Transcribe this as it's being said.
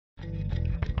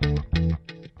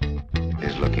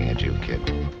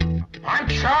kid. I'm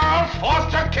Charles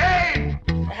Foster Kane!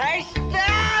 Hey, Stella!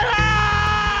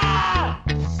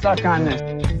 Suck on this.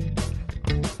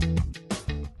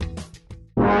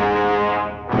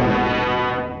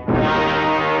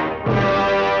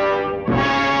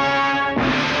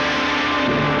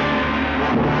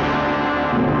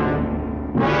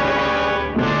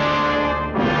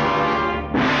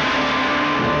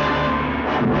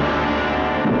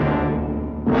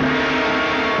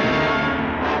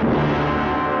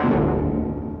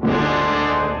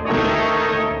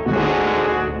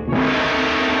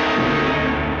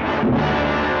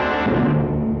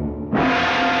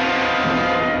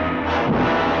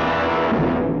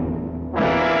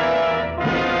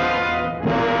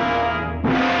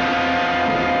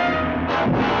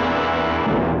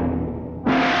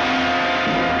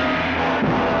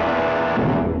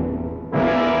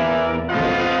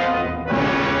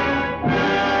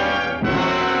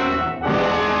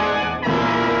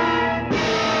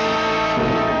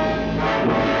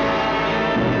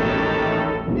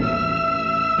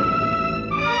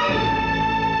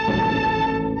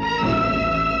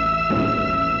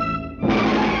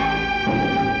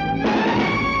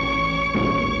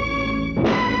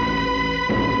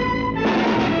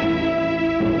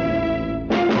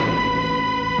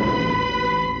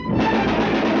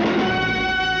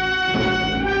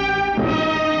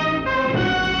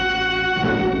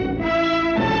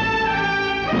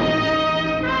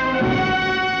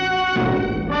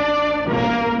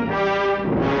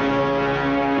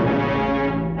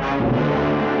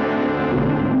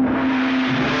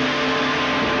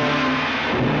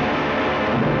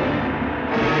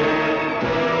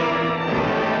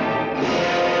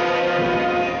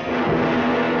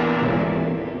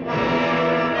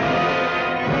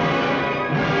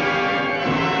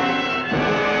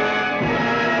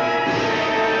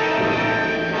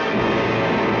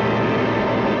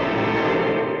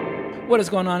 What is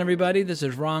going on, everybody? This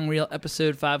is Wrong Reel,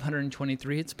 episode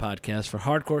 523. It's a podcast for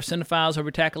hardcore cinephiles where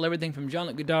we tackle everything from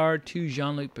Jean-Luc Godard to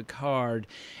Jean-Luc Picard.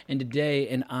 And today,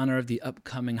 in honor of the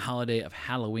upcoming holiday of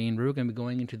Halloween, we're going to be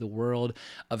going into the world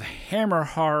of Hammer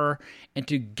horror and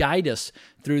to guide us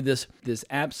through this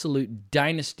absolute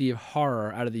dynasty of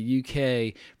horror out of the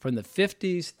UK from the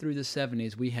 50s through the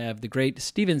 70s. We have the great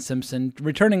Steven Simpson,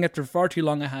 returning after far too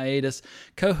long a hiatus,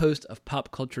 co-host of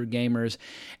Pop Culture Gamers.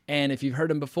 And if you've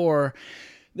heard him before,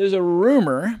 there's a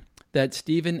rumor that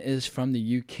Steven is from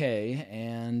the UK,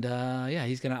 and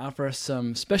he's going to offer us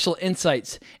some special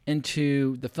insights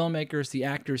into the filmmakers, the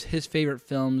actors, his favorite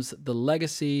films, the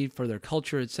legacy for their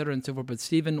culture, etc., and so forth. But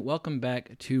Steven, welcome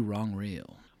back to Wrong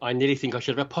Reel. I nearly think I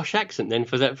should have a posh accent then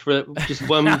for just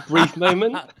one brief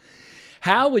moment.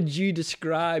 How would you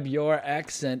describe your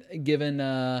accent, given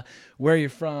where you're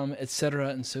from, etc.,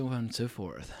 and so on and so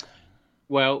forth?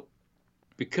 Well,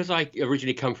 because I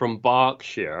originally come from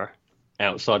Berkshire,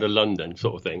 outside of London,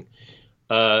 sort of thing,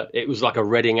 it was like a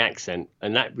Reading accent,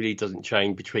 and that really doesn't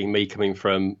change between me coming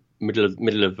from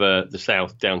middle of the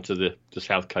south down to the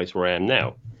south coast where I am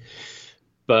now.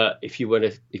 But if you were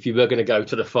going to go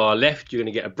to the far left, you're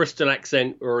going to get a Bristol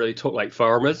accent, or they talk like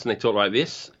farmers and they talk like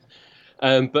this.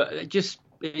 But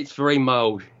it's very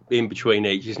mild in between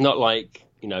each. It's not like,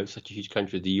 such a huge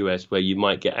country as the US where you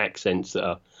might get accents that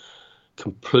are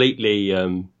completely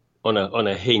on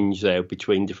a hinge there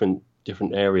between different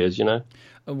areas,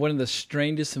 One of the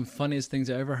strangest and funniest things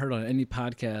I ever heard on any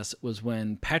podcast was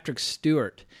when Patrick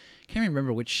Stewart, I can't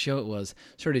remember which show it was,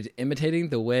 started imitating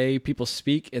the way people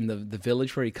speak in the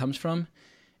village where he comes from.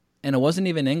 And it wasn't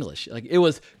even English. Like, it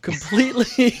was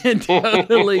completely and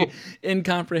totally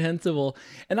incomprehensible.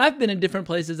 And I've been in different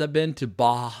places. I've been to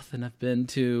Bath, and I've been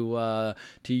to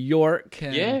York.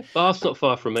 And, yeah, Bath's not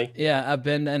far from me. Yeah, I've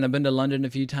been to London a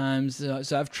few times.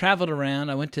 So I've traveled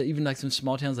around. I went to even like some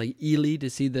small towns like Ely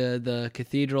to see the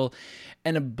cathedral.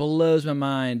 And it blows my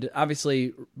mind.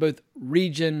 Obviously, both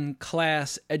region,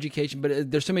 class, education,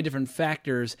 but there's so many different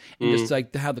factors, and just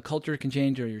like how the culture can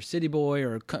change, or you're a city boy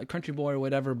or a country boy or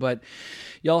whatever. But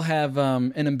y'all have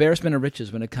an embarrassment of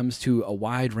riches when it comes to a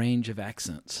wide range of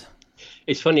accents.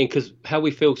 It's funny because how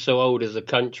we feel so old as a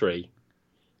country,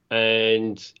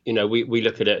 and we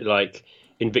look at it like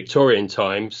in Victorian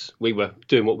times we were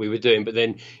doing what we were doing, but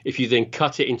then if you then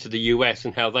cut it into the US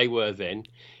and how they were then,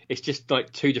 it's just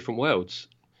like two different worlds,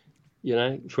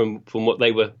 from what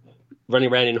they were running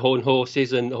around in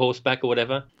horses and horseback or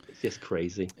whatever. It's just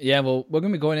crazy. Yeah, well, we're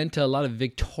going to be going into a lot of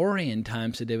Victorian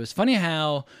times today. It was funny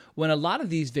how when a lot of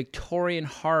these Victorian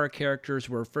horror characters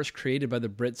were first created by the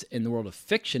Brits in the world of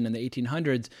fiction in the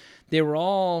 1800s, they were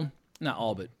all, not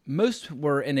all, but most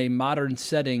were in a modern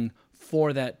setting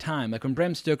for that time. Like when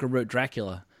Bram Stoker wrote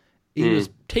Dracula, he was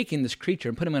taking this creature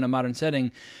and putting him in a modern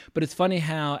setting. But it's funny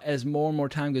how as more and more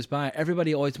time goes by,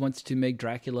 everybody always wants to make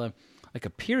Dracula like a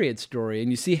period story.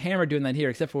 And you see Hammer doing that here,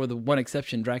 except for the one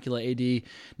exception, Dracula AD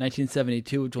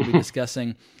 1972, which we'll be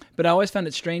discussing. But I always found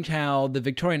it strange how the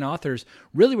Victorian authors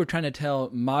really were trying to tell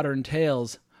modern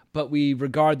tales, but we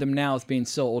regard them now as being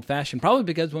so old-fashioned, probably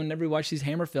because whenever we watch these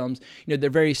Hammer films, they're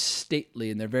very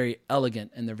stately and they're very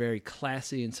elegant and they're very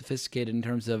classy and sophisticated in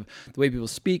terms of the way people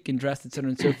speak and dress, et cetera,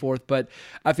 and so forth. But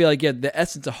I feel like, the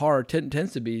essence of horror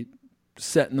tends to be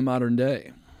set in the modern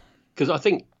day. Because I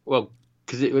think,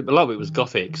 because a lot of it was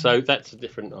Gothic, so that's a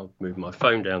different... I'll move my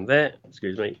phone down there,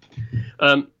 excuse me.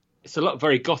 It's a lot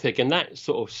very Gothic, and that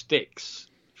sort of sticks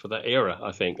for that era,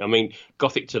 I think. I mean,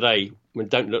 Gothic today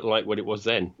don't look like what it was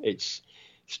then. It's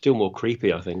still more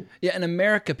creepy, I think. Yeah, in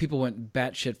America, people went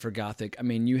batshit for Gothic. I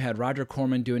mean, you had Roger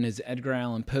Corman doing his Edgar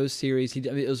Allan Poe series.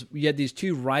 You had these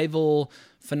two rival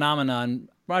phenomena.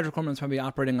 Roger Corman's probably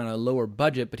operating on a lower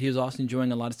budget, but he was also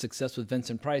enjoying a lot of success with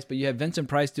Vincent Price. But you have Vincent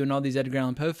Price doing all these Edgar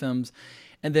Allan Poe films.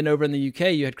 And then over in the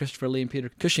UK, you had Christopher Lee and Peter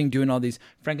Cushing doing all these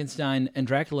Frankenstein and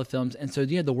Dracula films. And so,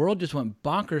 the world just went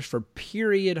bonkers for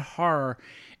period horror.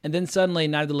 And then suddenly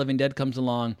Night of the Living Dead comes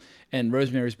along and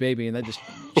Rosemary's Baby, and that just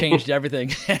changed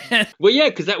everything. Well, yeah,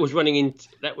 because that was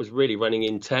really running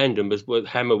in tandem as well.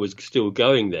 Hammer was still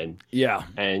going then. Yeah.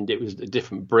 And it was a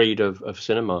different breed of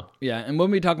cinema. Yeah, and when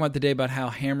we talk about today about how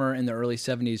Hammer in the early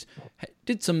 70s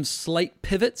did some slight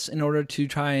pivots in order to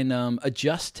try and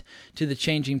adjust to the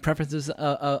changing preferences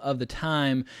of the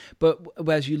time. But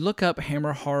as you look up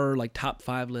Hammer horror, like top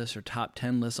 5 lists or top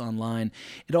 10 lists online,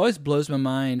 it always blows my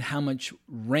mind how much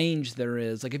range there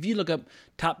is. Like if you look up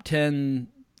top 10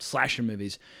 slasher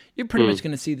movies, you're pretty much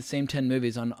going to see the same 10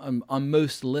 movies on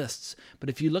most lists. But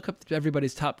if you look up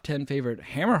everybody's top 10 favorite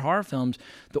Hammer horror films,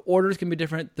 the orders can be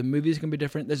different, the movies can be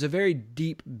different. There's a very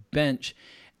deep bench.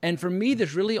 And for me,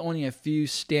 there's really only a few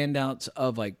standouts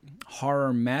of like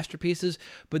horror masterpieces,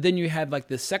 but then you have like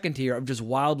the second tier of just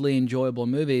wildly enjoyable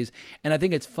movies. And I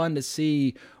think it's fun to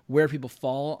see where people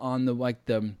fall on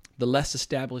the less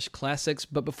established classics.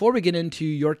 But before we get into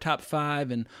your top 5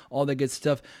 and all that good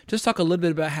stuff, just talk a little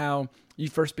bit about how you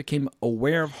first became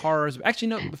aware of horrors. Actually,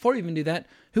 no, before we even do that,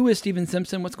 who is Steven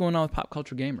Simpson? What's going on with Pop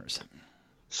Culture Gamers?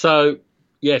 So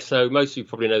most of you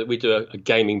probably know that we do a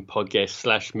gaming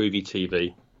podcast / movie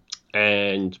TV.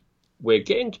 And we're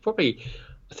getting we're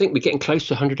getting close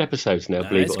to 100 episodes now,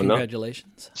 believe it or not.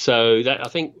 Congratulations. So that I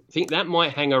think that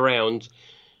might hang around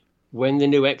when the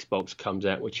new Xbox comes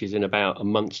out, which is in about a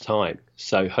month's time.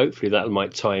 So hopefully that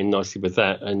might tie in nicely with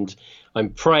that. And I'm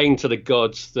praying to the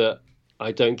gods that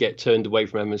I don't get turned away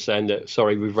from them and saying that,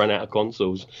 sorry, we've run out of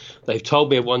consoles. They've told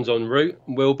me one's en route,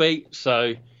 will be.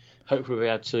 So hopefully we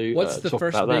had to. What's the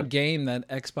first big that game that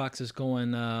Xbox is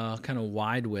going kind of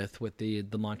wide with the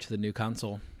launch of the new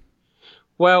console?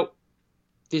 Well,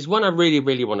 there's one I really,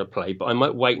 really want to play, but I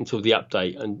might wait until the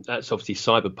update, and that's obviously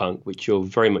Cyberpunk, which you're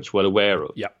very much well aware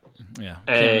of. Yeah.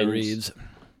 Keanu Reeves.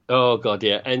 Oh god,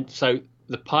 yeah. And so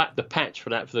the patch for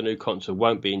the new console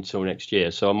won't be until next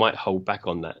year, so I might hold back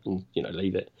on that and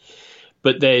leave it.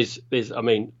 But there's I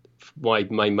mean, my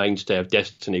mainstay of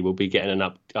Destiny will be getting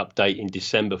an update in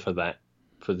December for that,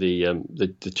 for the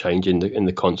change in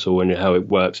the console and how it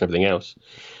works and everything else.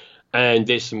 And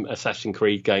there's some Assassin's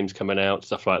Creed games coming out,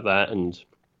 stuff like that. And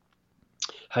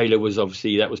Halo was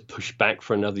that was pushed back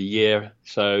for another year.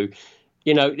 So,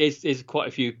 there's quite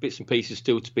a few bits and pieces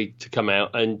still to come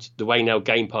out. And the way now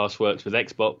Game Pass works with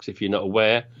Xbox, if you're not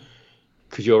aware,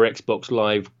 because your Xbox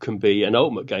Live can be an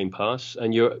ultimate Game Pass,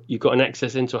 and you've got an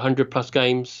access into 100 plus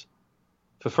games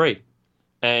for free.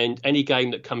 And any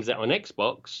game that comes out on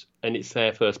Xbox and it's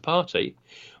their first party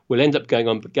will end up going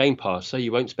on Game Pass, so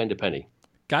you won't spend a penny.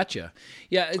 Gotcha.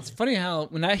 Yeah, it's funny how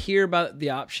when I hear about the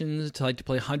options to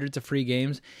play hundreds of free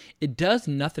games, it does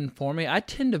nothing for me. I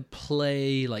tend to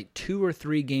play like 2 or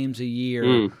 3 games a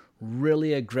year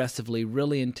really aggressively,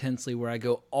 really intensely, where I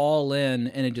go all in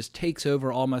and it just takes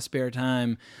over all my spare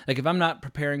time. Like if I'm not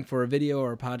preparing for a video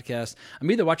or a podcast, I'm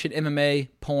either watching MMA,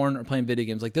 porn, or playing video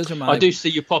games. Like those are my... I do see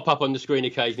you pop up on the screen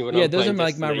occasionally when I'm those playing are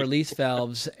Destiny. my release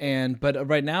valves. But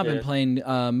right now I've been playing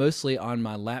mostly on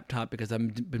my laptop because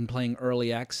I've been playing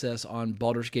early access on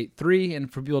Baldur's Gate 3.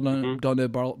 And for people who don't know,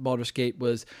 Baldur's Gate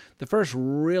was the first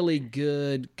really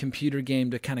good computer game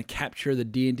to kind of capture the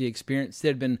D&D experience. There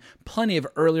had been plenty of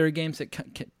earlier games that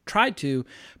tried to,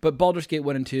 but Baldur's Gate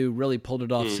 1 and 2 really pulled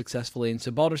it off successfully. And so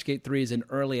Baldur's Gate 3 is in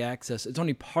early access. It's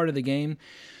only part of the game.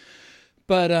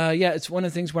 But it's one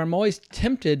of the things where I'm always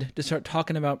tempted to start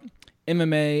talking about,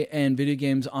 MMA and video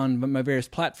games on my various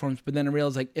platforms, but then I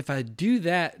realized like if I do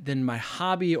that, then my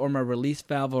hobby or my release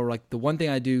valve or like the one thing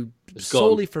I do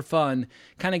solely for fun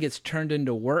kind of gets turned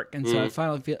into work. And so I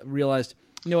finally realized,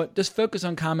 you know what, just focus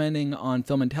on commenting on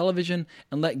film and television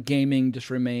and let gaming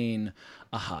just remain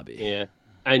a hobby. Yeah.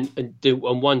 And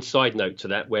on one side note to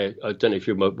that, where I don't know if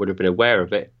you would have been aware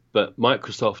of it, but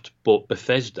Microsoft bought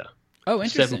Bethesda. Oh,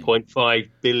 interesting. 7.5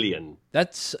 billion.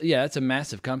 That's a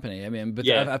massive company. I mean, but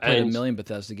I've played a million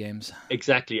Bethesda games.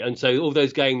 Exactly. And so all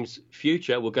those games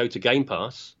future will go to Game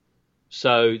Pass.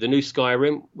 So the new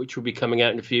Skyrim, which will be coming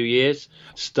out in a few years.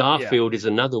 Starfield is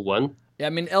another one. Yeah, I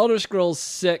mean, Elder Scrolls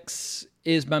 6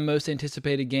 is my most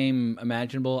anticipated game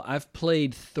imaginable. I've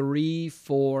played 3,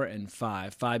 4, and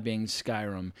 5. 5 being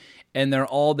Skyrim, and they're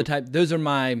all the type. Those are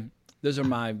my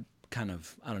kind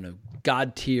of, I don't know,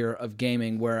 god tier of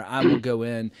gaming where I will go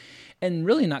in and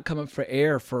really not come up for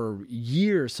air for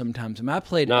years sometimes. I mean, I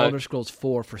played Elder Scrolls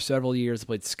 4 for several years. I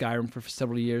played Skyrim for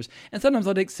several years. And sometimes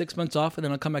I'll take 6 months off and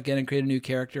then I'll come back in and create a new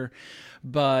character.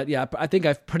 But yeah, I think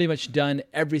I've pretty much done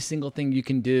every single thing you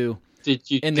can do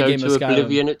in the game of Skyrim.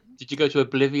 Oblivion? Did you go to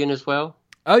Oblivion as well?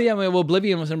 Oh, yeah. Well,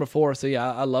 Oblivion was number 4. So yeah,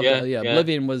 I love that. Yeah,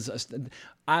 Oblivion was...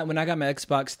 when I got my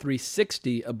Xbox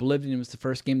 360, Oblivion was the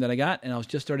first game that I got, and I was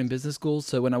just starting business school.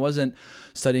 So when I wasn't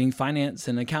studying finance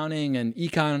and accounting and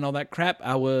econ and all that crap,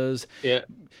 I was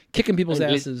kicking people's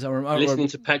asses. Or listening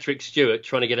to Patrick Stewart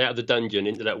trying to get out of the dungeon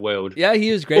into that world. Yeah,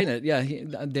 he was great in it. Yeah,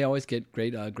 they always get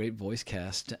great voice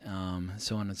cast,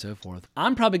 so on and so forth.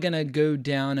 I'm probably going to go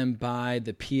down and buy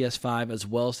the PS5 as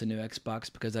well as the new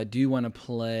Xbox because I do want to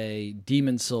play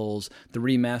Demon's Souls, the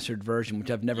remastered version, which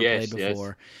I've never played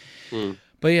before. Yes.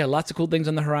 But yeah, lots of cool things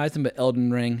on the horizon, but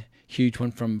Elden Ring, huge one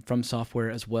from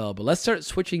Software as well. But let's start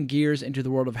switching gears into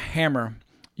the world of Hammer.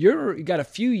 You got a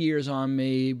few years on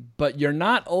me, but you're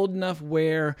not old enough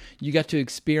where you got to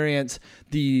experience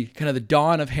the kind of the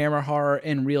dawn of Hammer horror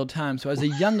in real time. So as a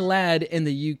young lad in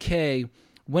the UK,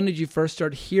 when did you first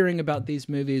start hearing about these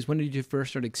movies? When did you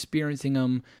first start experiencing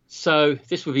them? So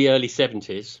this would be early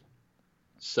 70s.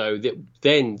 So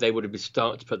then they would have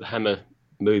started to put the Hammer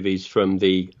movies from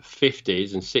the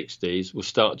 50s and 60s will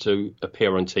start to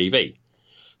appear on TV.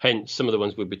 Hence, some of the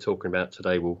ones we'll be talking about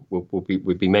today will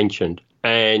be mentioned.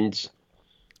 And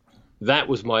that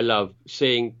was my love,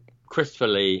 seeing Christopher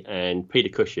Lee and Peter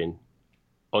Cushing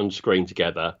on screen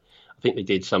together. I think they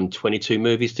did some 22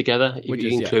 movies together. Which you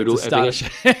is include all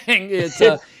everything.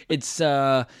 It's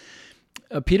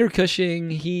Peter Cushing,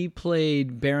 he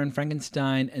played Baron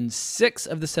Frankenstein in 6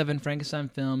 of the 7 Frankenstein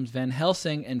films, Van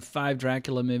Helsing in 5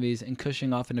 Dracula movies, and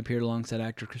Cushing often appeared alongside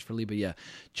actor Christopher Lee. But yeah,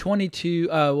 22.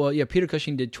 Peter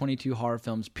Cushing did 22 horror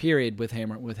films. Period with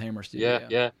Hammer Studio.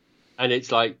 Yeah. And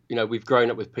it's like, we've grown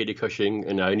up with Peter Cushing,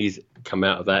 and he's come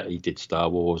out of that. He did Star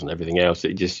Wars and everything else.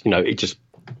 It just, it just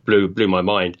blew my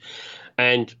mind.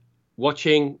 And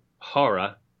watching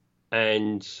horror,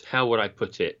 and how would I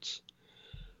put it?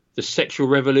 The sexual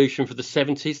revolution for the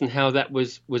 70s and how that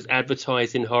was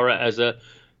advertised in horror as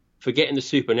forgetting the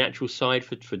supernatural side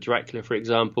for Dracula, for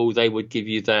example, they would give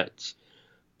you that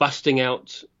busting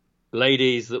out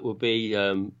ladies that would be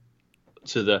to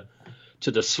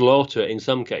the slaughter in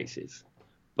some cases.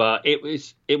 But it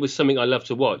was something I loved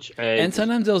to watch. And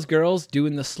sometimes those girls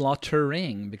doing the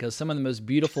slaughtering, because some of the most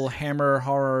beautiful Hammer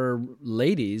horror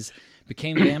ladies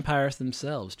became vampires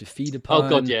themselves to feed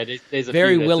upon there's a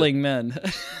very willing men.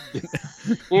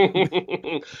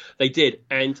 They did.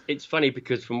 And it's funny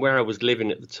because from where I was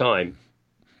living at the time,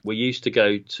 we used to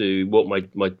go to walk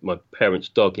my parents'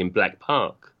 dog in Black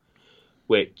Park,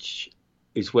 which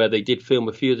is where they did film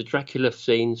a few of the Dracula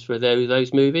scenes for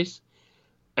those movies.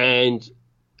 And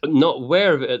not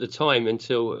aware of it at the time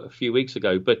until a few weeks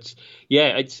ago. But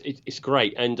yeah, it's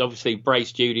great. And obviously Bray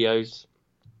Studios,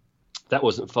 that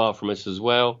wasn't far from us as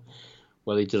well.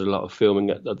 Well, they did a lot of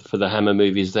filming for the Hammer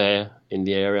movies there in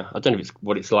the area. I don't know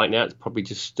what it's like now. It's probably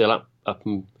just still up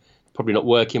and probably not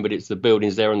working, but it's the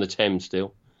buildings there on the Thames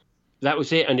still. That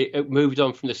was it. And it moved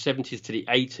on from the 70s to the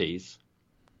 80s.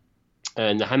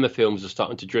 And the Hammer films are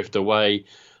starting to drift away.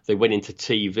 They went into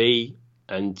TV,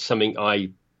 and something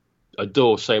I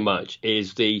adore so much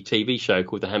is the TV show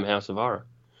called The Hammer House of Horror,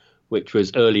 which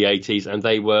was early 80s, and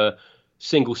they were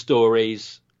single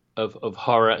stories of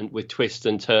horror and with twists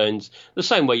and turns, the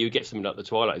same way you would get something like The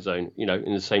Twilight Zone,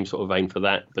 in the same sort of vein for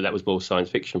that, but that was more science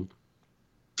fiction.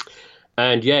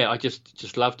 And yeah, I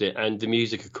just loved it. And the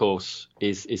music, of course,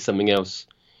 is something else,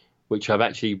 which I've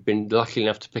actually been lucky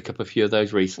enough to pick up a few of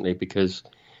those recently, because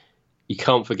you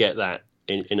can't forget that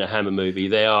in a Hammer movie.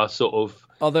 They are sort of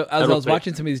Although, as I was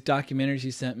watching some of these documentaries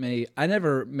you sent me, I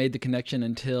never made the connection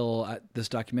until this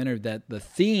documentary that the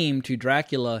theme to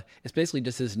Dracula is basically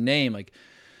just his name, like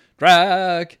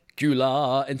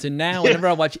Dracula. And so now, whenever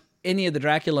I watch any of the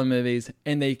Dracula movies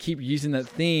and they keep using that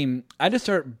theme, I just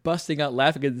start busting out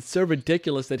laughing because it's so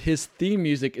ridiculous that his theme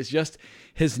music is just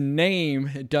his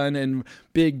name done in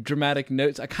big dramatic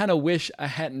notes. I kind of wish I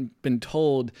hadn't been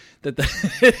told that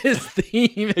his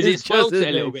theme is just it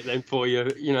a little bit then for you,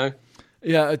 you know?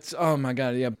 Yeah, it's, oh my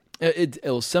God, yeah. It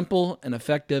was simple and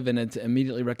effective, and it's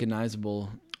immediately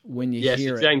recognizable when you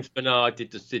hear it. James Bernard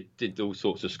did all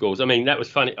sorts of scores. I mean, that was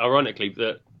funny, ironically,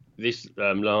 that this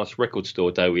last record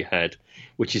store day we had,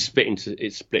 which is split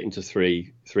into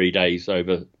three days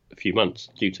over a few months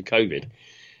due to COVID.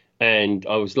 And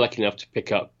I was lucky enough to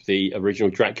pick up the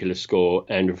original Dracula score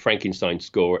and a Frankenstein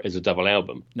score as a double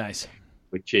album. Nice.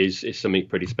 Which is something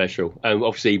pretty special.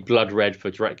 Obviously, blood red for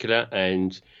Dracula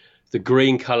and the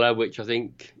green colour, which I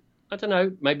think, I don't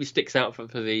know, maybe sticks out for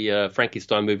the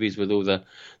Frankenstein movies with all the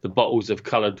bottles of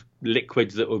coloured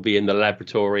liquids that would be in the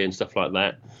laboratory and stuff like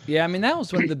that. Yeah, I mean, that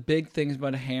was one of the big things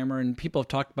about Hammer, and people have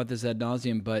talked about this ad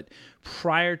nauseum, but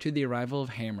prior to the arrival of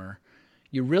Hammer,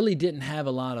 you really didn't have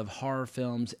a lot of horror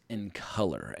films in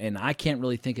color. And I can't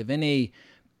really think of any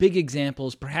big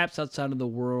examples, perhaps outside of the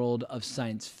world of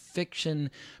science fiction.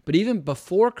 But even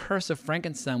before Curse of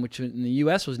Frankenstein, which in the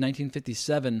U.S. was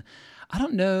 1957, I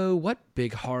don't know what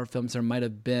big horror films there might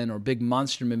have been or big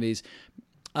monster movies,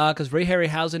 because Ray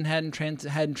Harryhausen hadn't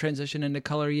transitioned into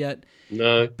color yet.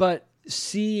 No. But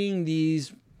seeing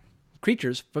these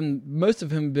creatures, from most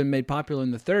of whom have been made popular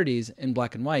in the 30s in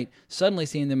black and white, suddenly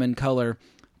seeing them in color,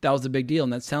 that was a big deal.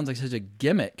 And that sounds like such a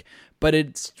gimmick, but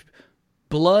it's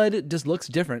blood just looks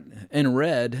different in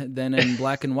red than in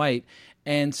black and white.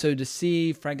 And so to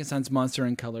see Frankenstein's monster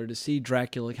in color, to see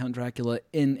Dracula, Count Dracula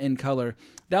in color,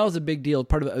 that was a big deal.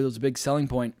 Part of it was a big selling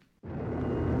point.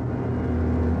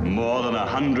 More than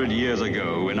 100 years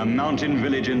ago, in a mountain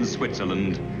village in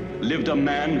Switzerland, lived a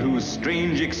man whose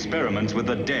strange experiments with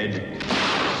the dead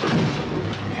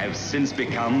have since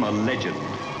become a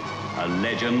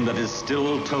legend that is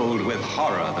still told with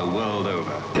horror the world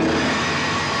over.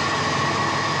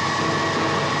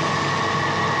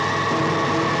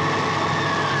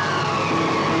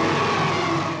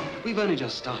 We've only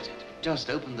just started, just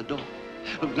opened the door.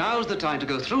 Look, now's the time to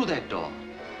go through that door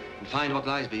and find what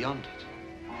lies beyond it.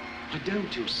 Why,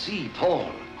 don't you see,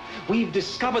 Paul? We've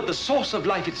discovered the source of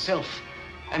life itself,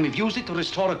 and we've used it to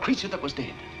restore a creature that was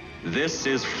dead. This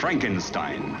is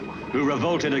Frankenstein, who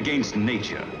revolted against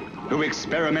nature, who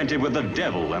experimented with the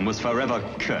devil and was forever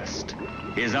cursed.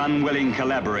 His unwilling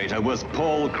collaborator was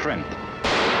Paul Kremp.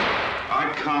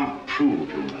 I can't prove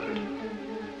you murdered,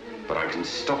 but I can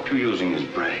stop you using his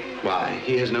brain. Why,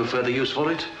 he has no further use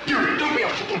for it? Don't be a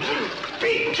fool!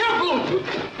 Be careful!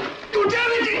 You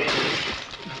damned it!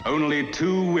 Only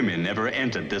 2 women ever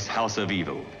entered this house of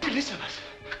evil. Elizabeth,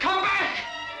 come back!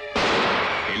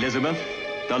 Elizabeth,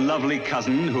 the lovely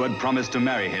cousin who had promised to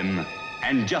marry him,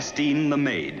 and Justine the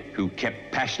maid, who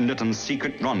kept passionate and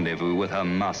secret rendezvous with her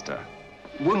master.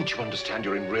 Won't you understand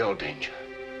you're in real danger?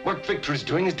 What Victor is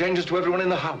doing is dangerous to everyone in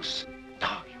the house.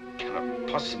 Now, you cannot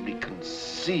possibly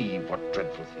conceive what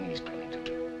dreadful thing he's planning to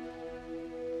do.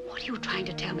 What are you trying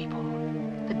to tell me, Paul?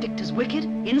 That Victor's wicked?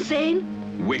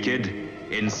 Insane? Wicked,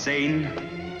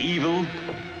 insane, evil.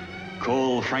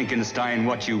 Call Frankenstein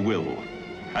what you will.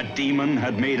 A demon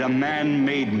had made a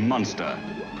man-made monster,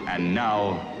 and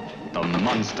now the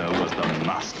monster was the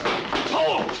master.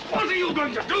 Paul, what are you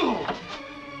going to do?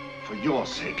 For your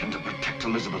sake and to protect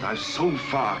Elizabeth, I've so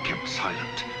far kept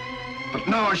silent. But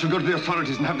now I shall go to the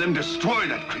authorities and have them destroy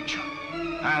that creature.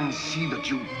 And see that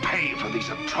you pay for these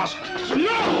atrocities.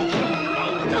 No!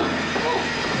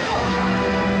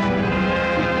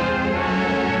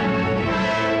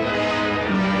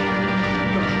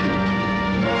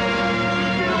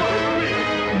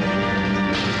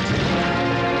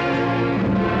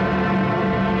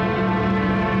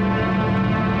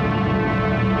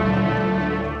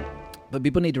 But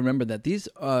people need to remember that these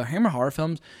Hammer horror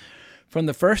films, from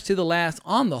the first to the last,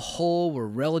 on the whole, were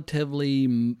relatively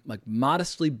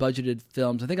modestly budgeted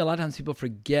films. I think a lot of times people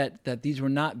forget that these were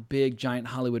not big, giant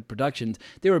Hollywood productions.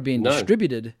 They were being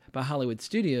distributed by Hollywood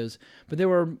studios, but they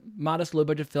were modest,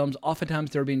 low-budget films.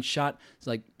 Oftentimes, they were being shot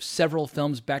like several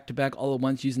films back-to-back all at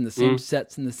once using the same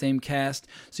sets and the same cast.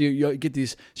 So you get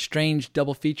these strange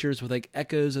double features with like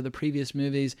echoes of the previous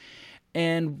movies.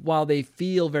 And while they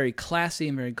feel very classy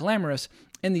and very glamorous,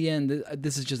 in the end,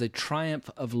 this is just a triumph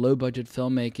of low-budget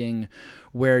filmmaking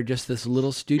where just this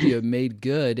little studio made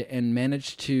good and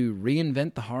managed to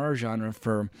reinvent the horror genre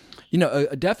for,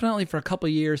 definitely for a couple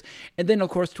of years. And then, of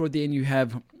course, toward the end, you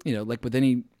have, like with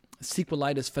any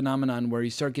sequelitis phenomenon where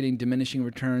you start getting diminishing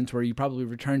returns, where you probably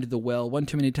return to the well one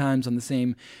too many times on the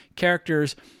same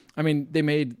characters. I mean, they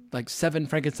made like 7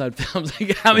 Frankenstein films.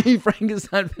 Like, how many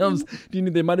Frankenstein films do you know?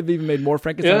 They might have even made more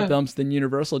Frankenstein films than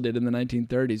Universal did in the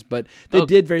 1930s. But they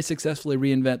did very successfully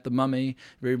reinvent the Mummy,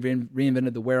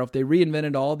 reinvented the Werewolf. They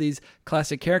reinvented all these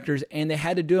classic characters, and they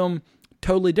had to do them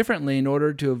totally differently in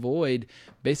order to avoid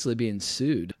basically being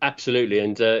sued. Absolutely,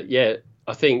 and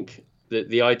I think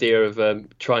the idea of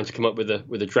trying to come up with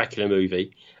a Dracula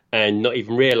movie and not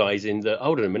even realizing that,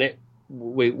 hold on a minute,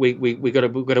 we got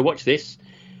to watch this.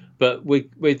 But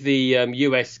with the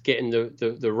US getting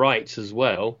the rights as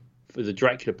well for the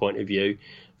Dracula point of view,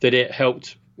 that it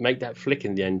helped make that flick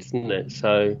in the end, didn't it?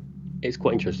 So it's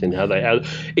quite interesting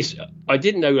I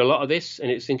didn't know a lot of this, and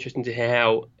it's interesting to hear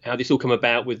how this all come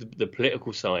about with the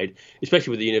political side, especially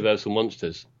with the Universal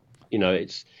monsters.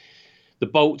 It's the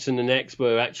bolts and the necks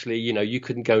were actually, you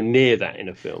couldn't go near that in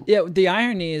a film. Yeah, the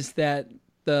irony is that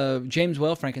the James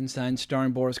Whale Frankenstein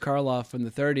starring Boris Karloff from the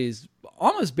 30s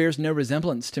almost bears no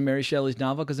resemblance to Mary Shelley's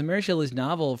novel, because in Mary Shelley's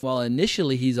novel, while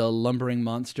initially he's a lumbering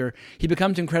monster, he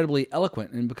becomes incredibly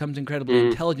eloquent and becomes incredibly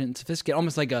intelligent and sophisticated,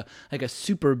 almost like a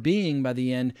super being by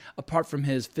the end, apart from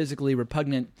his physically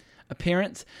repugnant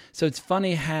appearance. So it's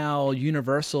funny how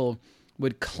Universal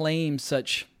would claim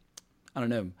such,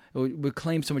 would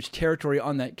claim so much territory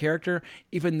on that character,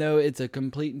 even though it's a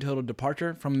complete and total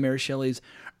departure from Mary Shelley's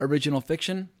original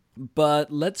fiction.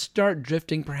 But let's start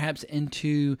drifting perhaps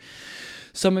into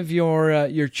some of your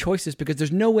choices, because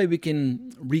there's no way we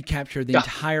can recapture the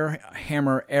entire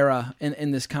Hammer era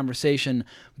in this conversation.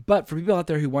 But for people out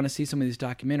there who want to see some of these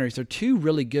documentaries, there are 2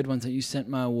 really good ones that you sent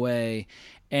my way.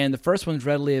 And the first one's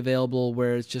readily available,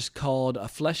 where it's just called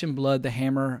Flesh and Blood, the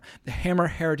Hammer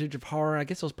Heritage of Horror. I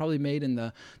guess it was probably made in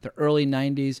the early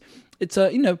 90s. It's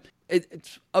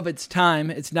it's of its time.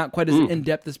 It's not quite as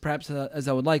in-depth as perhaps as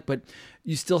I would like, but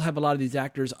you still have a lot of these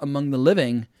actors among the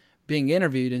living being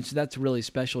interviewed, and so that's really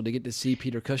special to get to see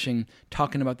Peter Cushing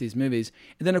talking about these movies.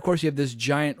 And then, of course, you have this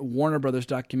giant Warner Brothers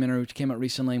documentary which came out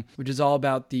recently, which is all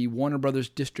about the Warner Brothers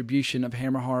distribution of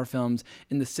Hammer horror films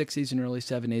in the 60s and early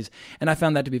 70s, and I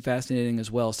found that to be fascinating as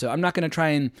well. So I'm not going to try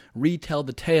and retell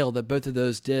the tale that both of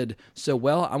those did so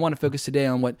well. I want to focus today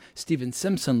on what Steven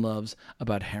Simpson loves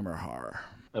about Hammer horror.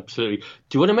 Absolutely.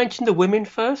 Do you want to mention the women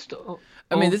first?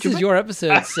 This is your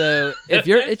episode, so if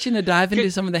you're itching to dive into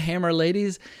some of the Hammer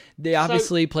ladies, they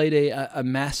obviously played a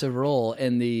massive role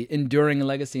in the enduring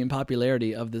legacy and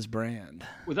popularity of this brand.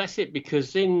 Well, that's it,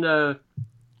 because I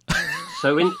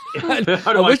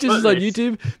wish this was on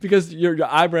YouTube, because your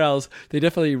eyebrows,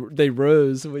 they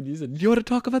rose when you said, "Do you want to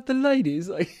talk about the ladies?"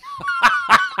 Like...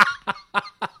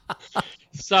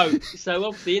 So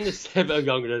obviously in the I'm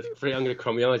going to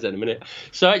cry my eyes out in a minute.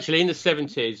 So actually in the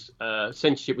 70s,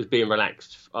 censorship was being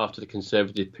relaxed after the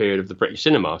conservative period of the British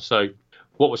cinema. So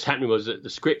what was happening was that the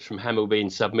scripts from Hammer were being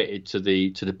submitted to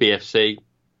the BFC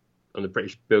on the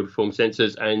British Build Reform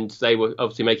Censors, and they were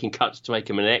obviously making cuts to make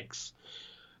him an X.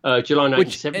 July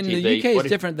 1970. Which in the UK is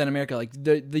different than America. Like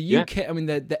the UK,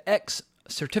 the X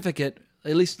certificate,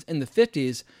 at least in the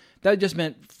 50s, that just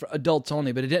meant for adults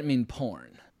only, but it didn't mean porn.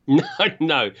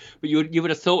 No, but you would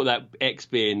have thought that X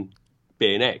being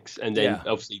X, and then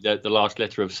obviously the last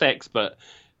letter of sex, but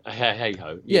hey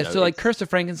ho. So like Curse of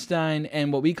Frankenstein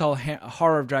and what we call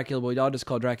Horror of Dracula, what we all just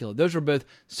call Dracula, those were both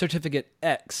certificate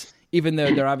X, even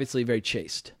though they're obviously very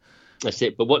chaste. That's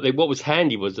it. But what was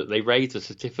handy was that they raised the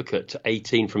certificate to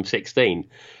 18 from 16.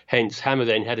 Hence, Hammer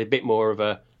then had a bit more of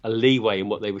a leeway in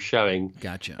what they were showing.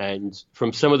 Gotcha. And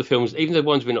from some of the films, even the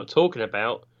ones we're not talking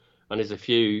about, and there's a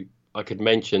few I could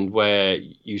mention where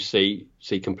you see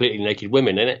completely naked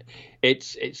women in it.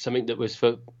 It's something that was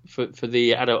for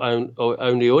the adult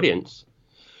only audience.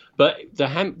 But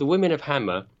the women of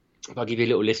Hammer, if I give you a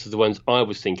little list of the ones I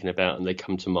was thinking about and they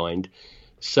come to mind.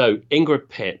 So Ingrid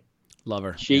Pitt, love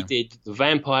her. She did The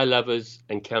Vampire Lovers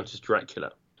and Countess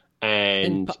Dracula.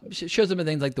 And she shows them in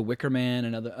things like The Wicker Man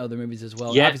and other movies as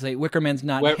well. Yeah. Obviously, Wicker Man's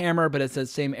not Hammer, but it's the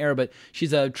same era. But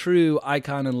she's a true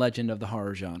icon and legend of the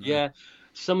horror genre. Yeah.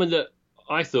 Someone that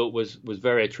I thought was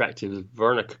very attractive was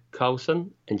Veronica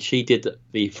Carlson, and she did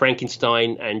the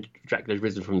Frankenstein and Dracula's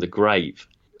Risen from the Grave.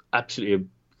 Absolutely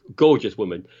a gorgeous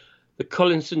woman. The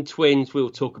Collinson twins we'll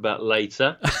talk about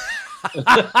later.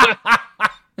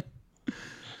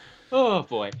 Oh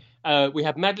boy. We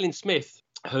have Madeline Smith,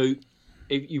 who,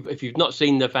 if you've not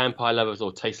seen The Vampire Lovers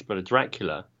or Taste of Blood of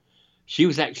Dracula, She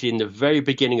was actually in the very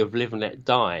beginning of Live and Let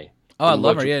Die. Oh, I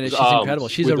love her. Yeah, she's incredible.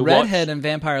 She's a redhead in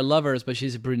Vampire Lovers, but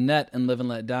she's a brunette in Live and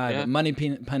Let Die. Yeah. But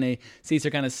Moneypenny sees her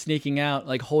kind of sneaking out,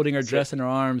 like holding her dress in her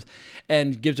arms,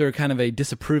 and gives her kind of a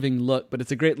disapproving look. But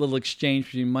it's a great little exchange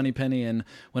between Moneypenny and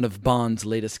one of Bond's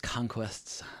latest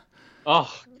conquests.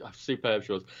 Oh, superb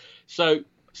shows. So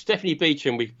Stephanie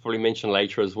Beacham, we probably mention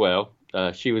later as well.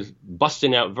 She was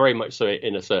busting out very much so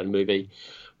in a certain movie.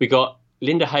 We got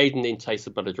Linda Hayden in Taste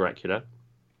of Blood of Dracula.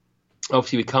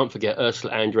 Obviously, we can't forget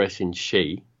Ursula Andress in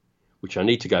She, which I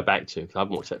need to go back to because I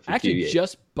haven't watched that for a few years. I actually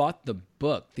just bought the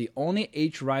book. The only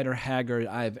H. Rider Haggard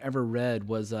I've ever read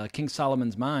was King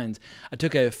Solomon's Mines. I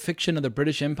took a Fiction of the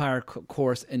British Empire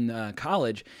course in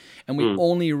college, and we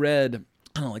only read,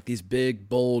 I don't know, like these big,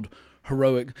 bold,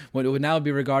 heroic, what would now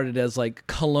be regarded as like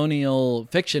colonial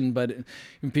fiction, but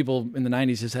people in the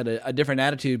 90s just had a different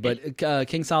attitude. But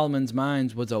King Solomon's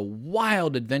Mines was a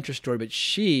wild adventure story, but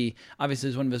She obviously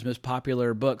is one of his most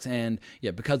popular books, and yeah,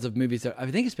 because of movies that I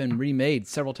think it's been remade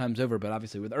several times over, but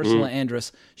obviously with Ursula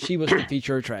Andress, she was the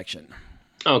feature attraction.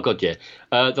 Oh, God, yeah.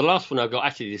 The last one I've got,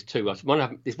 actually, there's two. There's one I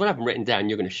haven't written down.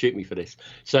 You're going to shoot me for this.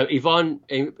 So Yvonne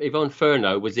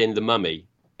Furneaux was in The Mummy,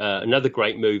 another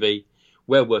great movie,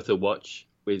 well worth a watch,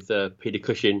 with Peter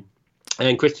Cushing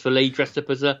and Christopher Lee dressed up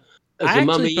as a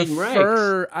mummy in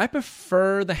rags. I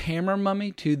prefer the Hammer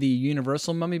Mummy to the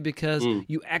Universal Mummy because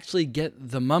you actually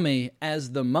get the mummy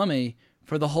as the mummy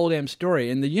for the whole damn story.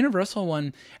 In the Universal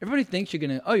one, everybody thinks you're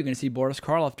gonna see Boris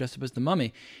Karloff dressed up as the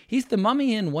mummy. He's the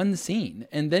mummy in one scene,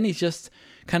 and then he's just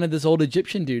kind of this old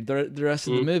Egyptian dude the rest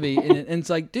of the movie. And it's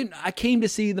like, dude, I came to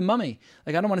see the mummy.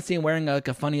 Like, I don't want to see him wearing like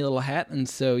a funny little hat. And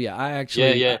so, yeah,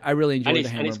 I really enjoy the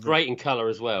Hammer. And it's great in color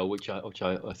as well, which I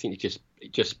think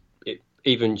it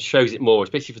even shows it more,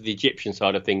 especially for the Egyptian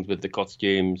side of things with the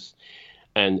costumes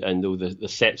and all the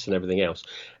sets and everything else.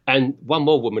 And one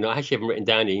more woman I actually haven't written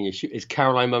down is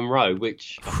Caroline Munro,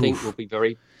 which I think will be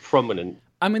very prominent.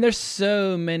 I mean, there's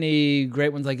so many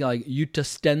great ones like Jutta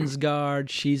Stensgaard.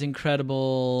 She's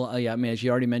incredible. Yeah, I mean, as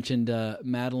you already mentioned,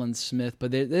 Madeline Smith.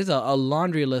 But there's a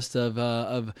laundry list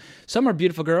of some are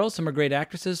beautiful girls, some are great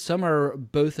actresses, some are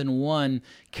both in one.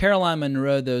 Caroline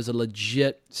Munro, though, is a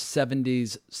legit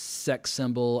 70s sex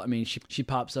symbol. I mean, she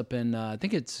pops up in I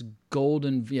think it's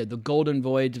the Golden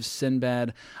Voyage of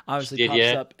Sinbad. Obviously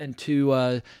pops up in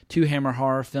two Hammer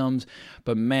horror films.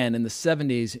 But man, in the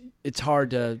 70s, it's hard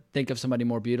to think of somebody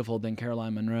more beautiful than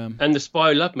Caroline Munro. And The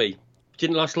Spy Who Loved Me.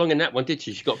 Didn't last long in that one, did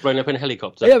she? She got blown up in a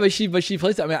helicopter. Yeah, but she plays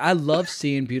it. I mean, I love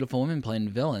seeing beautiful women playing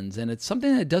villains, and it's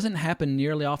something that doesn't happen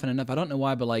nearly often enough. I don't know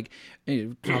why, but like,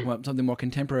 talking about something more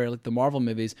contemporary, like the Marvel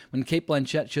movies, when Cate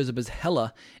Blanchett shows up as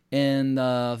Hela in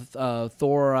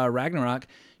Thor Ragnarok,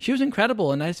 she was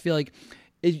incredible, and I just feel like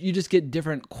you just get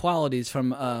different qualities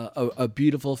from a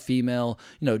beautiful female,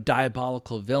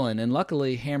 diabolical villain. And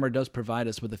luckily, Hammer does provide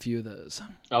us with a few of those.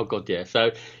 Oh, God, yeah.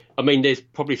 So, I mean, there's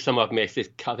probably some I've missed.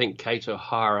 I think Kate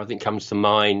O'Hara, comes to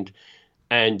mind.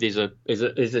 And there's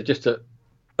just an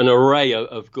array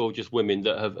of gorgeous women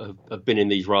that have been in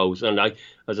these roles. And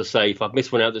as I say, if I've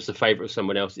missed one out that's a favourite of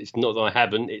someone else, it's not that I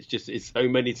haven't. It's so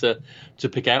many to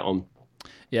pick out on.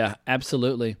 Yeah,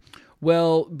 absolutely.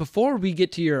 Well, before we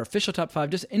get to your official top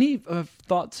 5, just any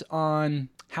thoughts on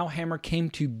how Hammer came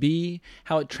to be,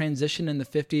 how it transitioned in the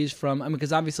 50s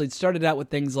because obviously it started out with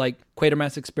things like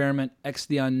Quatermass Experiment, X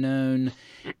the Unknown,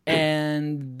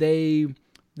 and they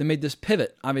made this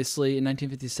pivot, obviously, in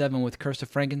 1957 with Curse of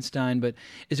Frankenstein. But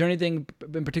is there anything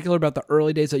in particular about the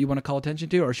early days that you want to call attention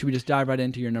to, or should we just dive right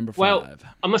into your number 5? Well,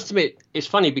 I must admit, it's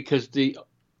funny because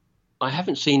I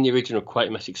haven't seen the original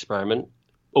Quatermass Experiment,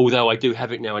 although I do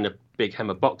have it now in a big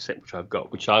Hammer box set,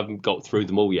 which I haven't got through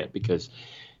them all yet because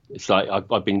it's like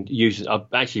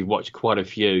I've actually watched quite a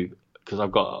few because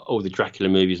I've got all the Dracula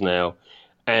movies now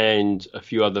and a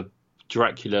few other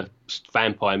Dracula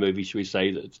vampire movies, should we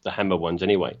say, the Hammer ones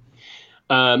anyway.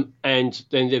 And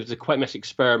then there was the Quatermass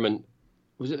Experiment.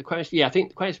 Was it the Quatermass? Yeah, I think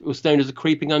the Quatermass was known as the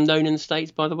Creeping Unknown in the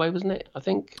States, by the way, wasn't it? I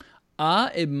think.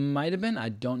 It might have been. I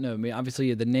don't know. I mean,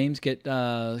 obviously, the names get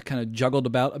kind of juggled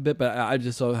about a bit, but I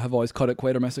just have always called it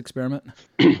Quatermass Experiment.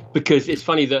 Because it's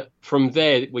funny that from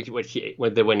there,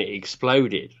 when it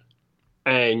exploded,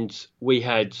 and we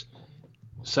had,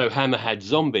 so Hammer had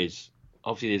zombies.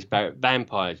 Obviously, there's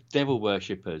vampires, devil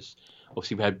worshippers.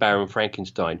 Obviously, we had Baron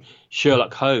Frankenstein,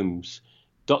 Sherlock Holmes,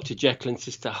 Dr. Jekyll and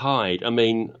Sister Hyde. I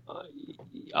mean,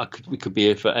 we could be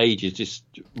here for ages just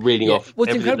reading off well,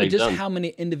 it's everything incredible they've just done. how many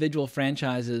individual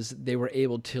franchises they were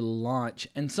able to launch,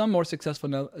 and some more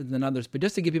successful than others. But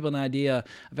just to give people an idea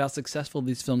of how successful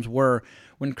these films were,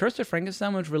 when Curse of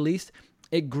Frankenstein was released,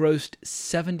 it grossed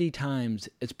 70 times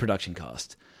its production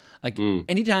cost. Like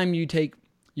anytime you take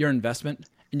your investment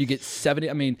and you get 70,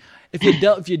 I mean, if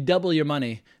you double your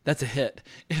money, that's a hit.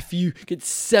 If you get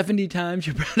 70 times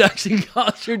your production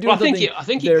cost, you're doing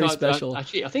something very special.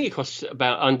 Actually, I think it costs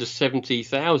about under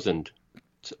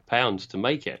 £70,000 to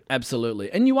make it.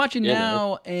 Absolutely. And you watch it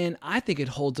now, and I think it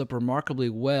holds up remarkably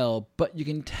well, but you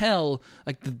can tell,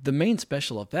 like, the main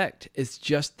special effect is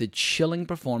just the chilling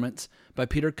performance by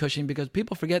Peter Cushing, because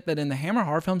people forget that in the Hammer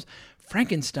horror films,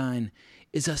 Frankenstein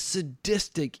is a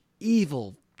sadistic,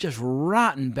 evil, just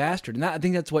rotten bastard. And I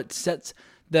think that's what sets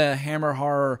the Hammer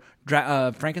horror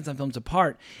Frankenstein films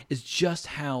apart, is just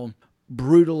how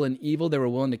brutal and evil they were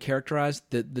willing to characterize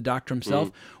the doctor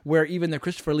himself, where even though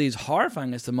Christopher Lee is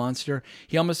horrifying as the monster,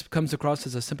 he almost comes across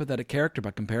as a sympathetic character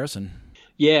by comparison.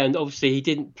 Yeah, and obviously he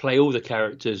didn't play all the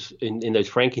characters in those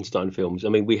Frankenstein films. I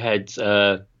mean, we had...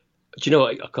 do you know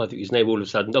what? I can't think of his name all of a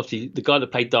sudden. Obviously, the guy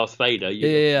that played Darth Vader.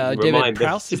 David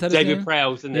Prowse. Is that David his name?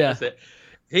 Prowse, and that's it.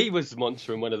 He was the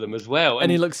monster in one of them as well. And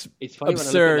he looks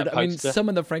absurd. I mean, some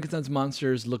of the Frankenstein's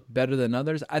monsters look better than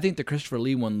others. I think the Christopher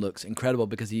Lee one looks incredible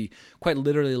because he quite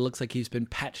literally looks like he's been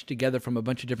patched together from a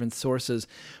bunch of different sources.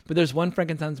 But there's one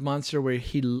Frankenstein's monster where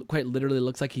he quite literally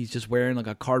looks like he's just wearing like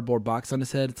a cardboard box on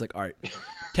his head. It's like, all right,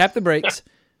 tap the brakes.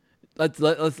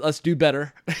 Let's do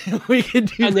better. We can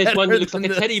do. And there's one that looks like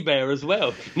this. a teddy bear as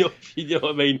well. You know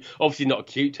what I mean? Obviously not a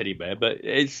cute teddy bear, but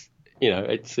it's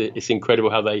incredible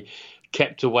how they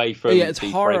kept away from. It's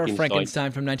horror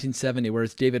Frankenstein from 1970, where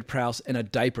it's David Prowse in a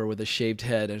diaper with a shaved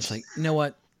head, and it's like, you know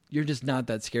what? You're just not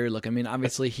that scary looking. I mean,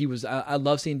 obviously he was. I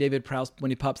love seeing David Prowse when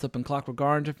he pops up in Clockwork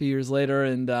Orange a few years later,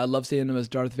 and I love seeing him as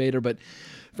Darth Vader. But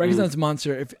Frankenstein's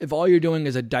monster, if all you're doing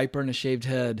is a diaper and a shaved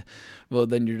head, well,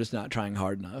 then you're just not trying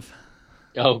hard enough.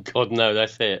 Oh God, no,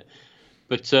 that's it.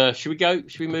 But should we go?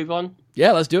 Should we move on?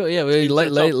 Yeah, let's do it. Yeah,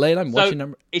 late. I'm watching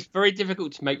number. It's very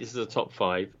difficult to make this as a top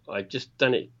 5. I've just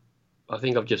done it. I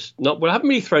think I've just not. Well, I haven't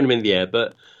really thrown them in the air,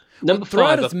 but number 5. Throw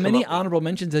out as many honorable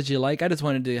mentions as you like. I just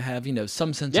wanted to have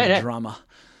some sense of drama.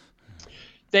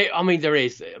 There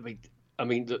is. I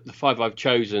mean, the 5 I've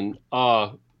chosen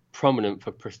are prominent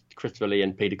for Christopher Lee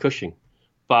and Peter Cushing,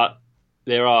 but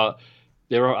there are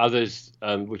others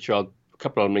which are a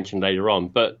couple I'll mention later on.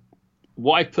 But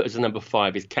what I put as a number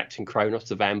 5 is Captain Kronos,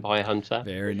 the Vampire Hunter.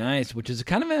 Very nice, which is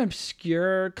kind of an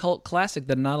obscure cult classic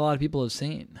that not a lot of people have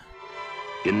seen.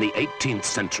 In the 18th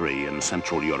century in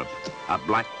Central Europe, a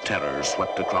black terror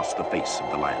swept across the face of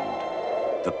the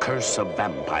land. The curse of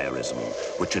vampirism,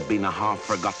 which had been a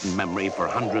half-forgotten memory for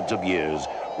hundreds of years,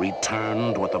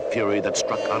 returned with a fury that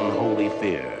struck unholy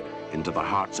fear into the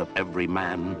hearts of every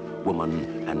man,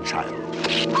 woman, and child.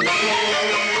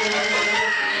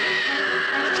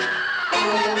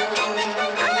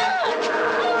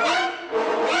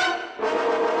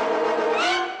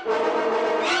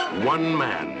 One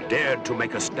man dared to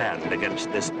make a stand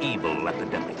against this evil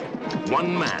epidemic.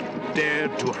 One man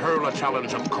dared to hurl a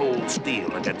challenge of cold steel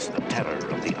against the terror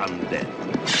of the undead.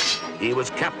 He was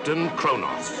Captain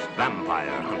Kronos,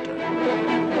 Vampire Hunter.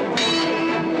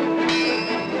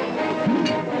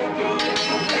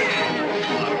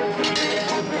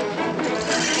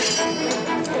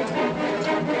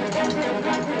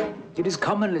 It is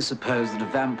commonly supposed that a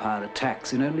vampire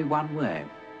attacks in only one way,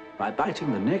 by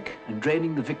biting the neck and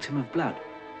draining the victim of blood.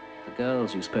 The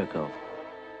girls you spoke of,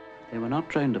 they were not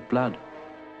drained of blood,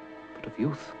 but of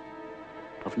youth,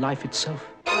 of life itself.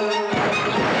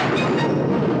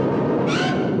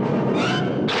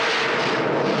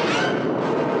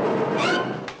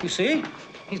 You see?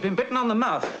 He's been bitten on the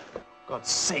mouth. God's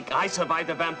sake, I survived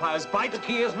a vampire's bite. But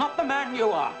he is not the man you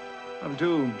are. I'm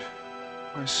doomed.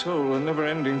 My soul a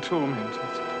never-ending torment.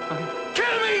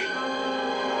 Kill me!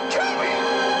 Kill me!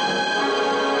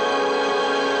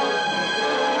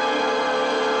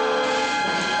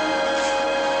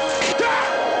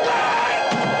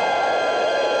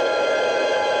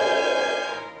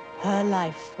 Her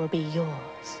life will be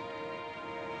yours.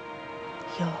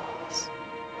 Yours.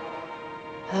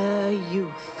 Her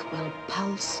youth will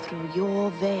pulse through your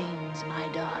veins, my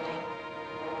darling,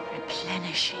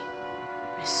 replenishing,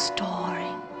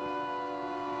 restoring.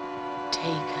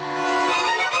 Take her.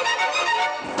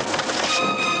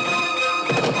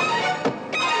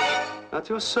 At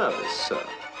your service, sir.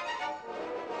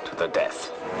 To the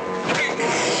death.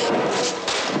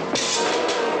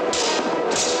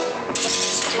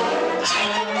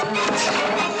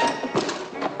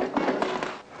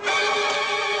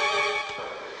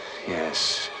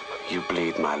 Yes, you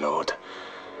bleed, my lord.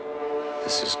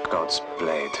 This is God's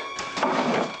blade.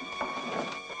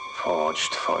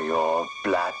 Forged for your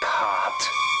black heart.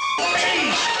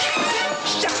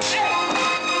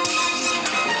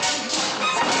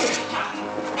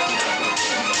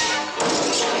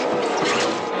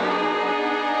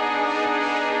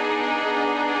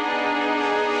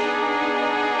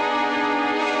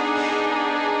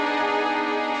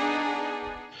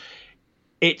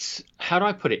 It's, how do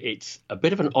I put it? It's a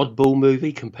bit of an oddball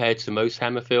movie compared to most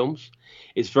Hammer films.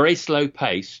 It's very slow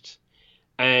paced.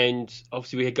 And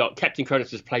obviously we had got Captain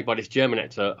Kronos is played by this German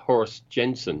actor, Horst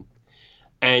Jensen.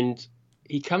 And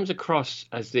he comes across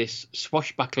as this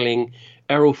swashbuckling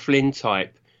Errol Flynn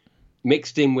type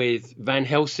mixed in with Van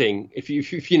Helsing, if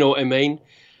you know what I mean.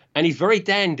 And he's very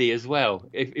dandy as well,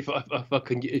 if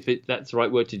that's the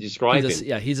right word to describe him.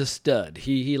 Yeah, he's a stud.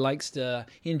 He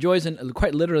enjoys and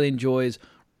quite literally enjoys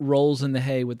rolls in the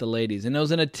hay with the ladies. And it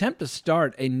was an attempt to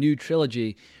start a new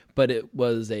trilogy, but it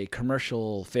was a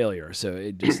commercial failure. So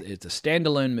it's a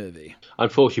standalone movie.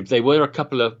 Unfortunately, there were a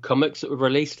couple of comics that were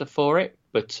released for it,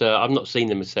 but I've not seen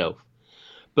them myself.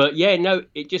 But yeah, no,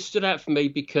 it just stood out for me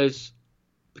because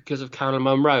of Carolyn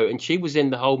Monroe, and she was in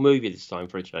the whole movie this time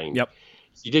for a change. Yep.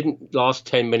 She didn't last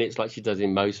 10 minutes like she does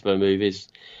in most of her movies.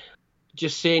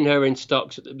 Just seeing her in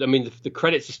stocks, I mean, the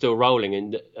credits are still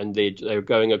rolling, and they're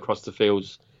going across the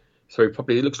fields through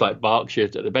probably, it looks like Berkshire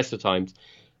at the best of times.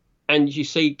 And you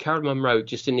see Carolyn Monroe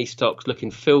just in these stocks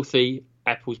looking filthy,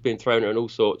 apples being thrown at her and all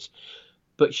sorts.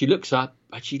 But she looks up,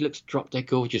 and she looks drop dead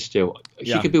gorgeous still.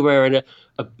 She could be wearing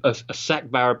a sack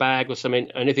barra bag or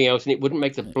something, anything else, and it wouldn't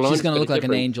make the blonde. She's going to look like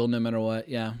an angel no matter what,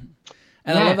 yeah.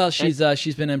 And I love how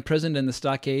she's been imprisoned in the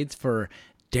stockades for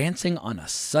dancing on a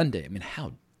Sunday. I mean,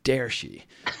 how dare she?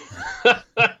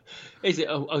 Is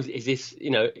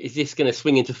this going to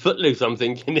swing into Footloose? I'm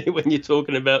thinking when you're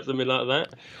talking about something like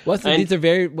that.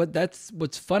 Well, that's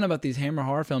what's fun about these Hammer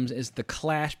horror films is the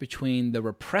clash between the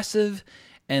repressive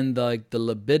and the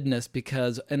libidinous,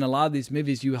 because in a lot of these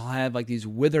movies you have like these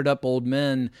withered up old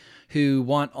men who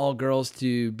want all girls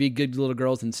to be good little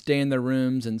girls and stay in their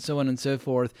rooms and so on and so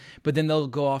forth, but then they'll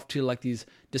go off to like these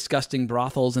disgusting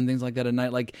brothels and things like that at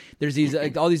night. Like there's these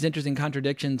all these interesting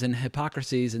contradictions and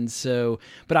hypocrisies, and so,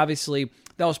 but obviously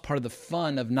that was part of the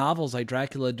fun of novels like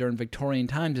Dracula during Victorian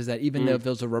times, is that even though it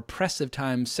was a repressive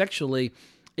time sexually,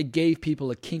 it gave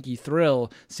people a kinky thrill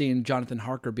seeing Jonathan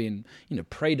Harker being,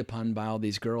 preyed upon by all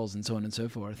these girls and so on and so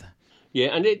forth. Yeah,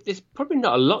 and there's probably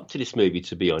not a lot to this movie,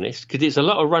 to be honest, because it's a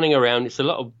lot of running around, it's a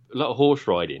lot of horse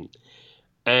riding,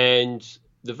 and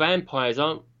the vampires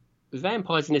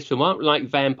in this film aren't like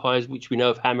vampires which we know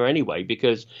of Hammer anyway,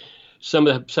 because some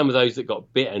of those that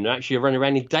got bitten are actually running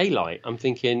around in daylight. I'm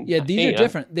thinking, yeah, these are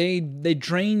different. They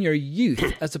drain your youth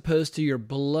as opposed to your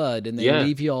blood, and they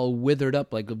leave you all withered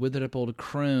up, like withered up old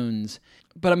crones.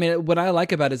 But I mean, what I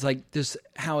like about it is like this,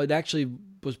 how it actually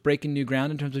was breaking new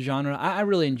ground in terms of genre. I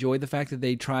really enjoyed the fact that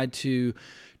they tried to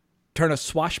turn a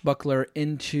swashbuckler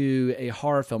into a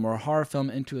horror film, or a horror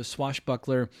film into a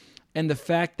swashbuckler. And the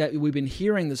fact that we've been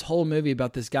hearing this whole movie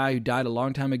about this guy who died a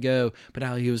long time ago, but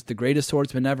how he was the greatest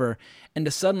swordsman ever, and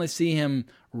to suddenly see him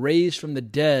raised from the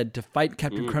dead to fight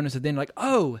Captain Kronos at the end, like,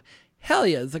 oh, hell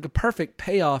yeah, it's like a perfect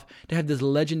payoff to have this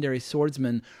legendary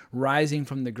swordsman rising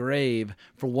from the grave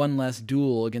for one last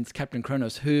duel against Captain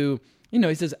Kronos, who,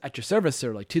 he says, at your service,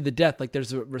 sir, like, to the death, like,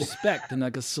 there's a respect and,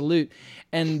 like, a salute.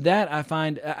 And that,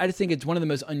 I just think it's one of the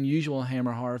most unusual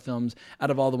Hammer horror films out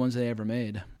of all the ones they ever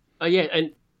made. Oh, yeah,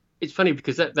 and it's funny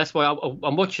because that's why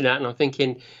I'm watching that and I'm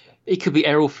thinking it could be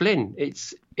Errol Flynn.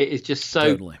 It is just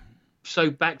so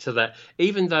back to that.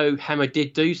 Even though Hammer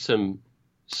did do some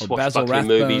swashbuckling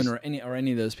movies, or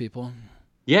any of those people.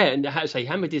 Yeah, and how to say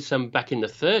Hammer did some back in the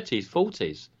 30s,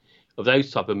 40s of those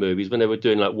type of movies when they were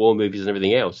doing like war movies and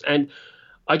everything else. And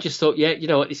I just thought, yeah, you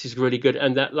know what, this is really good.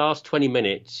 And that last 20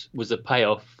 minutes was a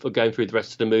payoff for going through the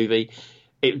rest of the movie.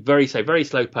 It very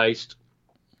slow paced,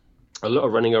 a lot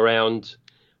of running around.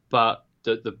 But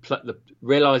the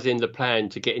realizing the plan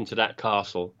to get into that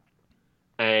castle,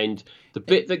 and the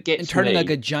bit that gets and turning me, like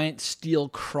a giant steel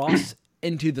cross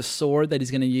into the sword that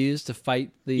he's going to use to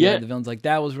fight the villains, like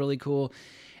that was really cool.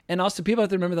 And also, people have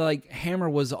to remember that like Hammer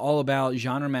was all about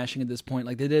genre mashing at this point.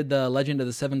 Like they did the Legend of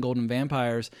the Seven Golden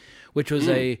Vampires, which was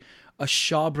a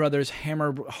Shaw Brothers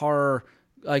Hammer horror,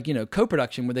 like,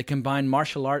 co-production where they combined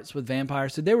martial arts with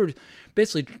vampires. So they were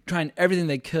basically trying everything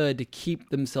they could to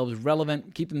keep themselves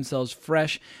relevant, keep themselves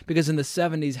fresh, because in the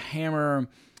 70s, Hammer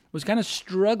was kind of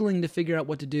struggling to figure out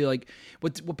what to do. Like,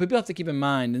 what people have to keep in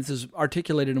mind, and this is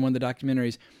articulated in one of the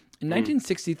documentaries, in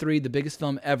 1963, the biggest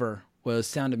film ever was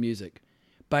Sound of Music.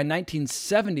 By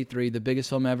 1973, the biggest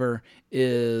film ever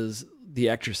is The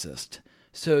Exorcist.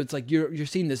 So it's like you're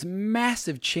seeing this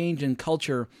massive change in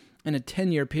culture in a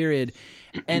 10-year period,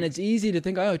 and it's easy to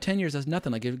think, 10 years, that's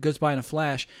nothing, like it goes by in a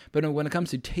flash. But when it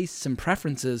comes to tastes and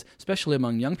preferences, especially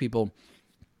among young people,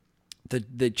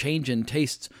 the change in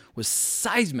tastes was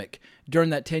seismic during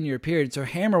that 10-year period. So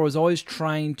Hammer was always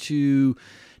trying to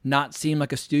not seem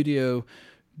like a studio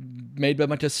made by a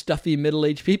bunch of stuffy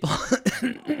middle-aged people.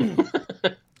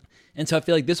 And so I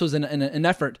feel like this was an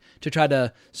effort to try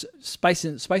to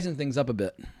spicing things up a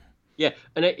bit. Yeah,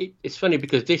 and it's funny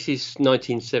because this is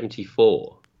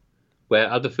 1974,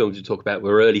 where other films we talk about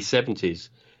were early 70s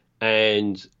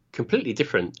and completely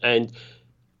different. And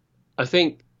I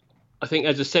think as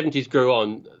the 70s grew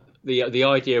on, the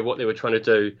idea of what they were trying to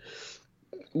do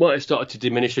might have started to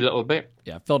diminish a little bit.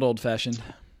 Yeah, felt old-fashioned.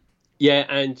 Yeah,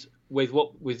 and with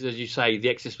as you say, The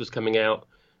Exorcist was coming out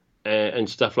and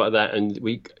stuff like that, and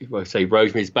say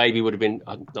Rosemary's Baby would have been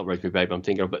not Rosemary's Baby, I'm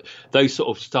thinking of, but those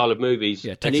sort of style of movies.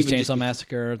 Yeah, Texas Chainsaw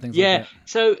Massacre, things like that. Yeah,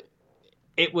 so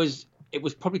it was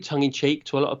probably tongue in cheek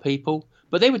to a lot of people,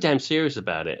 but they were damn serious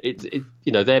about it.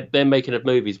 Their making of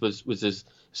movies was as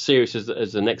serious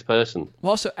as the next person.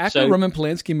 Well, also after Roman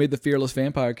Polanski made the Fearless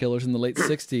Vampire Killers in the late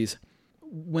 '60s.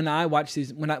 When I watched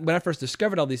these, when I first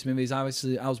discovered all these movies,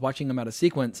 obviously I was watching them out of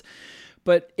sequence.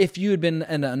 But if you had been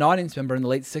an audience member in the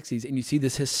late '60s and you see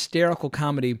this hysterical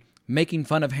comedy making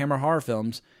fun of Hammer horror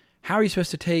films, how are you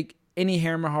supposed to take any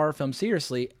Hammer horror film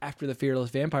seriously after the Fearless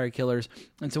Vampire Killers?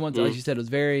 And so once, as you said, it was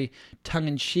very tongue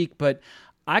in cheek. But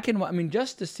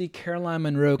just to see Caroline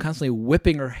Munro constantly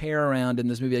whipping her hair around in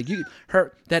this movie,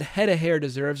 that head of hair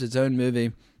deserves its own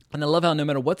movie. And I love how no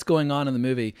matter what's going on in the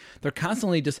movie, they're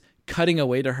constantly just cutting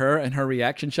away to her and her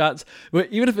reaction shots,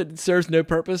 but even if it serves no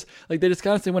purpose, like they just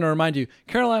constantly want to remind you,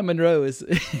 Caroline Munro is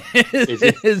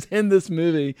in this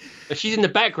movie. If she's in the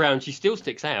background, she still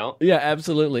sticks out. Yeah,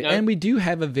 absolutely. And we do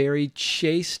have a very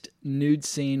chaste nude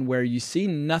scene where you see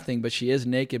nothing, but she is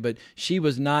naked, but she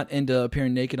was not into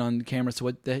appearing naked on camera. So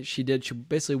what she did, she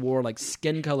basically wore like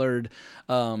skin-colored,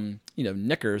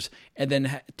 knickers, and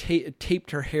then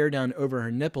taped her hair down over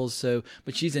her nipples.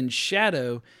 But she's in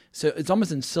shadow, so it's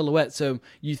almost in silhouette. So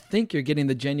you think you're getting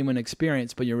the genuine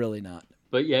experience, but you're really not.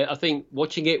 But yeah, I think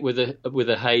watching it with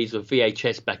a haze of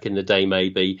VHS back in the day,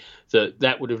 maybe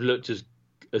that would have looked as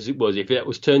it was. If that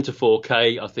was turned to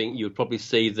 4K, I think you would probably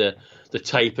see the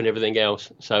tape and everything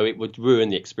else. So it would ruin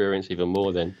the experience even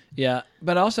more then. Yeah,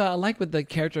 but also I like with the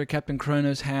character of Captain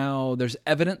Kronos how there's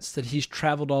evidence that he's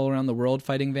traveled all around the world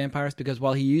fighting vampires, because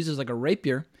while he uses like a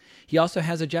rapier, he also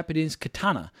has a Japanese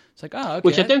katana. It's like, oh, okay.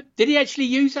 Which did he actually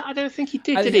use it? I don't think he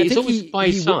did he? It's always by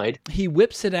his side. He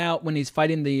whips it out when he's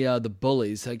fighting the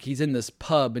bullies. Like he's in this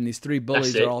pub and these three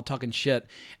bullies are all talking shit,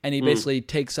 and he basically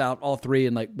takes out all three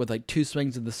and with two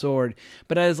swings of the sword.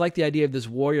 But I just like the idea of this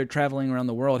warrior traveling around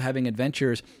the world, having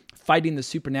adventures, fighting the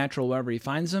supernatural wherever he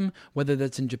finds them, whether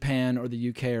that's in Japan or the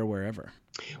UK or wherever.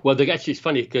 Well, actually, it's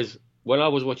funny because when I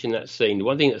was watching that scene, the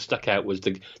one thing that stuck out was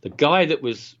the guy that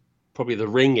was probably the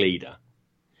ringleader.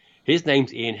 His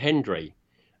name's Ian Hendry,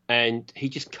 and he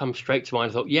just comes straight to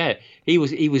mind. I thought, yeah, he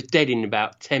was dead in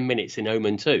about 10 minutes in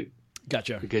Omen 2.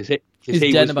 Gotcha. Because he's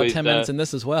dead in about 10 minutes in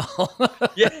this as well.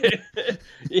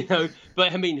 Yeah,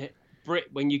 but I mean, Brit,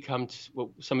 when you come to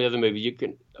some of the other movies,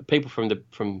 people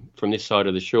from this side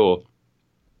of the shore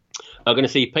are going to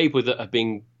see people that have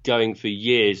been going for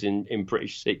years in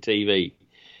British TV.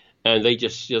 And they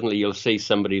just suddenly you'll see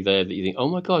somebody there that you think, oh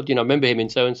my God, I remember him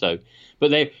in so and so.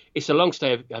 But it's a long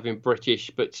stay of having British,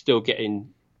 but still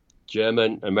getting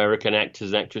German, American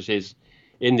actors and actresses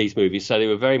in these movies. So they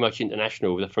were very much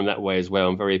international from that way as well,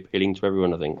 and very appealing to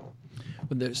everyone, I think.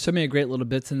 Well, there's so many great little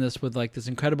bits in this with like this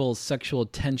incredible sexual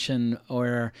tension,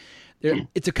 or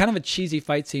it's a kind of a cheesy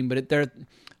fight scene, but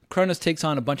Kronos takes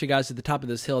on a bunch of guys at the top of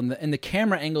this hill, and the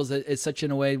camera angles it such in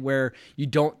a way where you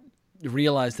don't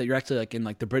realize that you're actually like in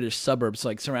like the British suburbs,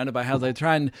 like surrounded by houses. They're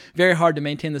trying very hard to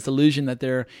maintain this illusion that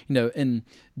they're in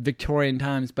Victorian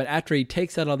times. But after he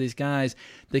takes out all these guys,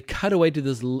 they cut away to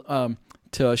this to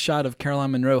a shot of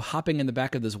Caroline Munro hopping in the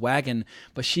back of this wagon,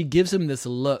 but she gives him this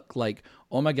look like,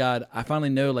 oh my God, I finally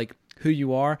know like who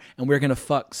you are, and we're gonna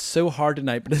fuck so hard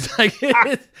tonight. But it's like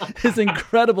his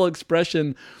incredible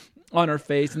expression on her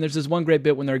face. And there's this one great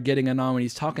bit when they're getting it on when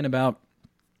he's talking about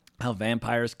how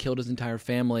vampires killed his entire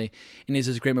family, and he's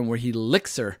this great moment where he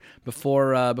licks her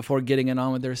before getting it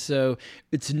on with her. So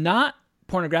it's not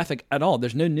pornographic at all.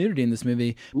 There's no nudity in this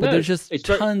movie, but there's just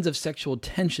tons of sexual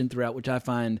tension throughout, which I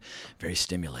find very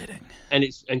stimulating.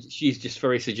 And she's just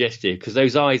very suggestive because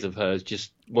those eyes of hers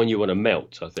just when you want to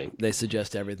melt. I think they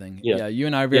suggest everything. Yeah, you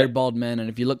and I are very bald men, and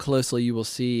if you look closely, you will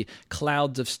see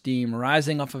clouds of steam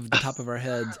rising off of the top of our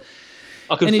heads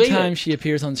anytime she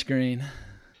appears on screen.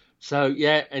 So,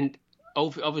 yeah, and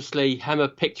obviously Hammer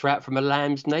picked her out from a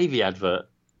Lamb's Navy advert.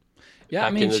 Yeah,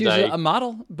 I mean, she was a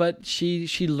model, but she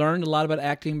learned a lot about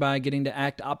acting by getting to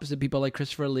act opposite people like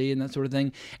Christopher Lee and that sort of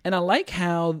thing. And I like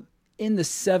how in the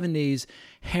 70s,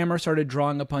 Hammer started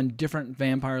drawing upon different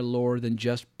vampire lore than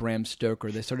just Bram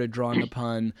Stoker. They started drawing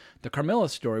upon the Carmilla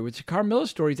story, which the Carmilla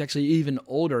story is actually even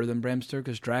older than Bram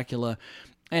Stoker's Dracula.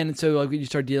 And so like you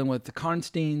start dealing with the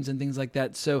Karnsteins and things like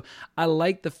that. So I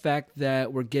like the fact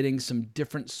that we're getting some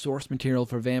different source material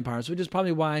for vampires, which is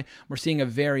probably why we're seeing a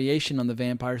variation on the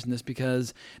vampires in this,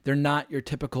 because they're not your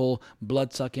typical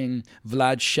blood-sucking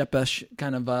Vlad Shepesh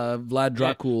kind of Vlad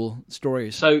Dracul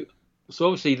stories. So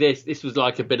obviously this was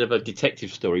like a bit of a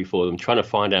detective story for them, trying to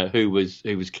find out who was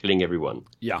killing everyone.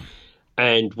 Yeah.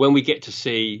 And when we get to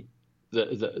see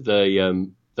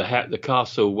the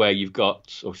castle where you've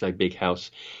got, or say big house,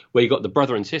 where you've got the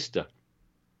brother and sister,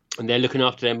 and they're looking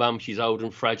after their mum. She's old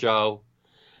and fragile.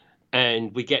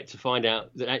 And we get to find out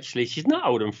that actually she's not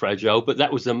old and fragile, but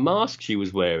that was the mask she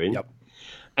was wearing. Yep.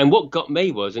 And what got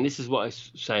me was, and this is what I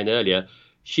was saying earlier,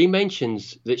 she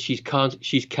mentions that she's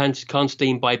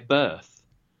Karnstein by birth.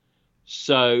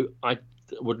 So I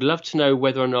would love to know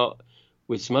whether or not,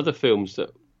 with some other films that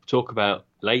we'll talk about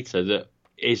later, that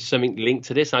is something linked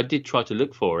to this. I did try to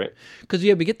look for it. Because,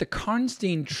 we get the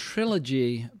Karnstein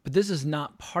trilogy, but this is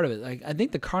not part of it. Like, I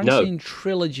think the Karnstein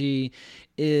trilogy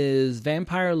is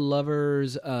Vampire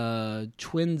Lovers,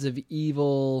 Twins of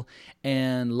Evil,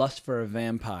 and Lust for a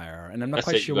Vampire. And I'm not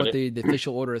quite sure what the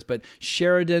official order is, but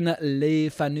Sheridan Le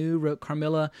Fanu wrote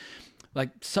Carmilla. I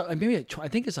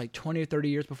think it's like 20 or 30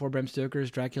 years before Bram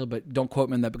Stoker's Dracula, but don't quote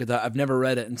me on that because I've never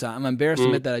read it, and so I'm embarrassed to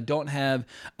admit that I don't have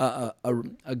a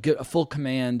full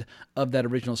command of that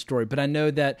original story. But I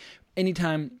know that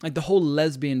anytime, like the whole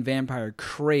lesbian vampire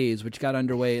craze, which got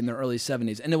underway in the early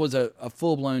 70s, and it was a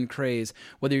full-blown craze,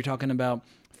 whether you're talking about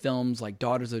films like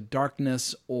Daughters of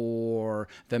Darkness or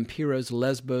Vampiros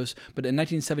Lesbos, but in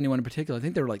 1971 in particular, I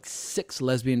think there were like 6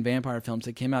 lesbian vampire films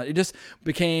that came out. It just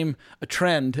became a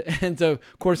trend, and so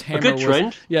of course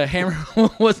Hammer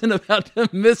wasn't about to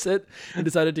miss it and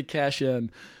decided to cash in.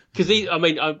 Because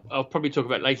I'll probably talk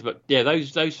about it later, but yeah,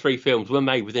 those 3 films were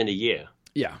made within a year.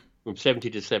 Yeah. From 70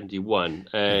 to 71.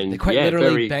 And they quite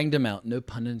literally banged them out, no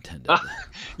pun intended.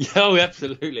 Oh,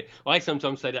 absolutely. I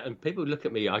sometimes say that, and people look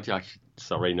at me,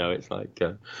 sorry, no, it's like...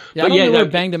 I don't know where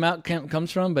banged them out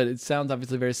comes from, but it sounds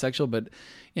obviously very sexual, but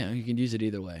you can use it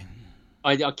either way.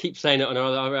 I keep saying it on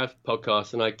our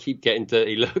podcast, and I keep getting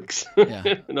dirty looks.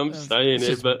 Yeah. And I'm saying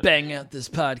it, but... bang out this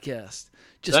podcast.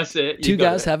 That's it. Two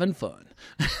guys having fun.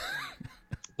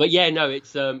 But yeah, no,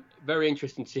 it's very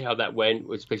interesting to see how that went.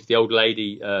 Especially the old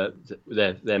lady,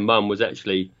 their mum was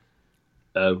actually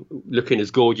looking as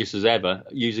gorgeous as ever,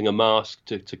 using a mask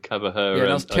to cover her.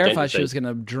 Yeah, I was terrified she was going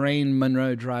to drain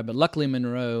Monroe dry, but luckily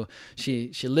Monroe,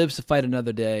 she lives to fight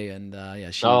another day, and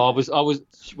she. Oh, I was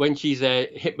when she's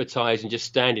hypnotized and just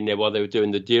standing there while they were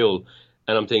doing the deal,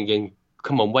 and I'm thinking,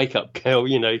 come on, wake up, girl,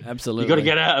 Absolutely, you got to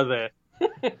get out of there.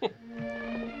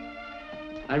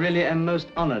 I really am most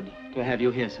honored to have you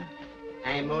here, sir.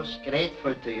 I am most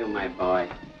grateful to you, my boy.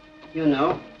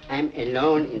 I'm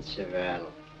alone in the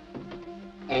world.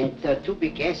 And to be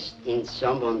guest in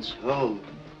someone's home,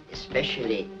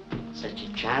 especially such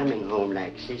a charming home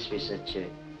like this with such a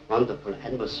wonderful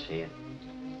atmosphere,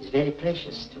 is very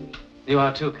precious to me. You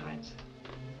are too kind, sir.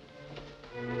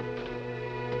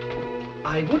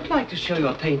 I would like to show you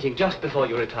a painting just before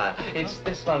you retire. It's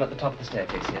this one at the top of the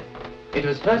staircase here. It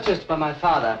was purchased by my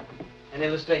father and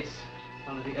illustrates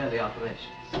one of the early operations.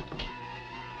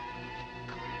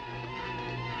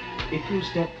 If you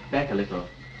step back a little,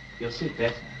 you'll see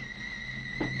better.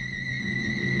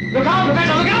 Look out,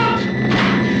 Professor, look out!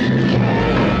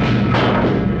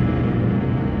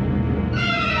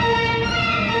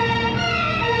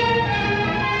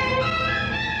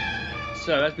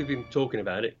 So, as we've been talking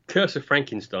about it, Curse of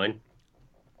Frankenstein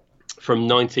from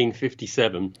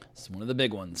 1957. It's one of the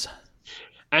big ones.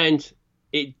 And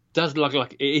it does look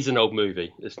like it is an old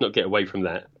movie. Let's not get away from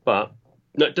that. But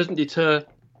no, it doesn't deter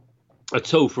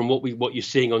at all from what you're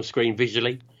seeing on screen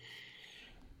visually.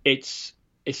 It's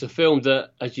a film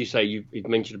that, as you say, you've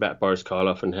mentioned about Boris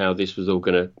Karloff and how this was all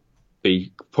going to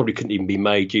be, probably couldn't even be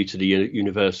made due to the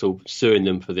Universal suing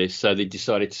them for this. So they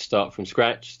decided to start from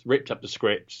scratch, ripped up the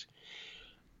scripts,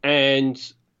 and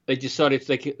they decided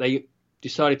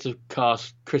to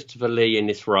cast Christopher Lee in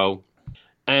this role.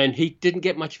 And he didn't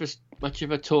get much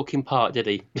of a talking part, did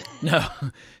he? No,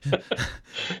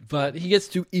 but he gets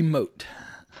to emote.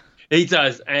 He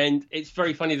does, and it's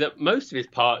very funny that most of his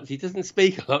parts he doesn't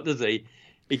speak a lot, does he?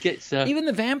 He gets even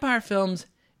the vampire films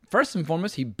first and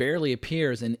foremost, he barely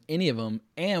appears in any of them.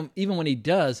 And even when he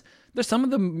does, there's some of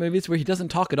the movies where he doesn't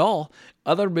talk at all.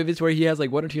 Other movies where he has like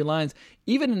one or two lines.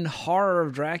 Even in Horror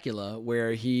of Dracula,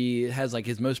 where he has like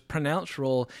his most pronounced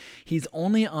role, he's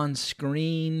only on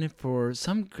screen for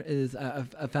some.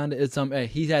 I found it.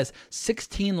 He has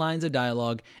 16 lines of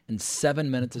dialogue and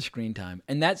 7 minutes of screen time,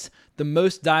 and that's the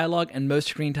most dialogue and most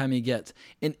screen time he gets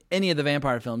in any of the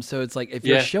vampire films. So it's like if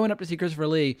you're showing up to see Christopher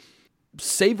Lee,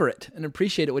 savor it and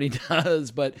appreciate it what he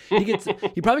does. But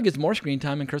he probably gets more screen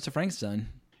time in Curse of Frankenstein.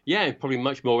 Yeah, probably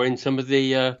much more in some of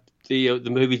the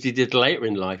movies he did later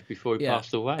in life before he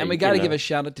passed away. And we got to give a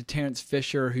shout out to Terence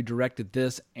Fisher, who directed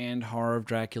this and Horror of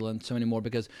Dracula and so many more,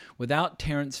 because without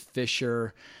Terence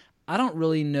Fisher, I don't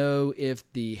really know if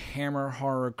the Hammer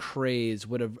horror craze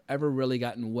would have ever really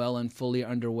gotten well and fully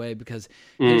underway, because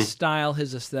his style,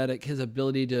 his aesthetic, his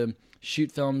ability to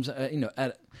shoot films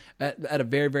at a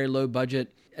very, very low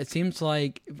budget. It seems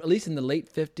like, at least in the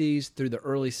late 50s through the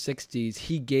early 60s,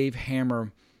 he gave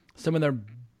Hammer some of their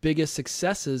biggest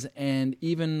successes. And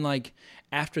even like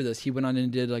after this, he went on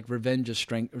and did like Revenge of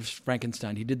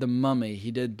Frankenstein. He did The Mummy.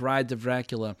 He did Brides of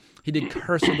Dracula. He did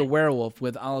Curse of the Werewolf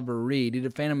with Oliver Reed. He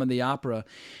did Phantom of the Opera.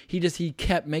 He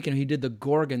kept making. He did The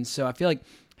Gorgon. So I feel like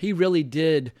he really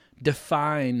did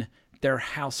define their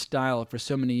house style for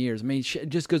so many years. I mean, it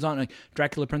just goes on like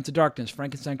Dracula, Prince of Darkness,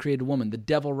 Frankenstein Created Woman, The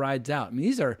Devil Rides Out. I mean,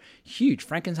 these are huge.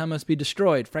 Frankenstein Must Be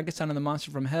Destroyed, Frankenstein and the Monster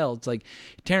from Hell. It's like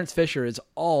Terence Fisher is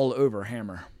all over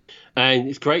Hammer. And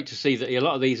it's great to see that a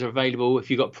lot of these are available, if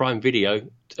you've got Prime Video,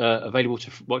 available to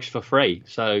watch for free.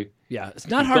 So yeah, it's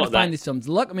not hard to find these films.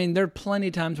 Look, I mean, there are plenty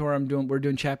of times where we're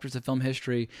doing chapters of film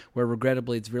history where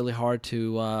regrettably it's really hard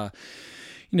to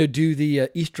do the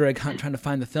Easter egg hunt trying to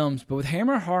find the films. But with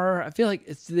Hammer Horror, I feel like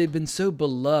they've been so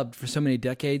beloved for so many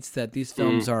decades that these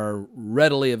films are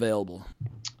readily available.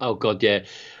 Oh, God, yeah.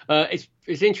 It's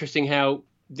interesting how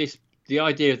the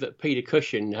idea that Peter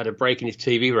Cushing had a break in his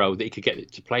TV role, that he could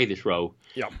get to play this role.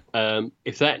 Yeah.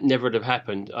 If that never would have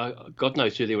happened, God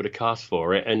knows who they would have cast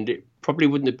for it. And it probably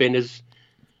wouldn't have been as...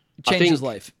 It changed his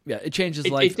life. Yeah, it changed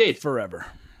his life forever.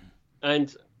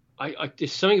 And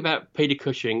there's something about Peter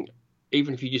Cushing...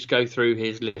 Even if you just go through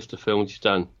his list of films he's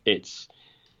done,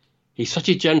 he's such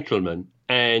a gentleman,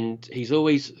 and he's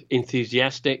always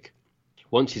enthusiastic,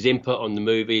 wants his input on the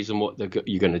movies and what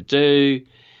you're going to do.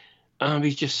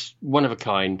 He's just one of a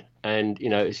kind, and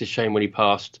it's a shame when he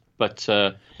passed. But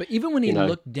even when he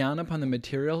looked down upon the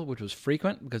material, which was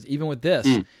frequent, because even with this.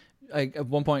 At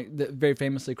one point, very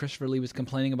famously, Christopher Lee was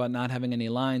complaining about not having any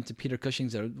lines, and Peter Cushing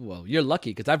said, "Well, you're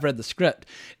lucky because I've read the script."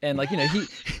 And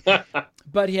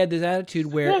but he had this attitude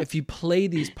where if you play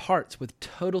these parts with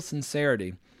total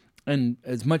sincerity and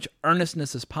as much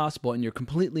earnestness as possible, and you're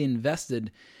completely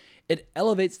invested, it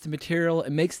elevates the material.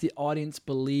 It makes the audience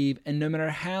believe. And no matter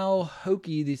how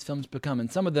hokey these films become,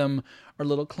 and some of them are a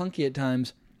little clunky at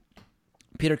times,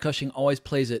 Peter Cushing always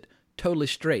plays it totally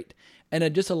straight. And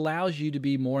it just allows you to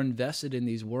be more invested in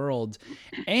these worlds.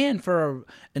 And for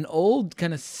an old,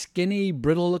 kind of skinny,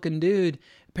 brittle-looking dude,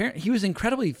 he was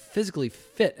incredibly physically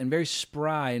fit and very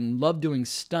spry and loved doing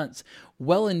stunts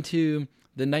well into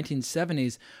the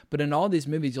 1970s. But in all these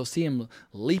movies, you'll see him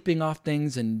leaping off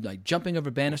things and like jumping over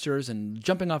banisters and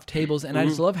jumping off tables. And I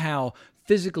just love how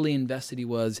physically invested he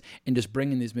was in just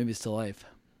bringing these movies to life.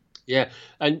 Yeah,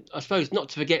 and I suppose not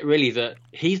to forget really that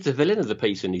he's the villain of the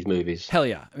piece in these movies. Hell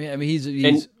yeah! I mean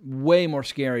he's way more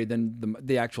scary than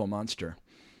the actual monster.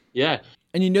 Yeah,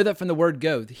 and you know that from the word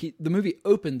go. The movie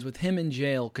opens with him in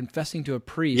jail confessing to a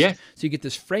priest. Yeah. So you get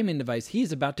this framing device.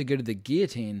 He's about to go to the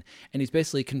guillotine, and he's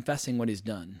basically confessing what he's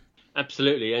done.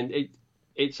 Absolutely, and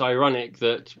it's ironic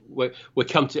that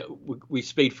we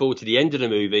speed forward to the end of the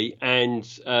movie, and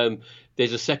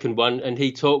there's a second one, and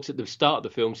he talks at the start of the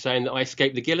film saying that I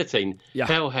escaped the guillotine. Yeah.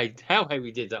 How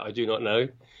he did that, I do not know,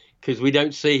 because we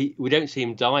don't see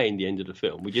him die in the end of the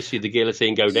film. We just see the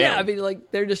guillotine go down. Yeah, I mean,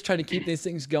 like they're just trying to keep these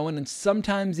things going, and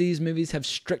sometimes these movies have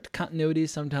strict continuity,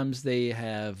 sometimes they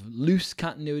have loose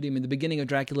continuity. I mean, the beginning of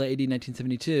Dracula AD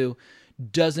 1972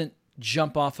 doesn't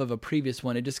jump off of a previous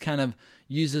one. It just kind of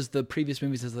uses the previous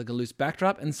movies as like a loose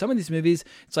backdrop. And some of these movies,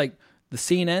 it's like the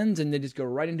scene ends and they just go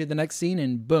right into the next scene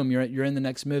and boom, you're in the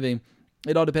next movie.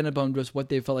 It all depended upon just what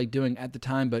they felt like doing at the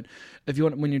time. But if you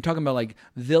want, when you're talking about like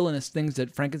villainous things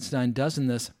that Frankenstein does in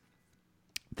this,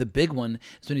 the big one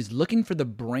is when he's looking for the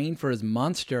brain for his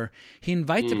monster. He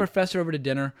invites a professor over to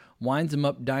dinner, winds him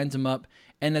up, dines him up,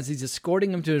 and as he's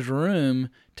escorting him to his room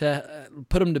to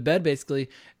put him to bed, basically,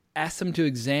 asks him to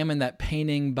examine that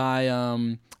painting by,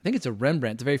 I think it's a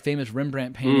Rembrandt. It's a very famous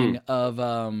Rembrandt painting of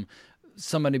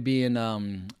somebody being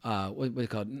what do you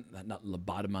call it? Not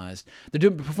lobotomized.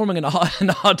 They're performing an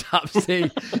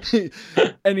autopsy,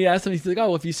 and he asks him. He's like, "Oh,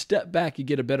 well, if you step back, you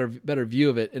get a better view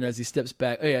of it." And as he steps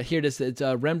back, oh yeah, here it is. It's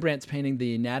Rembrandt's painting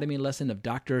 "The Anatomy Lesson of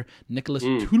Dr. Nicholas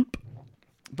Tulp."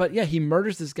 But yeah, he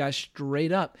murders this guy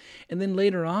straight up, and then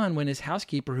later on, when his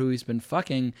housekeeper, who he's been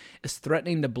fucking, is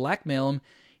threatening to blackmail him,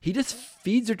 he just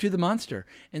feeds her to the monster.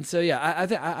 And so, yeah,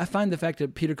 I find the fact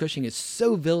that Peter Cushing is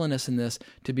so villainous in this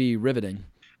to be riveting.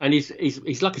 And he's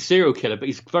like a serial killer, but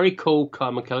he's very cool,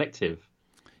 calm, and collective.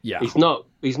 Yeah, he's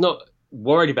not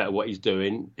worried about what he's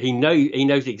doing. He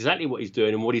knows exactly what he's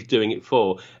doing and what he's doing it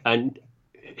for. And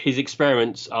his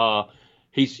experiments are,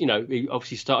 he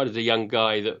obviously started as a young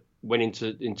guy that went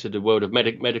into the world of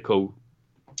medical,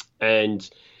 and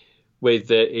with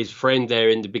his friend there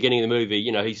in the beginning of the movie,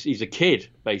 he's a kid,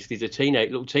 basically. He's a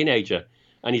little teenager,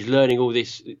 and he's learning all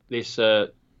these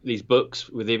books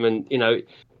with him, and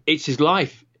it's his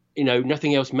life.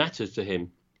 Nothing else matters to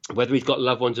him, whether he's got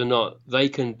loved ones or not. They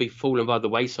can be fallen by the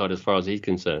wayside as far as he's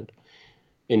concerned.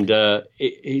 And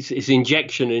his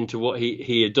injection into what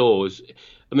he adores.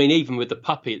 I mean, even with the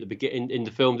puppy at the beginning in the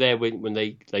film there, when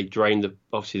they drain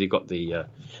obviously they got the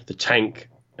tank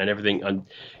and everything, and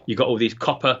you got all these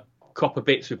copper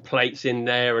bits with plates in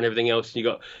there and everything else.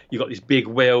 And you got these big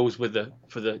wheels for the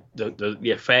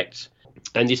effects.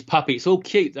 And this puppy, it's all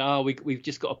cute. We've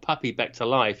just got a puppy back to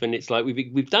life, and it's like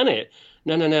we've done it.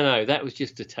 No. That was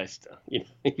just a tester.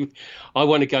 I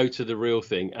want to go to the real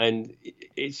thing. And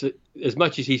it's as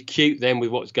much as he's cute then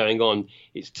with what's going on,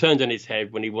 it's turned on his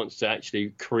head when he wants to actually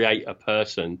create a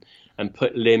person and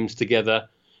put limbs together.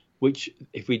 Which,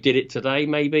 if we did it today,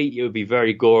 maybe it would be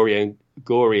very gory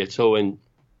at all. And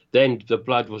then the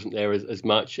blood wasn't there as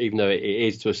much, even though it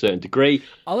is to a certain degree.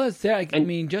 All I would say, I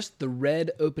mean, just the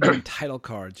red opening title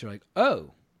cards. You're like, oh,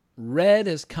 red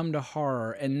has come to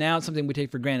horror, and now it's something we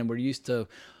take for granted. We're used to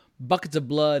buckets of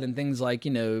blood and things like,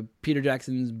 Peter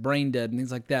Jackson's Brain Dead and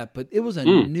things like that. But it was a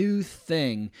new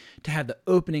thing to have the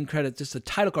opening credits, just the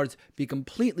title cards, be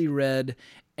completely red.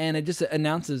 And it just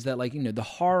announces that, the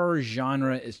horror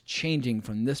genre is changing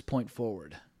from this point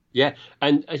forward. Yeah,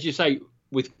 and as you say,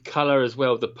 with colour as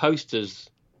well, the posters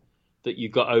that you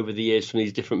got over the years from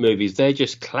these different movies, they're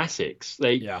just classics.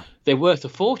 They're worth a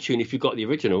fortune if you've got the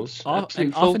originals.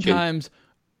 And oftentimes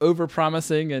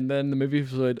over-promising, and then the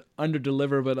movies would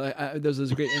under-deliver. But there was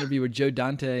this great interview where Joe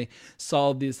Dante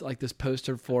saw this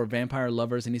poster for Vampire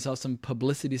Lovers, and he saw some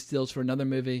publicity stills for another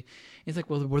movie. He's like,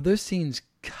 well, were those scenes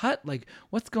cut? Like,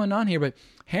 what's going on here? But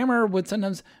Hammer would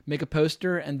sometimes make a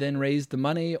poster and then raise the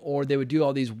money, or they would do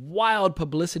all these wild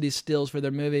publicity stills for their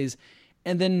movies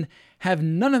and then have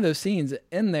none of those scenes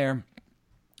in there.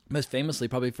 Most famously,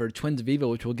 probably for Twins of Evil,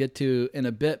 which we'll get to in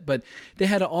a bit. But they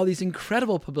had all these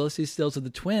incredible publicity stills of the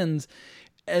twins,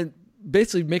 and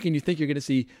basically making you think you're going to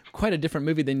see quite a different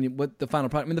movie than what the final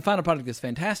product. I mean, the final product is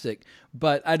fantastic,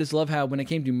 but I just love how when it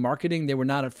came to marketing, they were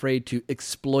not afraid to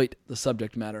exploit the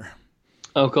subject matter.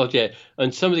 Oh God, yeah.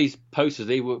 And some of these posters,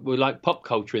 they were like pop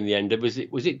culture in the end. Was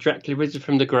it Dracula risen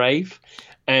from the grave?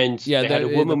 And they had a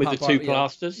woman with the two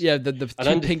plasters. Yeah, the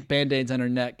two pink band-aids on her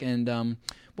neck. And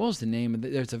what was the name?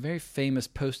 There's a very famous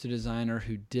poster designer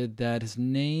who did that. His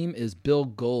name is Bill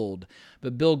Gold.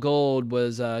 But Bill Gold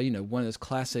was, one of those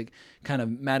classic kind of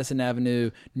Madison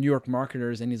Avenue New York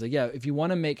marketers. And he's like, yeah, if you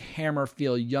want to make Hammer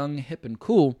feel young, hip, and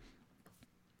cool,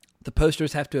 the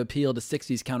posters have to appeal to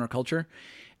 60s counterculture.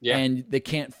 Yeah. And they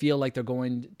can't feel like they're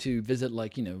going to visit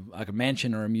like a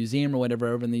mansion or a museum or whatever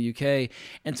over in the UK.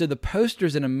 And so the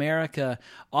posters in America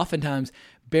oftentimes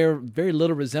bear very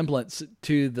little resemblance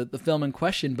to the film in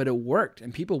question, but it worked.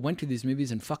 And people went to these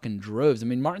movies in fucking droves. I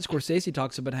mean, Martin Scorsese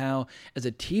talks about how as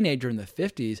a teenager in the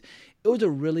 50s, it was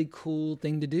a really cool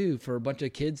thing to do for a bunch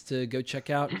of kids to go check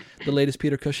out the latest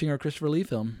Peter Cushing or Christopher Lee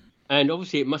film. And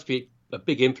obviously it must be a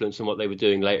big influence on what they were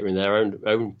doing later in their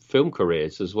own film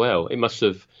careers as well. It must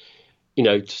have,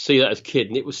 to see that as a kid,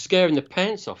 and it was scaring the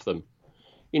pants off them.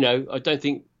 I don't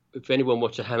think if anyone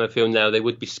watched a Hammer film now, they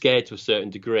would be scared to a certain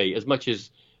degree, as much as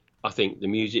I think the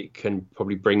music can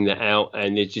probably bring that out.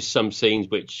 And there's just some scenes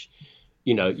which,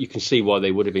 you can see why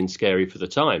they would have been scary for the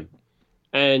time.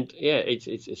 And yeah,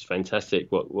 it's fantastic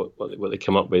what they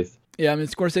come up with. Yeah, I mean,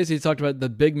 Scorsese talked about the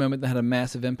big moment that had a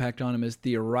massive impact on him is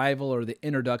the arrival or the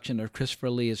introduction of Christopher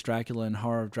Lee as Dracula in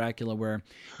Horror of Dracula, where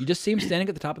you just see him standing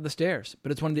at the top of the stairs.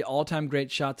 But it's one of the all-time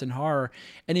great shots in horror.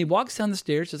 And he walks down the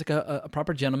stairs just like a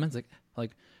proper gentleman. It's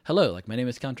like, hello, like, my name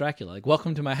is Count Dracula. Like,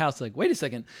 welcome to my house. Like, wait a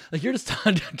second. Like, you're just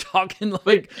talking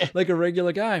like a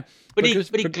regular guy. But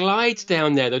he glides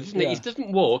down there, though, doesn't he? He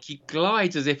doesn't walk. He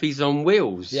glides as if he's on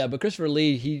wheels. Yeah, but Christopher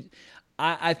Lee,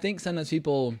 I think sometimes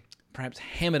people perhaps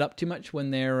ham it up too much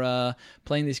when they're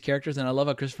playing these characters. And I love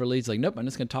how Christopher Lee's like, nope, I'm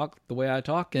just going to talk the way I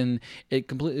talk, and it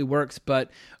completely works.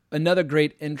 But another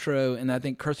great intro, and I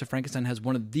think Curse of Frankenstein has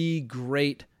one of the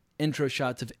great intro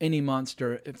shots of any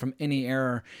monster from any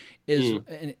era, is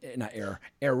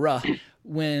era,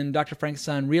 when Dr.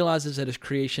 Frankenstein realizes that his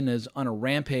creation is on a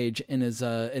rampage in his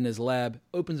lab,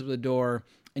 opens up the door,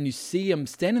 and you see him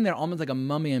standing there almost like a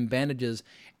mummy in bandages,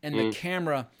 and the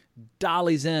camera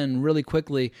dollies in really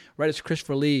quickly right as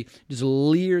Christopher Lee just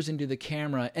leers into the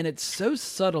camera, and it's so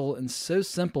subtle and so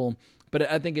simple, but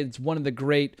I think it's one of the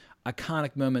great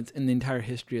iconic moments in the entire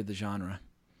history of the genre.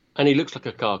 And he looks like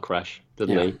a car crash,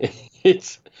 doesn't he?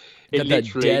 It's got that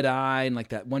dead eye and like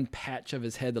that one patch of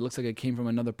his head that looks like it came from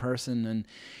another person, and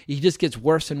he just gets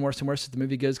worse and worse and worse as the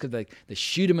movie goes, because they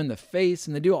shoot him in the face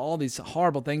and they do all these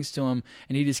horrible things to him,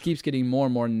 and he just keeps getting more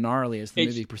and more gnarly as the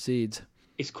movie proceeds.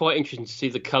 It's quite interesting to see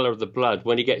the colour of the blood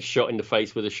when he gets shot in the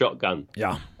face with a shotgun.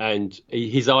 Yeah. And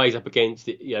his eye's up against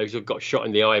it, he's got shot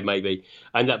in the eye maybe,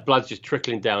 and that blood's just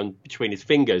trickling down between his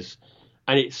fingers,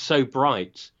 and it's so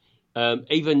bright.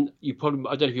 Even I don't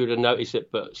know if you would have noticed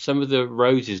it, but some of the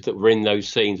roses that were in those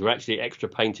scenes were actually extra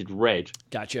painted red.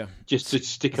 Gotcha. Just to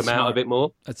stick them out a bit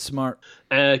more. That's smart.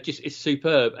 It's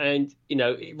superb. And,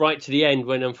 right to the end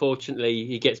when unfortunately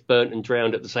he gets burnt and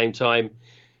drowned at the same time,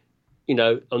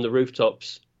 on the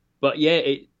rooftops. But yeah,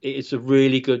 it's a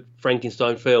really good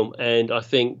Frankenstein film, and I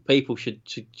think people should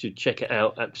check it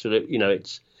out. Absolutely.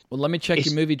 Well, let me check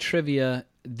your movie trivia.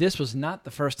 This was not the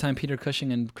first time Peter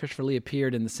Cushing and Christopher Lee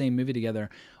appeared in the same movie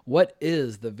together. What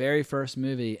is the very first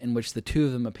movie in which the two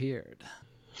of them appeared?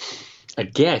 I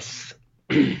guess.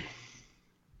 Let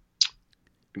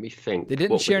me think. They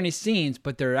didn't share any scenes,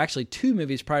 but there are actually two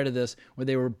movies prior to this where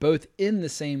they were both in the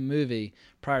same movie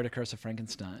prior to Curse of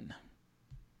Frankenstein.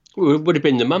 Well, it would have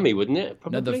been The Mummy, wouldn't it?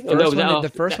 Probably. No, the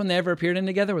first one they ever appeared in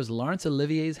together was Laurence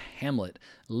Olivier's Hamlet.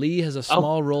 Lee has a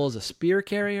small role as a spear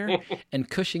carrier, and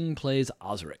Cushing plays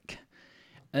Osric.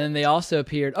 And then they also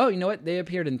appeared... Oh, you know what? They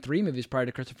appeared in 3 movies prior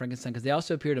to Curse of Frankenstein, because they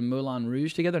also appeared in Moulin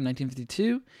Rouge together in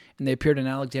 1952, and they appeared in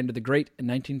Alexander the Great in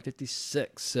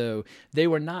 1956. So they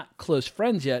were not close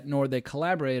friends yet, nor were they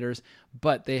collaborators,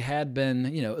 but they had been,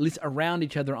 at least around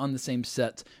each other on the same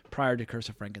sets prior to Curse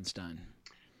of Frankenstein.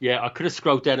 Yeah, I could have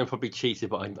scrolled down and probably cheated,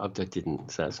 but I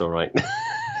didn't, so that's all right.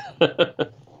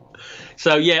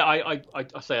 So, yeah,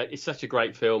 I say it's such a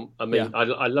great film. I mean, yeah.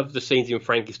 I love the scenes in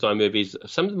Frankenstein movies.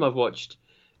 Some of them I've watched,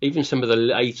 even some of the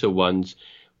later ones,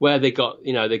 where they got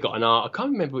an arm. I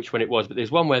can't remember which one it was, but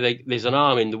there's one where there's an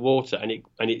arm in the water and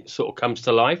it sort of comes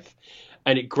to life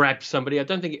and it grabs somebody. I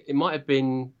don't think it might have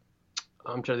been.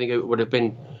 I'm trying to think. It would have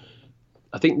been.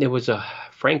 I think there was a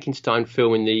Frankenstein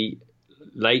film in the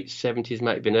late 70s,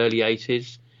 might have been early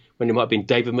 80s, when it might have been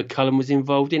David McCullum was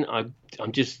involved in.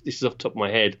 This is off the top of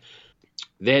my head.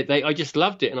 I just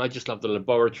loved it, and I just loved the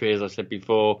laboratory, as I said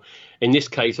before. In this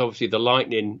case, obviously, the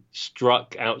lightning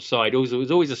struck outside. There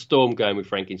was always a storm going with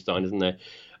Frankenstein, isn't there?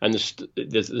 And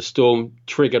the storm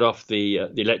triggered off the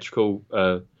electrical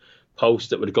pulse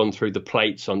that would have gone through the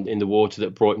plates in the water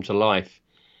that brought him to life.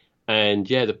 And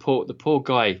yeah, the poor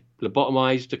guy,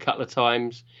 lobotomized a couple of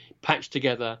times, patched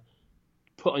together,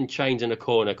 put on chains in a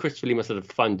corner. Christopher Lee must have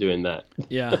had fun doing that.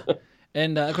 Yeah.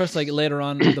 And of course, like later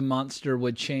on, the monster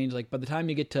would change. Like by the time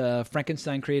you get to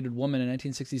Frankenstein Created Woman in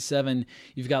 1967,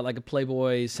 you've got like a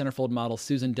Playboy centerfold model,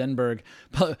 Susan Denberg,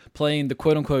 playing the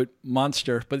quote unquote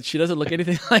monster, but she doesn't look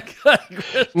anything like.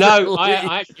 No,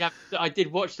 I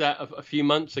did watch that a few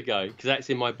months ago because that's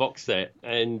in my box set,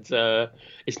 and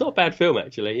it's not a bad film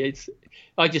actually. If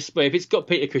it's got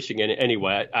Peter Cushing in it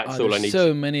anyway, that's all I need.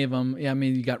 So many of them. Yeah, I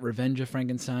mean, you got Revenge of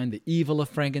Frankenstein, The Evil of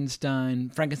Frankenstein,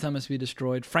 Frankenstein Must Be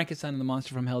Destroyed, Frankenstein and the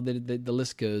Monster from Hell. The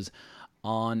list goes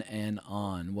on and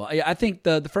on. Well, I think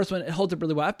the first one, it holds up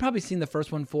really well. I've probably seen the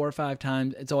first one 4 or 5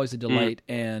 times. It's always a delight,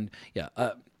 and yeah,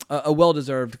 a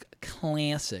well-deserved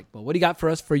classic. But what do you got for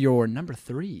us for your number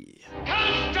 3?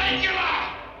 Count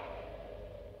Dracula!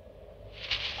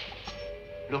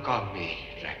 Look on me,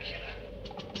 Dracula.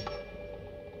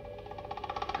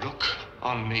 Look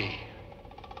on me,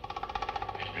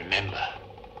 and remember.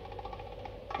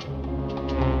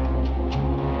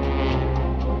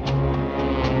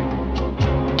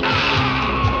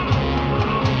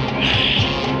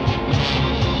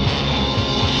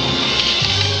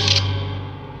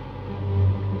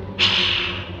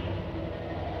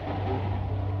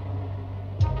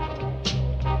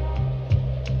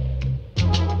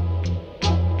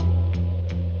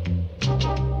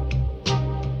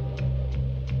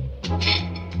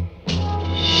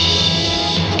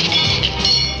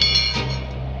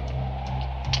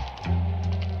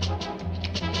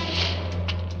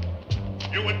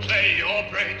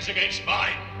 weapons against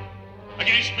mine.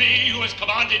 Against me who has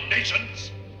commanded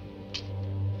nations.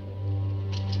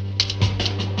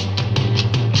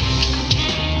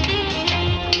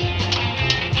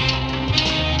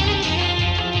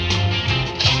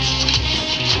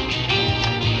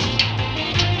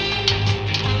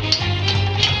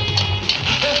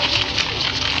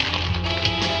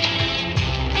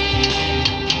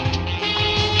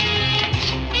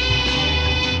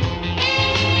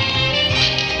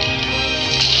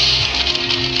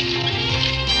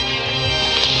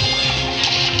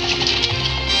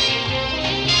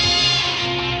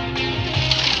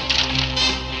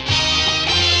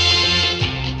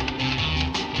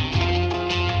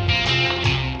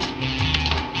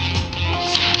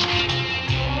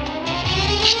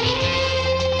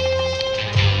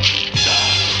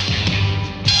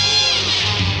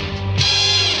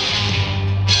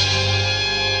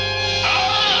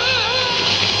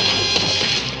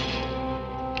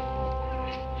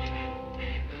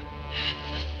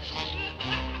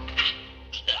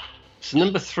 So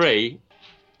number 3,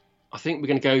 I think we're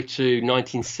going to go to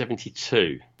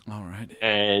 1972. All right.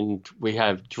 And we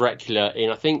have Dracula in,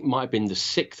 I think, might have been the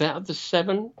 6th out of the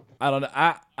 7. I don't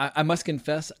know. I must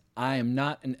confess, I am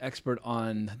not an expert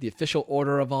on the official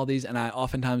order of all these, and I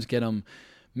oftentimes get them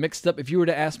mixed up. If you were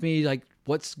to ask me, like,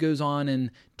 what goes on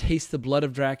in Taste the Blood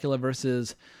of Dracula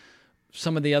versus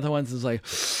some of the other ones, is like...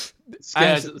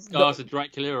 Scars of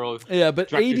Dracula, or yeah, but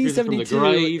Dracula AD 72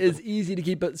 is easy to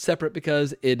keep it separate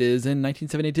because it is in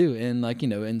 1972 in, like, you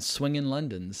know, in swinging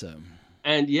London. So,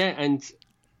 and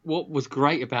what was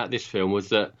great about this film was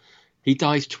that he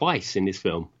dies twice in this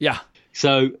film. Yeah.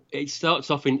 So it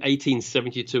starts off in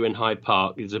 1872 in Hyde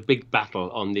Park. There's a big battle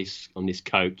on this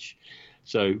coach.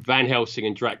 So Van Helsing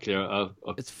and Dracula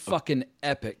are it's fucking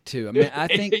epic too. I mean, I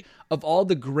think of all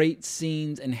the great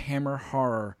scenes in Hammer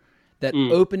horror, that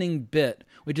opening bit,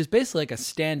 which is basically like a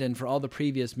stand-in for all the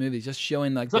previous movies, just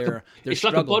showing like their it's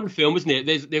struggle. like a Bond film, isn't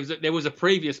it? There was a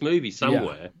previous movie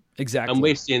somewhere, yeah, exactly, and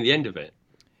we're seeing the end of it.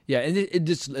 Yeah, and it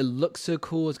looks so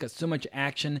cool. It's got so much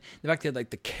action. The fact that,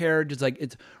 like, the carriage is like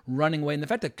it's running away, and the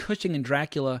fact that Cushing and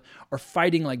Dracula are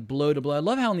fighting like blow to blow. I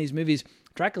love how in these movies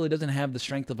Dracula doesn't have the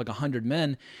strength of like 100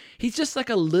 men. He's just like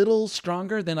a little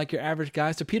stronger than like your average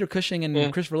guy. So Peter Cushing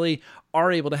and Christopher Lee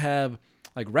are able to have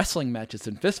like wrestling matches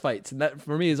and fist fights, and that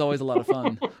for me is always a lot of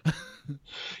fun.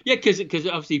 Yeah, because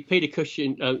obviously Peter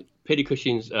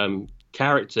Cushing's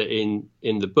character in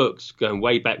the books going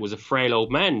way back was a frail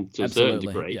old man to a certain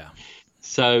degree. Yeah.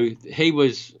 So he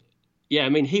was, I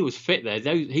mean, he was fit there.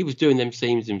 He was doing them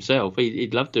scenes himself. He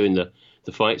loved doing the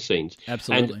fight scenes.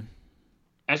 Absolutely.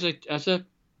 And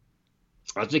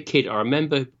as a kid, I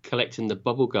remember collecting the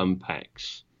bubblegum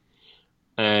packs,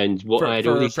 and what I had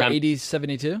all these for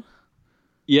 80-72.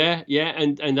 Yeah,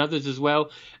 and others as well.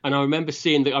 And I remember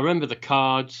seeing I remember the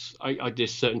cards. I did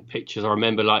certain pictures. I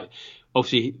remember, like,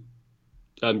 obviously,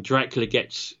 Dracula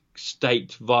gets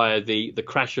staked via the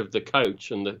crash of the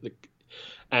coach, and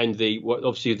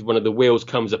obviously one of the wheels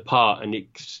comes apart and it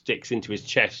sticks into his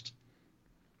chest.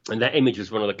 And that image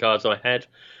was one of the cards I had,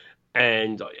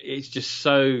 and it's just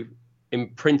so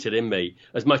imprinted in me.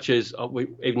 As much as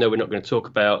even though we're not going to talk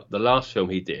about the last film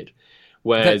he did,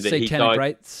 where That's he Satanic died.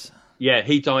 Rites. Yeah,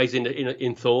 he dies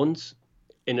in thorns,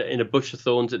 in a bush of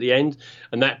thorns at the end,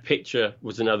 and that picture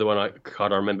was another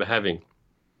card I remember having.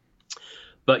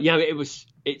 But yeah,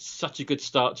 it's such a good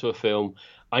start to a film.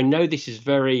 I know this is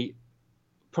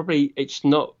it's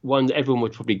not one that everyone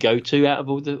would probably go to out of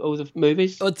all the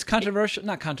movies. Well, it's controversial,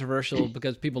 not controversial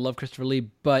because people love Christopher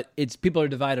Lee, but people are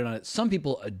divided on it. Some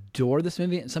people adore this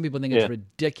movie, and some people think it's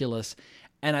ridiculous.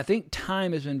 And I think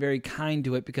time has been very kind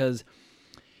to it because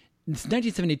it's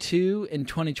 1972 and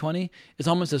 2020 is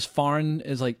almost as foreign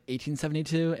as like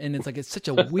 1872, and it's such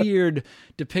a weird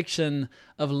depiction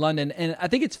of London. And I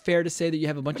think it's fair to say that you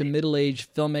have a bunch of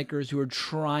middle-aged filmmakers who are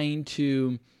trying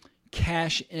to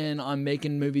cash in on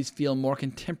making movies feel more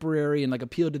contemporary and like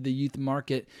appeal to the youth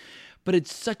market. But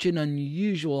it's such an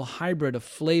unusual hybrid of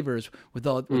flavors with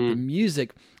the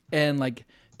music and like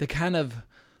the kind of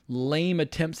lame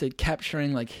attempts at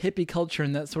capturing like hippie culture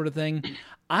and that sort of thing.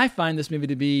 I find this movie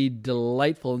to be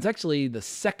delightful. It's actually the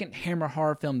second Hammer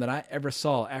horror film that I ever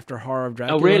saw after Horror of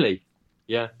Dracula. Oh, really?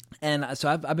 Yeah. And so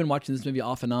I've been watching this movie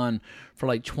off and on for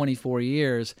like 24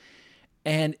 years,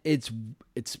 and it's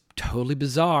totally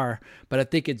bizarre, but I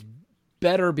think it's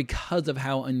better because of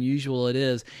how unusual it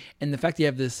is, and the fact that you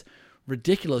have this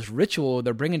ridiculous ritual.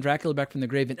 They're bringing Dracula back from the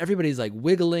grave, and everybody's like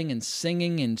wiggling and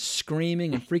singing and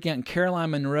screaming and freaking out. And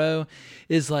Caroline Munro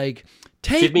is like,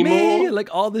 "Take me more!" Like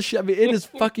all this shit. I mean, it is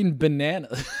fucking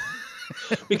bananas.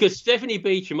 Because Stephanie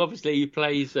Beacham, obviously, who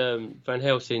plays Van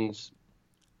Helsing's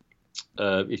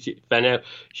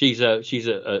she's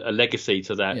a legacy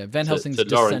to that. Yeah, Van Helsing's to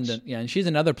Lawrence. descendant. Yeah, and she's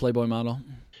another Playboy model.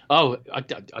 Oh, I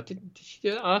didn't. Did she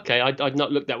do that? Okay, I'd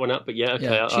not looked that one up, but yeah, okay.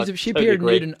 Yeah, she appeared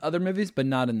nude in other movies, but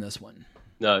not in this one.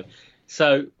 No,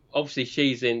 so obviously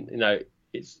she's in.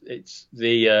 It's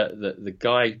the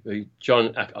guy who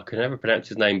John. I can never pronounce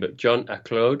his name, but John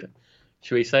Aclaude,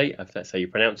 should we say? If that's how you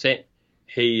pronounce it.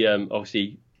 He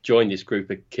obviously joined this group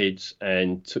of kids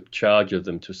and took charge of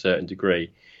them to a certain degree,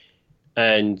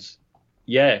 and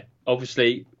yeah,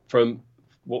 obviously from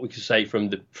what we could say from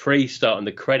the pre-start and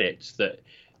the credits that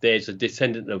there's a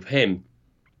descendant of him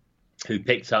who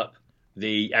picked up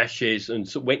the ashes and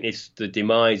witnessed the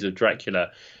demise of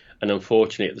Dracula, and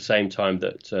unfortunately at the same time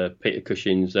that Peter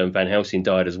Cushing's Van Helsing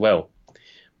died as well.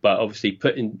 But obviously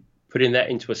putting that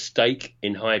into a stake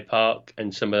in Hyde Park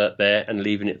and some of that there and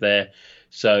leaving it there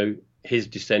so his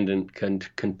descendant can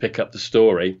pick up the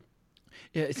story.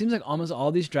 Yeah, it seems like almost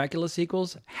all these Dracula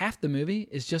sequels, half the movie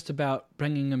is just about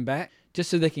bringing him back, just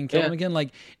so they can kill him again. Like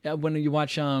when you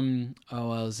watch, I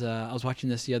was watching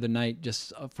this the other night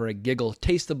just for a giggle.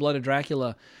 Taste the Blood of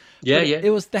Dracula. Yeah,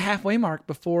 It was the halfway mark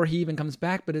before he even comes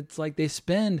back, but it's like they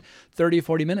spend 30 or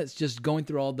 40 minutes just going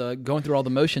through all the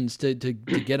motions to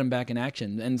get him back in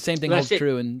action. And same thing holds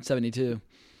true in 72.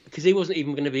 Because he wasn't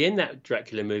even going to be in that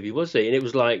Dracula movie, was he? And it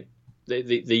was like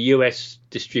the US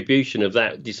distribution of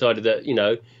that decided that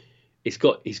he's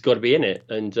got to be in it,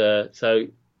 and so.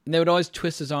 And they would always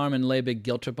twist his arm and lay a big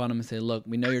guilt trip on him and say, look,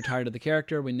 we know you're tired of the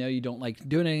character. We know you don't like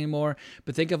doing it anymore.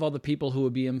 But think of all the people who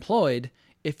would be employed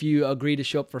if you agree to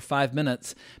show up for 5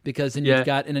 minutes, because then you've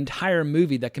got an entire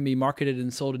movie that can be marketed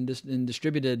and sold and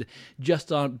distributed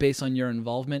just based on your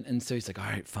involvement. And so he's like, all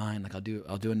right, fine. Like I'll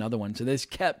do another one. So they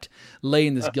just kept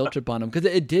laying this guilt trip on him because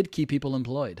it did keep people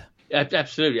employed.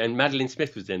 Absolutely. And Madeline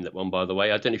Smith was in that one, by the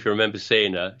way. I don't know if you remember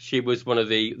seeing her. She was one of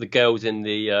the girls in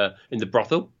the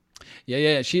brothel.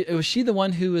 Yeah. Was she the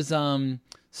one who was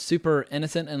super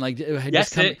innocent and like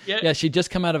she'd just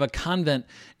come out of a convent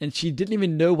and she didn't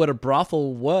even know what a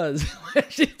brothel was when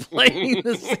she's playing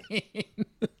the scene.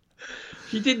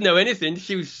 She didn't know anything.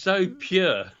 She was so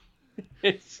pure.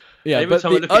 Yeah, but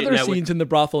the other scenes in the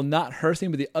brothel, not her scene,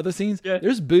 but the other scenes,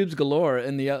 there's boobs galore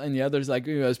in the others, like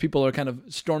as people are kind of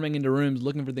storming into rooms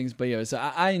looking for things. But so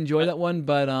I enjoy that one,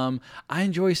 but I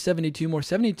enjoy 72 more.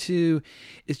 72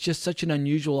 is just such an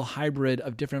unusual hybrid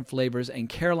of different flavors, and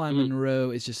Caroline Munro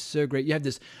is just so great. You have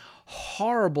this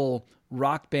horrible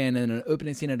rock band and an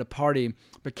opening scene at a party,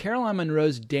 but Caroline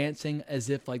Munro's dancing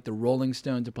as if like the Rolling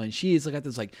Stones are playing. She's got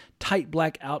this like tight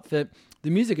black outfit.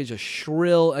 The music is just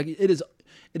shrill. It is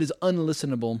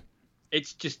unlistenable.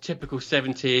 It's just typical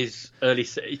 70s, early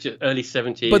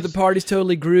 70s. But the party's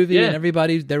totally groovy, and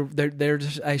everybody, they're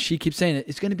just, as she keeps saying it,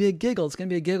 it's going to be a giggle, it's going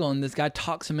to be a giggle. And this guy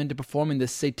talks him into performing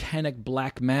this satanic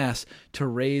black mass to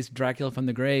raise Dracula from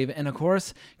the grave. And of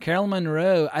course, Caroline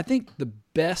Munro, I think the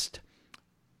best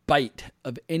bite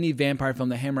of any vampire film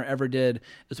the Hammer ever did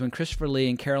is when Christopher Lee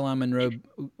and Caroline Munro,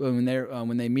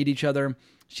 when they meet each other.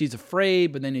 She's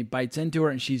afraid, but then he bites into her,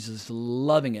 and she's just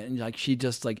loving it. And like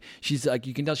she's like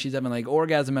you can tell she's having like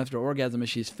orgasm after orgasm as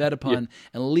she's fed upon.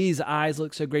 And Lee's eyes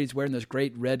look so great. He's wearing those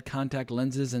great red contact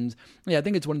lenses, and I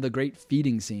think it's one of the great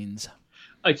feeding scenes.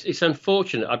 It's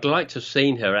unfortunate. I'd like to have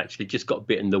seen her actually just got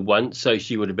bitten the once, so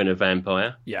she would have been a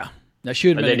vampire. Yeah. Now, she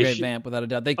would have been a great vamp, without a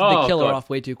doubt. They kill her off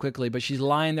way too quickly, but she's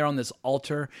lying there on this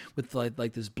altar with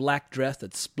like this black dress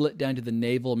that's split down to the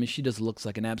navel. I mean, she just looks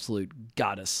like an absolute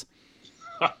goddess.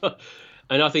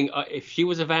 And I think if she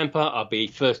was a vampire, I'd be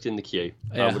first in the queue.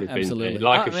 Yeah, I would have absolutely. been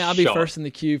I'll be first in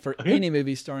the queue for any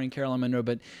movie starring Caroline Munro.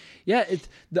 But yeah, it's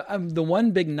the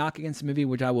one big knock against the movie,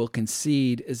 which I will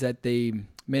concede, is that they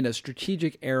made a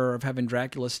strategic error of having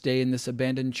Dracula stay in this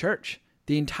abandoned church.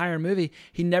 The entire movie,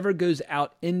 he never goes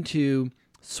out into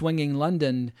swinging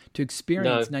London to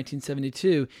experience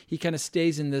 1972. He kind of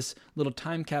stays in this little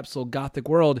time capsule Gothic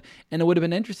world, and it would have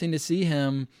been interesting to see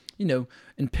him,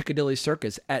 in Piccadilly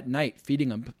Circus at night,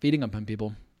 feeding up on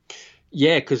people.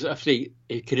 Yeah, because actually,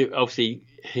 it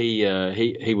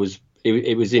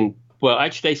was in. Well,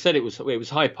 actually, they said it was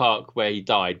Hyde Park where he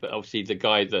died, but obviously the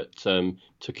guy that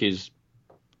took his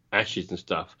ashes and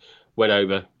stuff went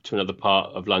over to another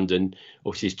part of London,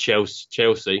 obviously it's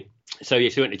Chelsea. So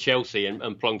yes, he went to Chelsea and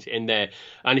plonked it in there.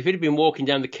 And if he'd have been walking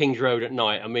down the King's Road at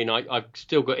night, I mean, I've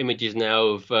still got images now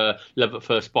of Love at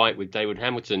First Bite with David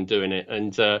Hamilton doing it.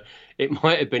 And it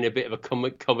might have been a bit of a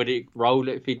comedy role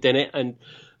if he'd done it. And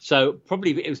so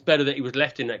probably it was better that he was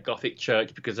left in that Gothic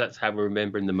church, because that's how we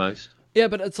remember him the most. Yeah,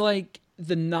 but it's like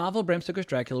the novel Bram Stoker's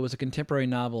Dracula was a contemporary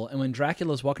novel. And when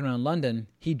Dracula's walking around London,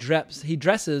 he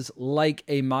dresses like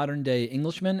a modern day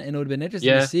Englishman. And it would have been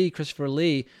interesting to see Christopher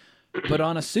Lee put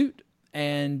on a suit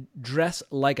and dress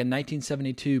like a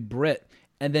 1972 Brit,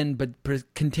 and then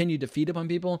continue to feed upon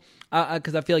people.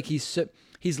 Because I feel like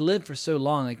he's lived for so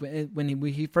long. Like when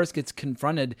he first gets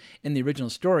confronted in the original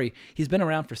story, he's been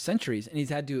around for centuries, and he's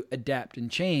had to adapt and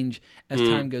change as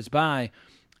time goes by.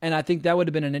 And I think that would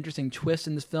have been an interesting twist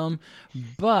in this film.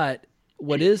 But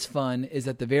what is fun is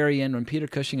at the very end when Peter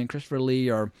Cushing and Christopher Lee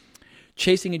are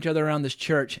chasing each other around this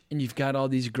church, and you've got all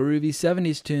these groovy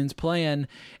 70s tunes playing,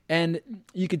 and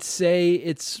you could say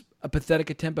it's a pathetic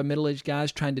attempt by middle-aged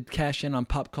guys trying to cash in on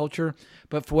pop culture,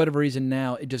 but for whatever reason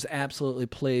now, it just absolutely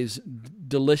plays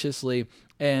deliciously.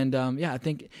 And I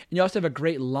think, and you also have a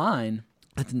great line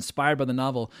that's inspired by the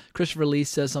novel. Christopher Lee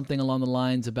says something along the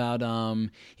lines about,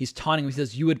 he's taunting him. He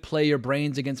says, "You would play your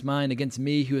brains against mine, against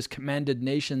me who has commanded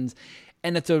nations."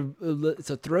 And it's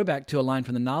a throwback to a line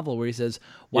from the novel where he says,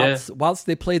 whilst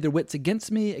they played their wits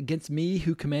against me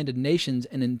who commanded nations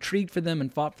and intrigued for them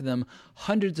and fought for them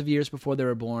hundreds of years before they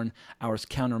were born, I was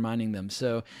countermining them.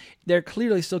 So they're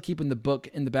clearly still keeping the book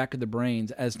in the back of their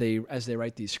brains as they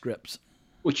write these scripts.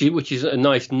 Which is a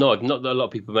nice nod. Not that a lot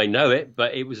of people may know it,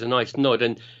 but it was a nice nod.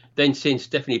 And then seeing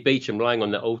Stephanie Beacham lying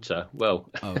on that altar, well.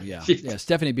 Oh, yeah. Yeah,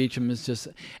 Stephanie Beacham is just...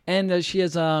 And she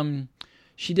has...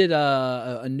 She did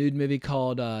a nude movie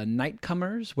called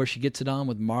Nightcomers, where she gets it on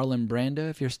with Marlon Brando,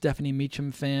 if you're a Stephanie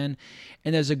Meacham fan.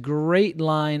 And there's a great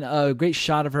line, a great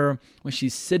shot of her when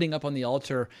she's sitting up on the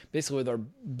altar, basically with her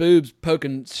boobs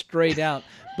poking straight out,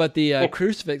 but the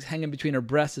crucifix hanging between her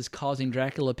breasts is causing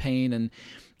Dracula pain.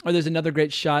 Or there's another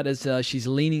great shot as she's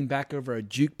leaning back over a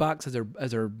jukebox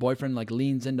as her boyfriend like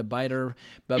leans in to bite her,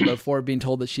 but before being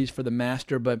told that she's for the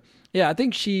master. But yeah, I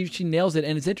think she nails it,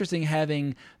 and it's interesting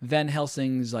having Van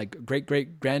Helsing's like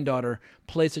great granddaughter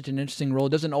play such an interesting role.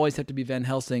 It doesn't always have to be Van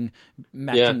Helsing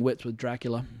matching wits with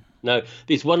Dracula. No,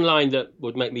 there's one line that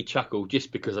would make me chuckle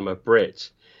just because I'm a Brit,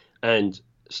 and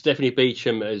Stephanie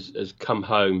Beacham has come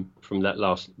home from that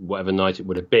last whatever night it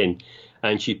would have been,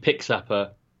 and she picks up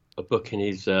a book in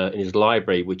his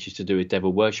library, which is to do with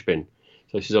devil worshipping.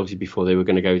 So this is obviously before they were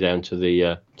going to go down to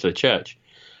the church,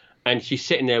 and she's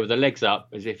sitting there with her legs up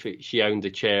as if she owned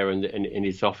the chair in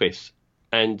his office.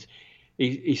 And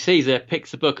he sees her,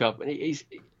 picks the book up, and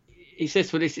he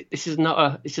says, "Well, this is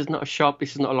not a shop.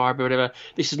 This is not a library, whatever.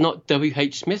 This is not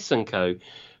W.H. Smith's and Co.,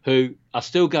 who are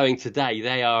still going today.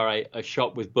 They are a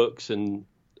shop with books and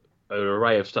an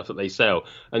array of stuff that they sell,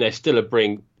 and they're still a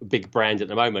big brand at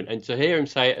the moment." And to hear him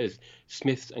say it as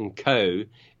Smiths and Co.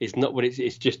 is not what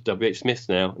it's just W.H. Smiths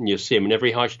now, and you'll see them in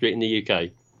every high street in the UK.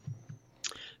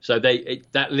 So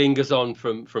that lingers on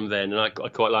from then, and I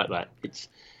quite like that.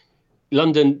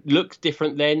 London looks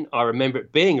different then. I remember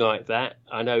it being like that.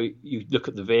 I know you look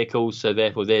at the vehicles, so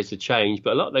therefore there's a change,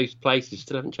 but a lot of those places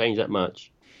still haven't changed that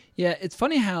much. Yeah, it's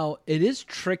funny how it is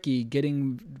tricky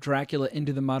getting Dracula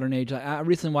into the modern age. I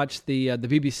recently watched the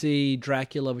BBC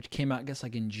Dracula, which came out, I guess,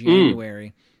 like in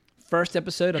January. First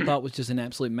episode I thought was just an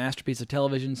absolute masterpiece of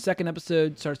television. Second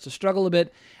episode starts to struggle a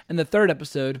bit. And the third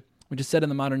episode, which is set in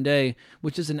the modern day,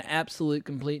 which is an absolute,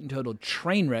 complete, and total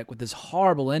train wreck with this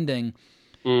horrible ending.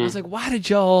 I was like, why did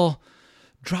y'all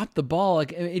drop the ball?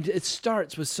 Like it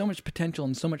starts with so much potential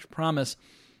and so much promise.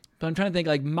 But I'm trying to think,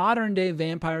 like, modern-day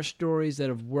vampire stories that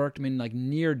have worked. I mean, like,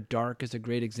 Near Dark is a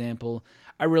great example.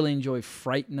 I really enjoy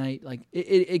Fright Night. Like,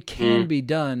 it can be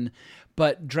done,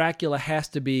 but Dracula has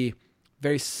to be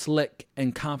very slick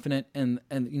and confident. And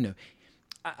you know,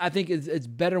 I think it's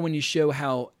better when you show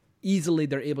how easily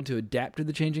they're able to adapt to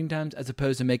the changing times as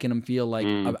opposed to making them feel like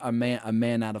a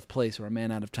man out of place or a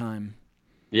man out of time.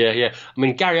 Yeah. I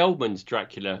mean, Gary Oldman's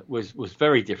Dracula was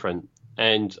very different.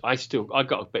 And I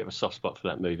got a bit of a soft spot for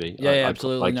that movie. Yeah,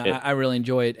 absolutely. I really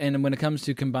enjoy it. And when it comes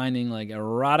to combining like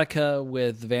erotica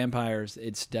with vampires,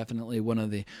 it's definitely one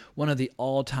of the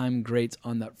all-time greats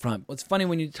on that front. What's funny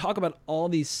when you talk about all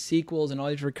these sequels and all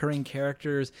these recurring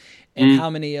characters and how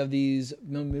many of these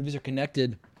movies are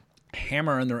connected,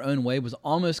 Hammer in their own way was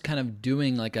almost kind of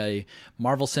doing like a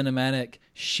Marvel Cinematic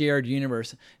shared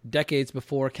universe decades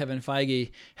before Kevin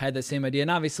Feige had that same idea.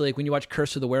 And obviously, like when you watch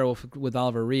Curse of the Werewolf with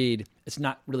Oliver Reed, it's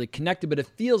not really connected, but it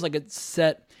feels like it's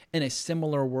set in a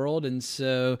similar world. And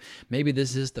so maybe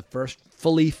this is the first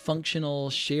fully functional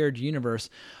shared universe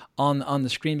on the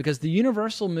screen, because the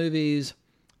Universal movies,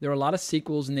 there were a lot of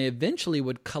sequels and they eventually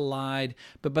would collide.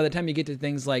 But by the time you get to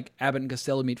things like Abbott and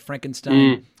Costello Meet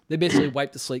Frankenstein, they basically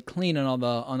wiped the slate clean on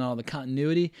all the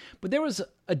continuity. But there was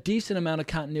a decent amount of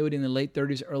continuity in the late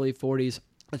 30s, early 40s.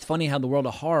 It's funny how the world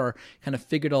of horror kind of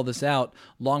figured all this out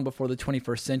long before the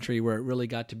 21st century, where it really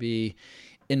got to be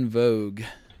in vogue.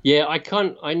 Yeah,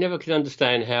 I never could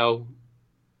understand how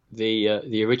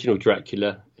the original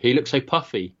Dracula, he looked so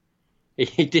puffy.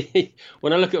 He did.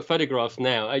 When I look at photographs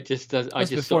now, I just sort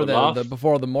of laugh.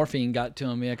 Before the morphine got to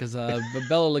him, yeah, because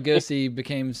Bela Lugosi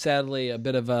became sadly a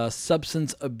bit of a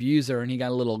substance abuser, and he got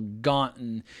a little gaunt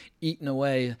and eaten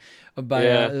away by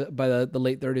the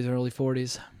late 30s, early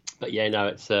 40s. But yeah, no,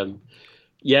 it's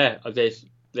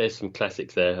there's some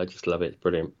classics there. I just love it. It's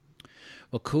brilliant.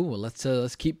 Well, cool.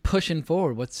 Let's keep pushing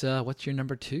forward. What's your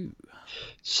number 2?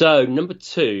 So number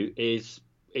 2 is.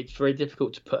 It's very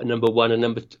difficult to put a number 1 and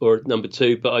number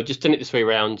 2, but I just done it this way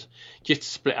around, just to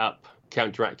split up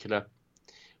Count Dracula.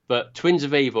 But Twins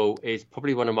of Evil is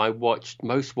probably one of my most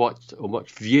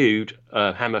viewed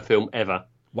Hammer film ever.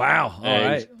 Wow! All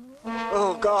right.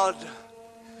 Oh God,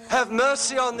 have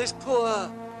mercy on this poor,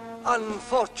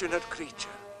 unfortunate creature.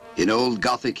 In old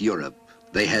Gothic Europe,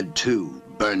 they had 2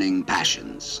 burning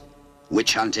passions: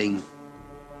 witch hunting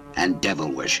and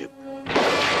devil worship.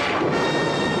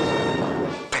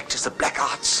 Practice the black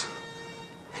arts.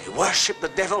 They worship the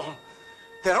devil.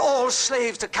 They're all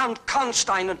slaves to Count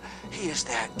Karnstein, and he is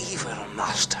their evil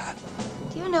master.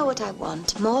 Do you know what I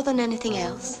want more than anything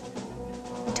else?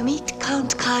 To meet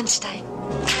Count Karnstein.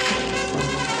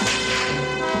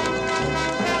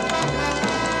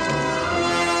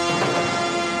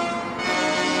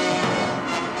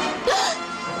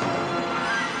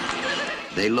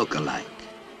 They look alike.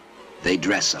 They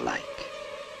dress alike.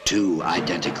 2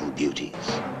 identical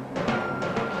beauties.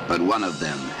 But one of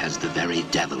them has the very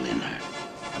devil in her.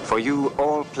 For you,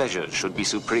 all pleasures should be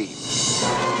supreme.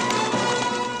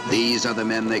 These are the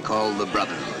men they call the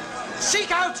Brotherhood.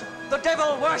 Seek out the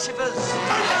devil worshippers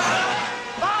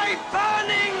by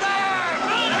burning them!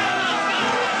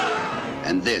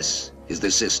 And this is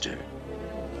the sister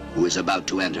who is about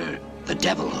to enter the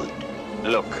Devilhood.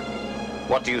 Look,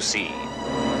 what do you see?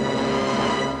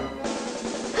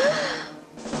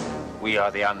 We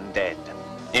are the undead,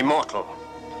 immortal.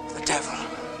 The devil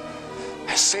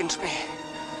has sent me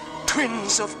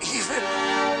twins of evil.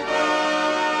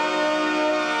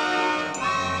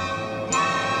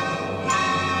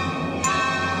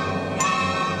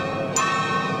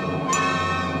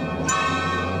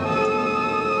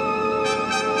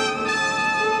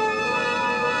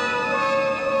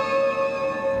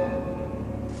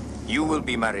 You will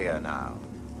be Maria now,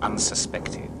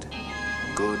 unsuspected,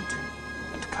 good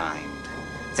and kind.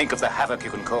 Think of the havoc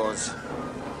you can cause.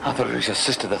 I thought it was your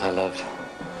sister that I loved.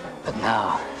 But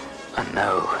now, I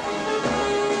know.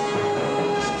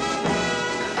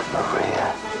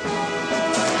 Maria.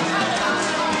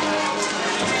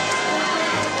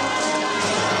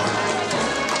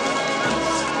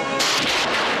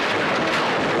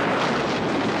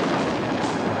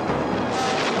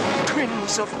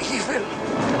 Twins of evil.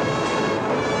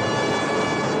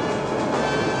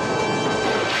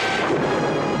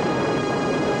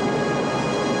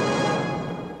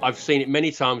 I've seen it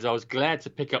many times. I was glad to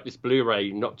pick up this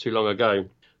Blu-ray not too long ago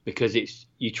because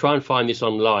you try and find this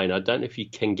online. I don't know if you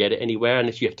can get it anywhere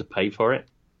unless you have to pay for it.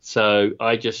 So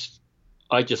I just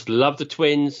love the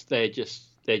twins. They're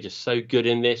just so good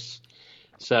in this.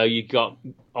 So you got,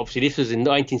 obviously this was in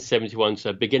 1971,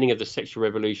 so beginning of the sexual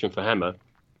revolution for Hammer.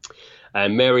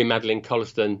 And Mary Madeline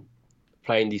Colston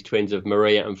playing these twins of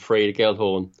Maria and Frida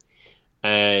Gellhorn.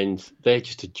 And they're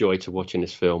just a joy to watch in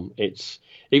this film.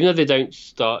 Even though they don't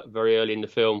start very early in the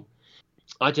film,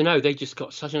 I don't know, they just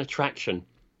got such an attraction.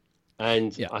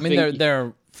 And yeah, I mean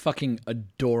they're fucking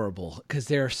adorable because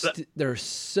they're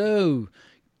so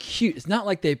cute. It's not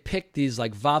like they picked these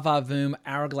like va-va-voom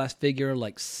hourglass figure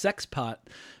like sex pot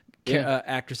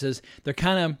actresses.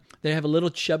 They have a little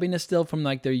chubbiness still from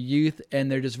like their youth,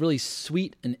 and they're just really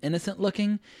sweet and innocent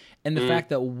looking. And the fact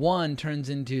that one turns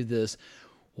into this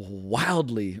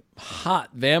wildly hot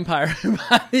vampire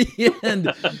by the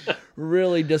end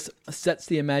really just sets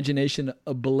the imagination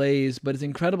ablaze. But it's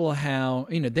incredible how,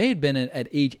 they had been at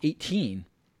age 18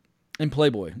 in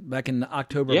Playboy back in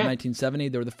October of 1970.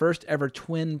 They were the first ever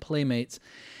twin playmates,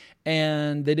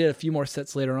 and they did a few more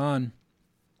sets later on.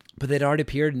 But they'd already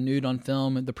appeared nude on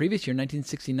film the previous year,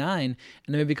 1969,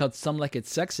 in a movie called Some Like It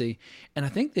Sexy. And I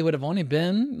think they would have only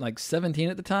been like 17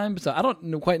 at the time. So I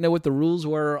don't quite know what the rules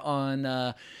were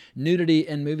on nudity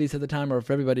in movies at the time, or if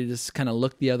everybody just kind of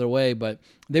looked the other way. But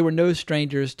they were no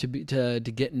strangers to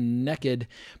getting naked.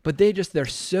 But they're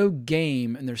so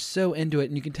game and they're so into it.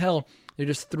 And you can tell they're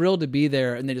just thrilled to be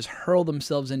there, and they just hurl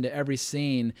themselves into every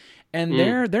scene. And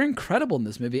they're incredible in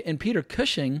this movie. And Peter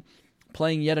Cushing,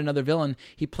 playing yet another villain,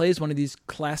 he plays one of these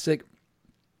classic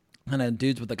kind of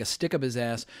dudes with like a stick up his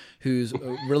ass who's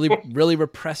really, really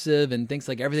repressive and thinks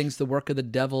like everything's the work of the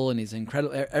devil and he's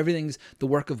incredible. Everything's the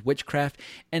work of witchcraft.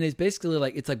 And it's basically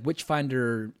like, it's like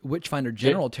Witchfinder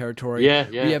general territory. Yeah.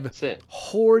 We have that's it.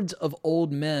 hordes of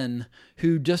old men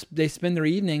who they spend their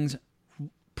evenings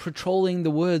patrolling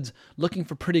the woods looking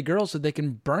for pretty girls so they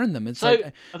can burn them. It's So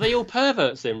like, are they all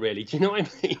perverts then, really? Do you know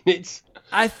what I mean?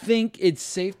 I think it's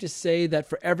safe to say that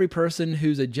for every person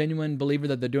who's a genuine believer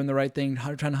that they're doing the right thing,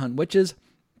 trying to hunt witches,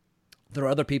 there are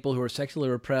other people who are sexually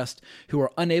repressed who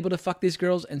are unable to fuck these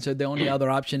girls, and so the only other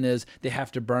option is they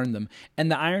have to burn them. And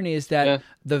the irony is that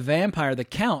the vampire, the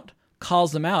Count,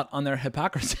 calls them out on their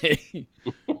hypocrisy.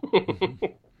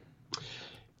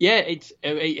 Yeah,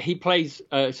 he plays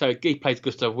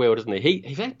Gustav Will, doesn't he?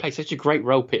 He plays such a great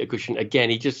role, Peter Cushing. Again,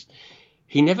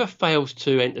 he never fails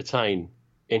to entertain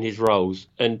in his roles,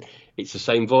 and it's the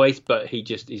same voice, but he's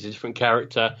a different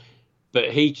character. But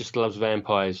he just loves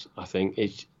vampires. I think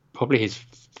it's probably his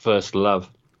first love.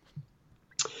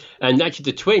 And actually,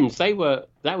 the twins,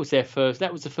 that was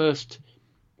the first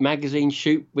magazine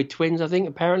shoot with twins, I think,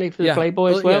 apparently, for the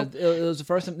Playboy as well. Yeah, it was the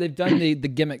first time. They've done the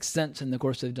gimmick since, and of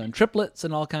course they've done triplets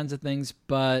and all kinds of things.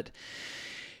 But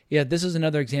yeah, this is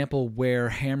another example where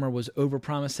Hammer was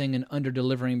over-promising and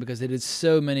under-delivering because it is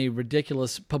so many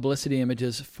ridiculous publicity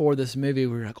images for this movie.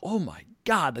 We were like, oh my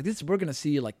God, like this, we're going to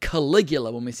see like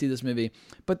Caligula when we see this movie.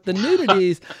 But the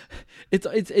nudities,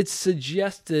 it's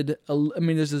suggested. I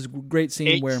mean, there's this great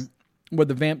scene where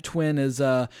the vamp twin is,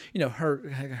 her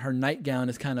nightgown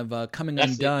is kind of coming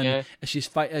undone as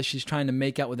she's trying to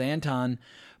make out with Anton,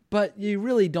 but you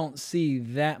really don't see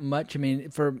that much. I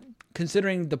mean, for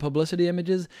considering the publicity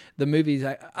images, the movies,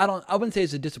 I wouldn't say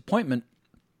it's a disappointment,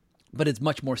 but it's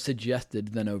much more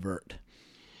suggested than overt.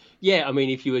 Yeah, I mean,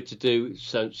 if you were to do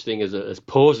such thing as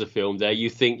pause a film there, you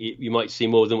think you might see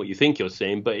more than what you think you're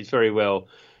seeing, but it's very well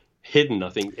hidden, I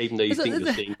think, even though you think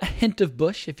you're seeing a hint of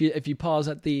bush if you pause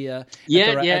at the at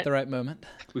the right moment.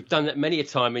 We've done that many a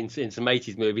time in some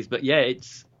 80s movies, but yeah,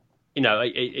 it's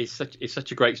it's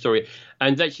such a great story.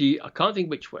 And actually, I can't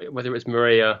think whether it was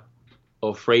Maria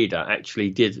or Frida actually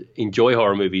did enjoy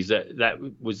horror movies. That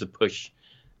was the push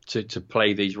to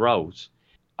play these roles.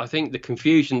 I think the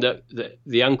confusion that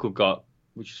the uncle got,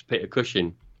 which is Peter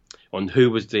Cushing, on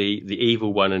who was the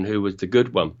evil one and who was the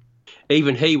good one.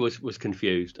 Even he was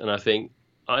confused, and I think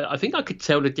I could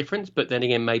tell the difference, but then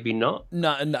again, maybe not.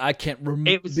 No, I can't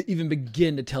even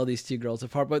begin to tell these two girls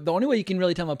apart. But the only way you can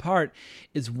really tell them apart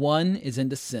is one is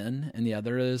into sin, and the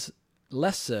other is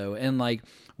less so. And like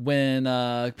when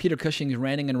Peter Cushing is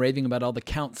ranting and raving about all the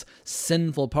Count's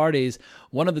sinful parties,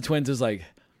 one of the twins is like,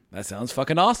 "That sounds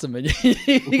fucking awesome," and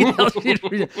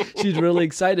she's really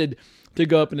excited to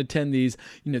go up and attend these,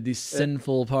 these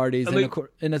sinful parties.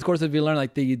 And of course, if you learn,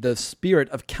 like the spirit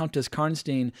of Countess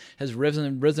Karnstein has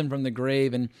risen from the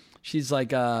grave, and she's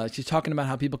like, she's talking about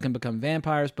how people can become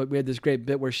vampires. But we had this great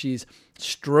bit where she's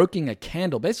stroking a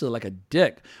candle, basically like a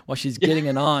dick, while she's getting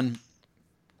it on.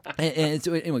 And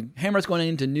so anyway, Hammer's going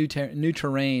into new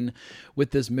terrain with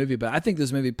this movie, but I think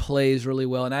this movie plays really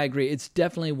well, and I agree. It's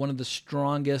definitely one of the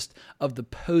strongest of the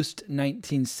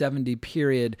post-1970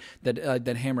 period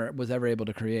that Hammer was ever able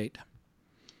to create.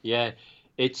 Yeah,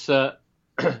 it's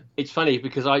funny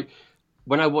because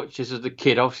when I watched this as a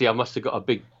kid, obviously I must have got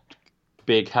a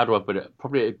big how do I put it?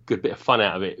 Probably a good bit of fun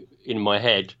out of it in my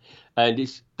head, and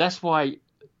that's why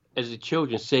as a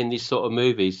children seeing these sort of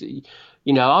movies.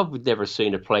 I would never have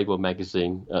seen a Playboy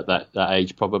magazine at that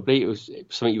age, probably. It was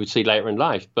something you would see later in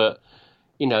life. But,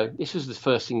 this was the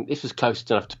first thing. This was close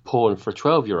enough to porn for a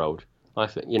 12-year-old, I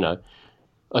think, I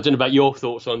don't know about your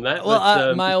thoughts on that. Well,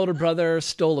 but, my older brother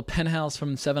stole a penthouse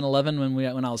from 7-Eleven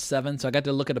when I was 7. So I got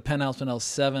to look at a penthouse when I was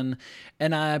 7.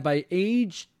 And by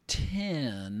age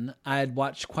 10, I had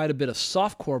watched quite a bit of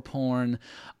softcore porn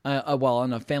while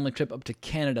on a family trip up to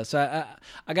Canada. So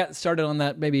I got started on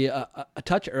that maybe a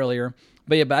touch earlier.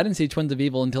 But I didn't see Twins of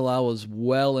Evil until I was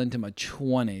well into my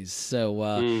 20s.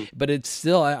 So, but it's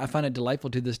still, I find it delightful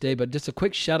to this day. But just a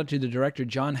quick shout out to the director,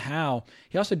 John Howe.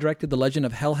 He also directed The Legend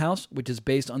of Hell House, which is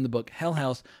based on the book Hell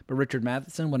House by Richard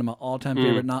Matheson, one of my all-time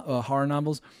favorite horror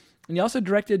novels. And he also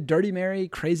directed Dirty Mary,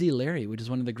 Crazy Larry, which is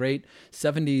one of the great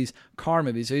 70s car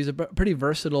movies. So he's a pretty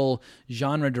versatile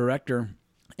genre director.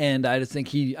 And I just think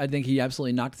he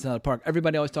absolutely knocked us out of the park.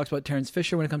 Everybody always talks about Terrence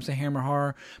Fisher when it comes to Hammer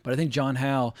horror, but I think John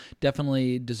Howe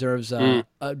definitely deserves a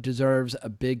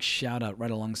big shout out right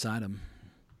alongside him.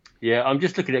 Yeah, I'm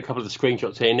just looking at a couple of the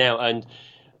screenshots here now, and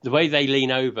the way they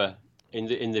lean over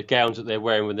in the gowns that they're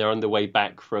wearing when they're on the way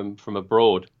back from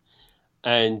abroad,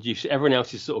 and everyone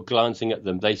else is sort of glancing at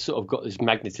them. They sort of got this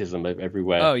magnetism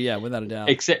everywhere. Oh yeah, without a doubt.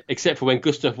 Except for when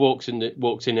Gustav walks in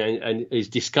and is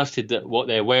disgusted that what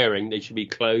they're wearing, they should be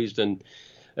closed, and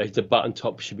the button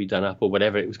top should be done up, or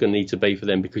whatever it was going to need to be for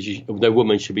them, because no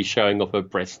woman should be showing off her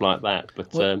breasts like that. But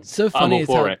it's so funny. I'm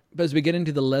all for it. But as we get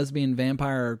into the lesbian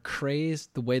vampire craze,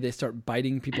 the way they start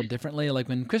biting people differently, like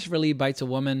when Christopher Lee bites a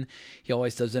woman, he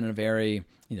always does it in a very,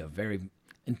 very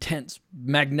intense,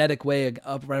 magnetic way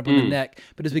up right up on the neck.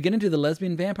 But as we get into the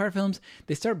lesbian vampire films,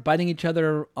 they start biting each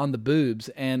other on the boobs,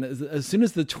 and as soon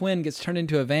as the twin gets turned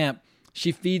into a vamp,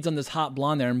 she feeds on this hot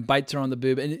blonde there and bites her on the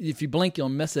boob. And if you blink, you'll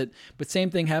miss it. But same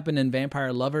thing happened in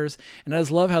Vampire Lovers. And I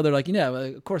just love how they're like,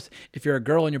 of course, if you're a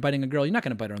girl and you're biting a girl, you're not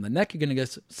going to bite her on the neck. You're going to go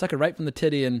suck her right from the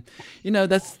titty. And,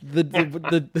 that's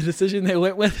the decision they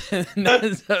went with.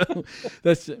 So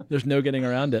there's no getting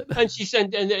around it. And she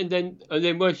said, and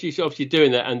then when she's obviously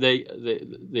doing that, and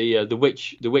the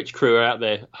witch crew are out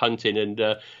there hunting, and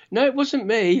no, it wasn't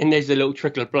me. And there's a little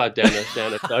trickle of blood down her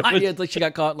side. Yeah, it's like she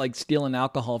got caught like stealing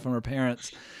alcohol from her parents.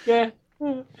 Yeah.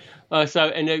 And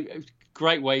a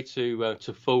great way to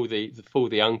fool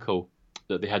the uncle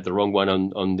that they had the wrong one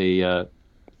on the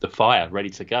fire ready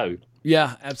to go.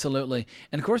 Yeah, absolutely.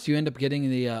 And of course, you end up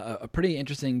getting a pretty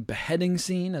interesting beheading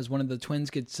scene as one of the twins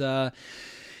gets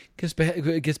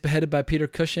beheaded by Peter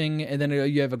Cushing, and then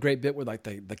you have a great bit where like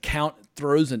the Count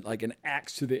throws an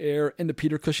axe to the air into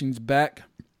Peter Cushing's back.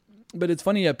 But it's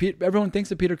funny, everyone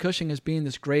thinks of Peter Cushing as being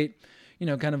this great,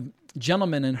 kind of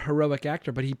gentleman and heroic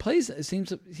actor, but he seems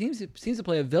to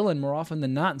play a villain more often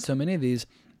than not in so many of these.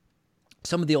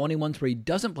 Some of the only ones where he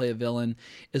doesn't play a villain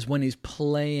is when he's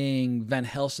playing Van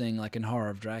Helsing, like in Horror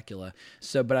of Dracula.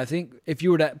 So, but I think if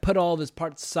you were to put all of his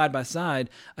parts side by side,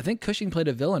 I think Cushing played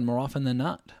a villain more often than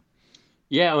not.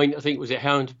 Yeah, I mean, I think was it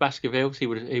Hound Baskervilles? He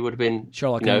would have been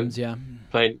Sherlock Holmes, yeah,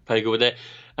 playing good with it.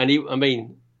 And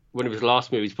one of his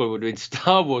last movies probably would have been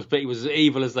Star Wars, but he was as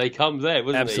evil as they come there,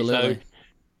 wasn't Absolutely. he? So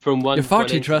from one, you're far one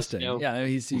too end trusting. to Yeah,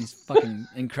 he's fucking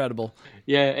incredible.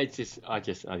 Yeah, it's just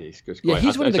it's great. Yeah,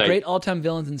 he's one of the great all-time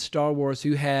villains in Star Wars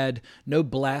who had no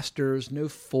blasters, no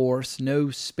force,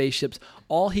 no spaceships.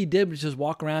 All he did was just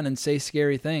walk around and say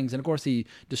scary things, and of course he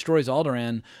destroys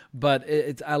Alderaan. But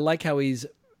I like how he's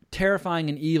terrifying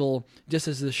and evil just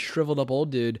as this shriveled up old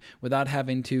dude without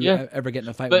having to ever get in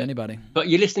a fight with anybody. But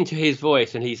you listen to his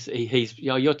voice and he's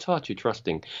you're far too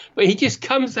trusting. But he just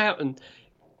comes out and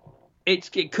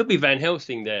it could be Van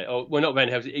Helsing there, or well, not Van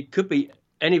Helsing. It could be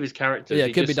any of his characters. Yeah,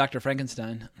 it could be Dr.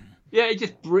 Frankenstein. Yeah, it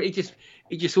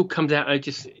just all comes out.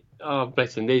 And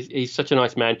bless him. He's such a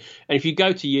nice man. And if you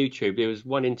go to YouTube, there was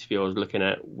one interview I was looking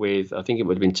at with, I think it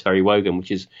would have been Terry Wogan, which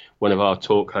is one of our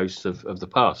talk hosts of the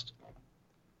past.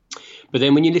 But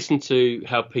then when you listen to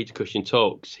how Peter Cushing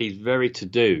talks, he's very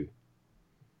to-do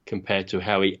compared to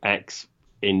how he acts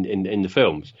in the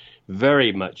films.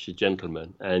 Very much a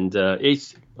gentleman. And I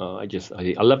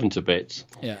love him to bits.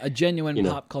 Yeah, a genuine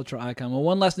pop culture icon. Well,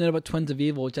 one last note about Twins of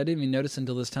Evil, which I didn't even notice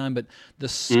until this time, but the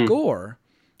score,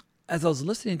 as I was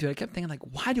listening to it, I kept thinking, like,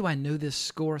 why do I know this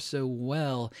score so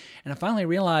well? And I finally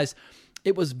realized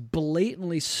it was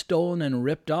blatantly stolen and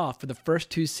ripped off for the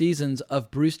first 2 seasons of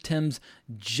Bruce Timm's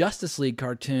Justice League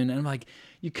cartoon. And I'm like,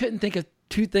 you couldn't think of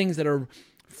two things that are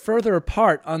further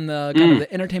apart on the kind of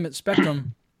the entertainment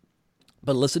spectrum.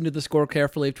 But listen to the score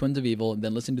carefully of Twins of Evil, and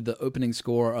then listen to the opening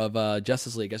score of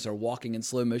Justice League as they're walking in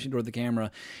slow motion toward the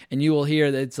camera, and you will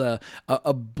hear that it's a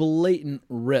blatant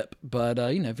rip. But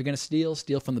if you're going to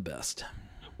steal from the best.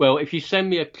 Well, if you send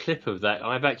me a clip of that,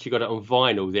 I've actually got it on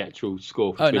vinyl, the actual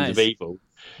score for Twins of Evil.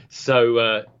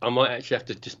 So I might actually have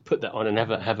to just put that on and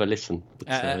have a listen.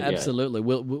 Absolutely,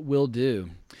 we'll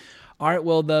do. All right,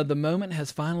 well, the moment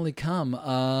has finally come.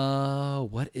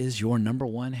 What is your number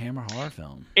one Hammer horror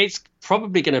film? It's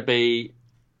probably going to be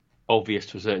obvious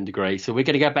to a certain degree. So we're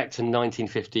going to go back to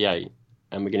 1958,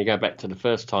 and we're going to go back to the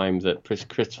first time that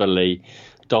Christopher Lee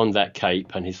donned that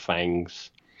cape and his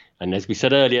fangs. And as we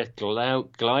said earlier,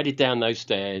 glided down those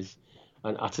stairs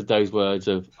and uttered those words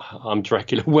of, "I'm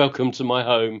Dracula, welcome to my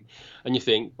home." And you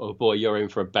think, oh boy, you're in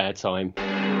for a bad time.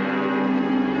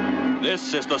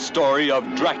 This is the story of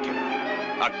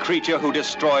Dracula, a creature who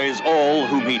destroys all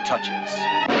whom he touches.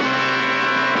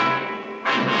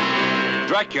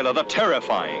 Dracula the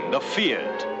terrifying, the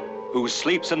feared, who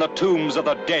sleeps in the tombs of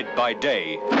the dead by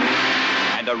day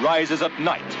and arises at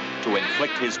night to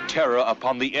inflict his terror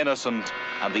upon the innocent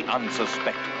and the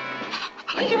unsuspecting.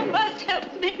 Oh, you must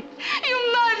help me.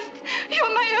 You must.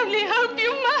 You're my only hope.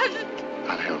 You must.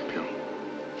 I'll help you.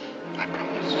 I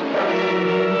promise.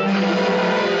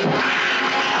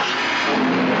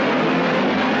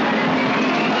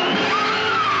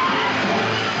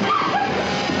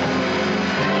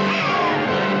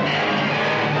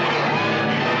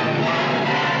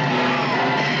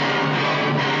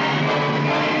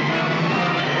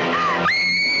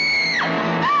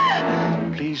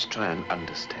 try and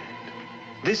understand.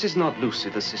 This is not Lucy,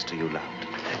 the sister you loved.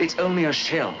 It's only a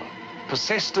shell,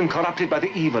 possessed and corrupted by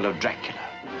the evil of Dracula.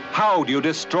 How do you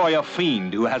destroy a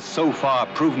fiend who has so far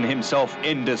proven himself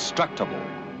indestructible?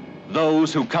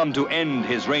 Those who come to end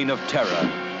his reign of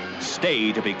terror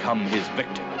stay to become his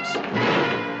victims.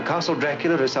 Castle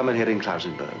Dracula is somewhere here in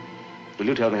Klausenberg. Will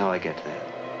you tell me how I get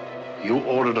there? You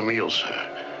ordered a meal, sir.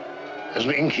 As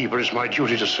an innkeeper, it's my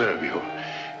duty to serve you.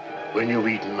 When you've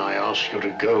eaten, I ask you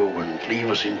to go and leave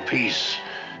us in peace.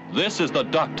 This is the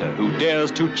doctor who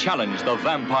dares to challenge the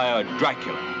vampire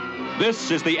Dracula.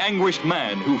 This is the anguished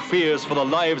man who fears for the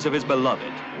lives of his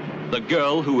beloved, the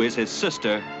girl who is his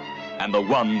sister, and the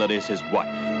one that is his wife.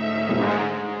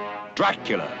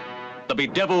 Dracula, the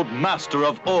bedeviled master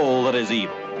of all that is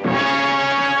evil.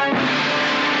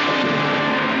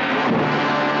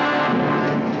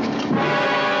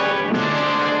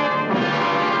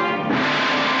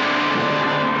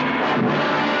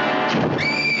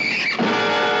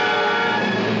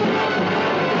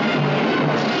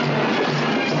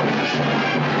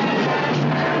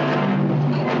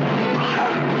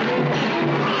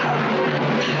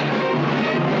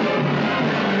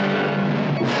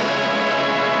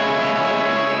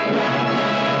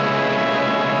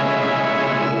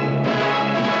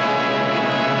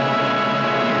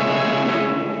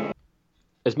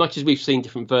 As much as we've seen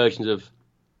different versions of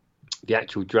the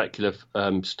actual Dracula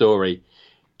story,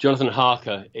 Jonathan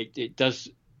Harker, it does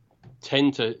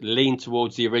tend to lean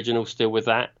towards the original still with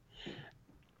that.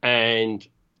 And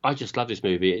I just love this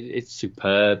movie. It's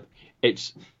superb.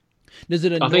 Does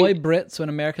it annoy Brits when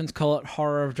Americans call it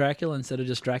Horror of Dracula instead of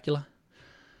just Dracula?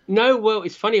 No, well,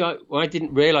 it's funny. I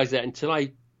didn't realise that until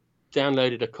I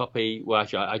downloaded a copy. Well,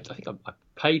 actually, I think I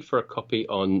paid for a copy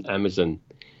on Amazon,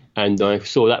 and I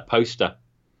saw that poster.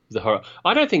 The horror.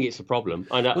 I don't think it's a problem.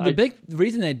 The big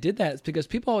reason they did that is because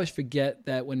people always forget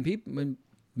that when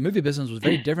movie business was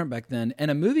very different back then,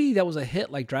 and a movie that was a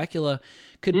hit like Dracula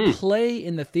could play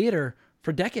in the theater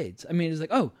for decades. I mean, it's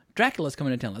like, oh, Dracula's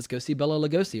coming to town. Let's go see Bela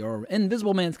Lugosi. Or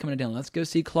Invisible Man's coming to town. Let's go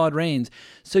see Claude Rains.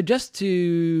 So just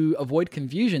to avoid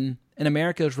confusion, in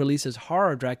America's releases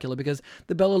Horror of Dracula, because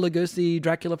the Bela Lugosi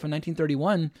Dracula from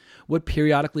 1931 would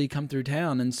periodically come through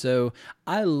town. And so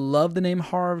I love the name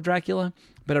Horror of Dracula,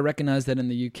 but I recognize that in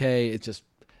the UK,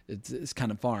 it's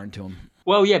kind of foreign to him.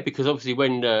 Well, yeah, because obviously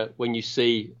when you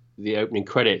see the opening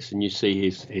credits and you see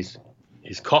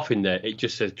his coffin there, it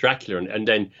just says Dracula, and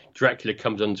then Dracula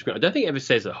comes on the screen. I don't think it ever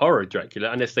says a Horror of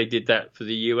Dracula unless they did that for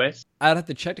the US. I'd have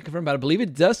to check to confirm, but I believe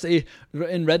it does say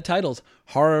in red titles,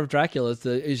 Horror of Dracula.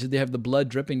 They have the blood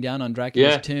dripping down on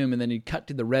Dracula's tomb, and then you cut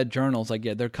to the red journals. Like,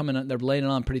 yeah, they're laying it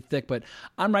on pretty thick, but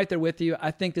I'm right there with you. I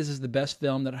think this is the best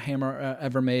film that Hammer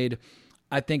ever made.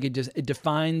 I think it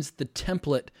defines the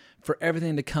template for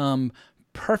everything to come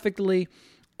perfectly.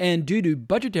 And due to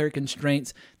budgetary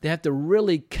constraints, they have to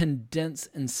really condense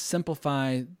and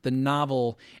simplify the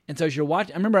novel. And so as you're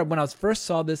watching, I remember when I first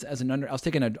saw this I was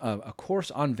taking a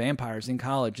course on vampires in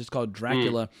college. It's called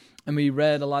Dracula. And we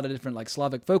read a lot of different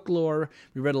Slavic folklore.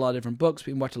 We read a lot of different books.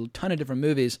 We watched a ton of different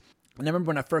movies. And I remember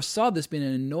when I first saw this being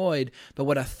annoyed by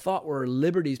what I thought were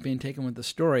liberties being taken with the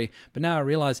story. But now I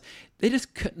realize they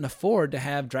just couldn't afford to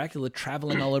have Dracula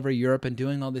traveling all over Europe and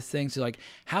doing all these things. So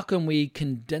how can we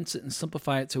condense it and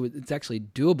simplify it so it's actually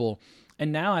doable?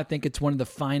 And now I think it's one of the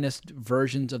finest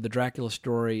versions of the Dracula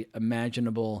story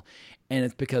imaginable. And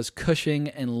it's because Cushing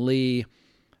and Lee,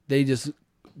 they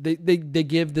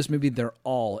give this movie their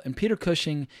all. And Peter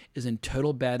Cushing is in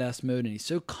total badass mode, and he's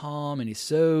so calm, and he's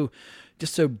so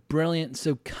brilliant and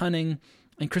so cunning.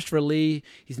 And Christopher Lee,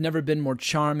 he's never been more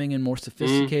charming and more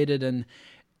sophisticated. And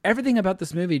everything about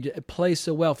this movie plays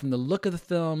so well, from the look of the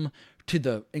film to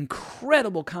the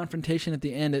incredible confrontation at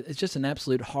the end. It's just an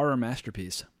absolute horror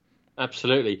masterpiece.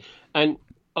 Absolutely. And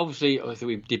obviously, I think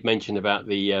we did mention about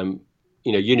the,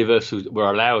 Universal were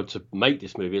allowed to make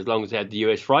this movie as long as they had the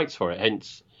US rights for it.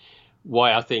 Hence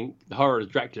why I think the Horror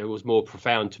of Dracula was more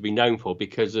profound to be known for,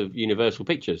 because of Universal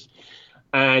Pictures.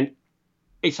 And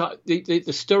it's like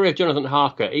the story of Jonathan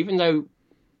Harker, even though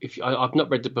I've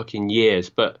not read the book in years,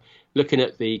 but looking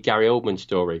at the Gary Oldman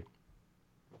story,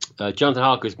 Jonathan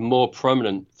Harker is more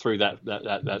prominent through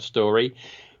that story,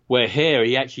 where here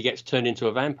he actually gets turned into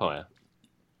a vampire.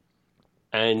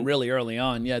 And really early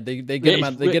on, yeah, they get him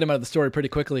out. They get him out of the story pretty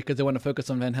quickly because they want to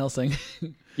focus on Van Helsing.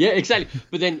 Yeah, exactly.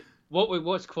 But then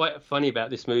what's quite funny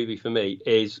about this movie for me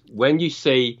is when you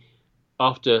see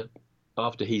after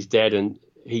he's dead and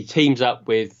he teams up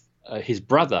with his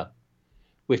brother,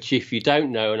 which if you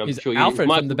don't know, and I'm sure Alfred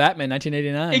from the Batman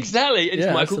 1989. Exactly, it's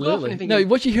Michael absolutely. Gough. No,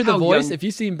 once you hear the voice, if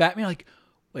you see Batman, you're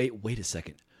like, wait a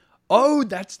second. Oh,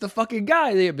 that's the fucking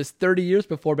guy. It was 30 years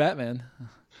before Batman.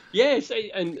 Yes,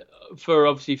 and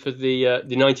for the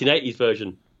 1980s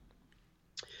version.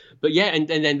 But yeah, and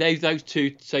then those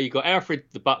two. So you got Alfred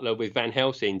the Butler with Van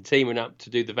Helsing teaming up to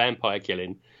do the vampire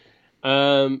killing.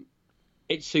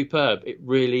 It's superb. It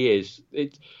really is.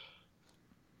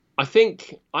 I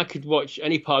think I could watch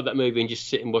any part of that movie and just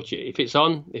sit and watch it. If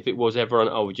it was ever on,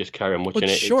 I would just carry on watching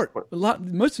it. It's short.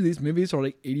 Most of these movies are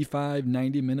like 85,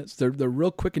 90 minutes. They're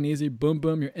real quick and easy. Boom,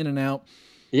 boom, you're in and out.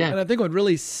 Yeah. And I think what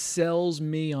really sells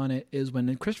me on it is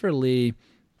when Christopher Lee,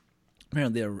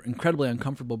 man, they're incredibly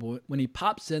uncomfortable, but when he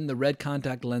pops in the red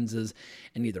contact lenses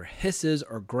and either hisses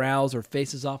or growls or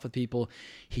faces off with people,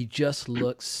 he just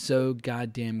looks so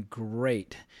goddamn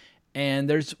great. And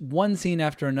there's one scene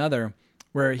after another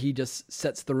where he just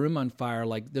sets the room on fire.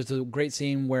 Like, there's a great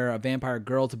scene where a vampire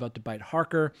girl's about to bite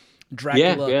Harker.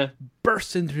 Dracula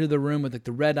bursts into the room with like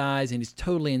the red eyes, and he's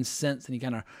totally incensed, and he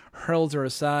kind of hurls her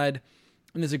aside.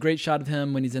 And there's a great shot of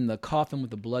him when he's in the coffin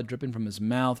with the blood dripping from his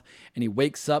mouth, and he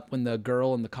wakes up when the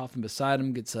girl in the coffin beside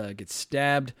him gets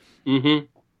stabbed. Mm-hmm.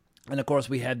 And of course,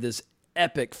 we had this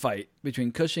epic fight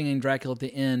between Cushing and Dracula at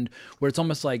the end, where it's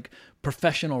almost like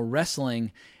professional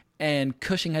wrestling. And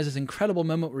Cushing has this incredible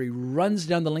moment where he runs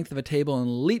down the length of a table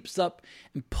and leaps up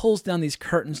and pulls down these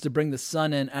curtains to bring the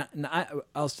sun in. And I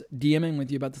was DMing with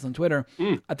you about this on Twitter.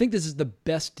 I think this is the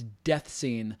best death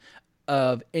scene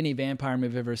of any vampire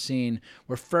movie I've ever seen,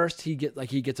 where first he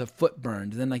gets a foot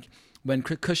burned. Then like when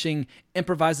Cushing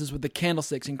improvises with the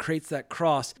candlesticks and creates that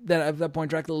cross, then at that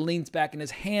point Dracula leans back and his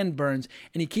hand burns,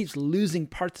 and he keeps losing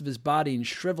parts of his body and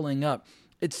shriveling up.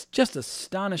 It's just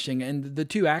astonishing, and the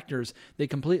two actors, they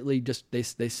completely they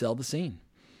sell the scene.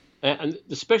 And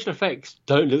the special effects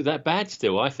don't look that bad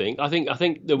still. I think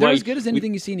the They're way as good as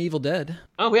anything you see in Evil Dead.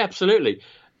 Oh, yeah, absolutely.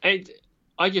 And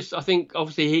I think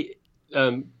obviously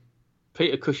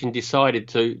Peter Cushing decided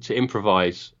to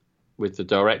improvise with the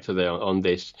director there on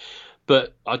this,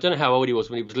 but I don't know how old he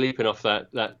was when he was leaping off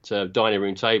that dining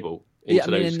room table. Yeah, I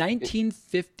mean, in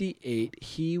 1958,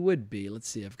 he would be, let's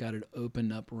see, I've got it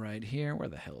open up right here. Where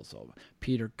the hell is all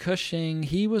Peter Cushing?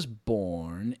 He was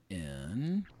born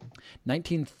in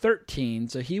 1913,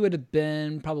 so he would have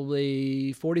been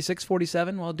probably 46,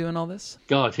 47 while doing all this.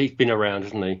 God, he's been around,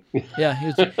 hasn't he? Yeah,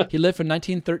 he lived from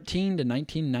 1913 to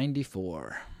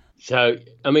 1994. So,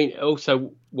 I mean,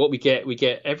 also what we get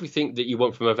everything that you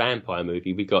want from a vampire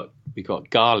movie. We got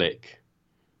garlic.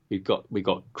 We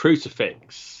got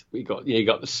crucifix. You got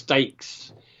the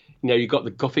stakes. You got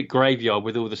the Gothic graveyard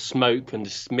with all the smoke and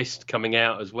the mist coming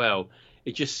out as well.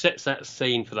 It just sets that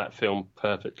scene for that film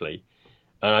perfectly.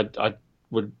 And I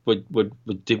would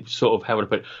do sort of, how would I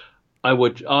put it? I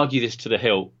would argue this to the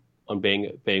hilt on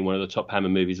being one of the top Hammer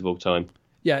movies of all time.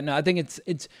 Yeah, no, I think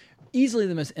it's easily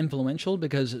the most influential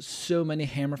because so many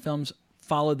Hammer films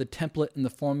follow the template and the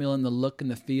formula and the look and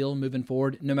the feel moving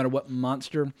forward, no matter what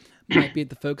monster might be at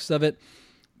the focus of it.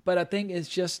 But I think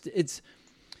it's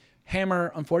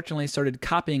Hammer, unfortunately, started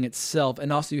copying itself,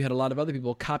 and also you had a lot of other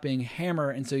people copying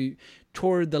Hammer, and so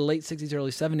toward the late 60s,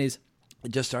 early 70s,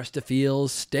 it just starts to feel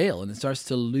stale, and it starts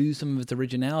to lose some of its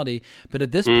originality. But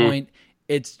at this point,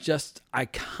 it's just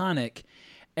iconic.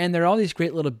 And there are all these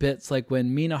great little bits, like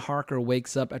when Mina Harker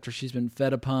wakes up after she's been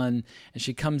fed upon, and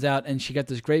she comes out, and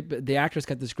the actress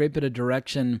got this great bit of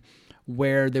direction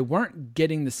where they weren't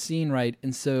getting the scene right.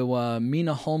 And so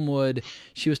Mina Holmwood,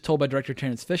 she was told by director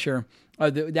Terence Fisher,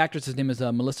 the actress's name is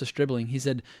Melissa Stribling. He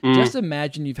said, just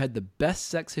imagine you've had the best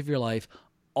sex of your life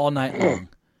all night long.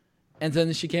 And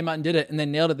then she came out and did it, and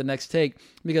then nailed it the next take,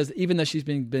 because even though she's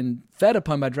been fed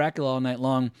upon by Dracula all night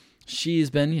long, she's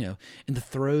been, in the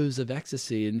throes of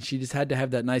ecstasy, and she just had to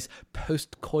have that nice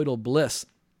post-coital bliss,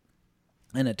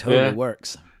 and it totally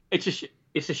works.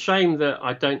 It's a shame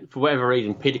that for whatever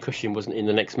reason, Peter Cushing wasn't in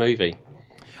the next movie.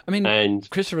 I mean,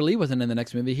 Christopher Lee wasn't in the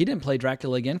next movie. He didn't play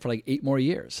Dracula again for like 8 more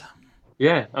years.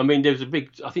 Yeah, I mean, there's a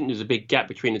big gap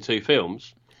between the two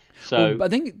films. So I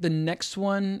think the next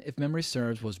one, if memory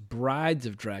serves, was Brides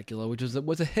of Dracula, which was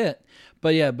a hit.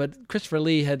 But Christopher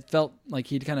Lee had felt like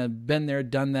he'd kind of been there,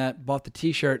 done that, bought the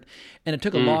T-shirt, and it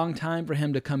took a long time for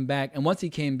him to come back. And once he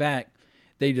came back,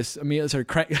 they just immediately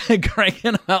started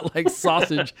cranking them out like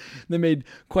sausage. They made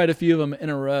quite a few of them in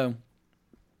a row.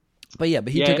 But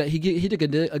he took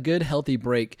a good healthy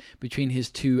break between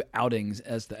his two outings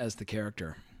as the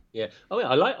character. Yeah. Oh, yeah.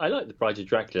 I like the Bride of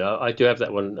Dracula. I do have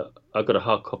that one. I've got a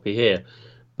hard copy here,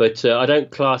 but I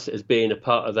don't class it as being a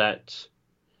part of that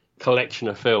collection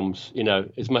of films.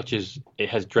 As much as it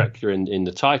has Dracula in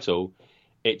the title,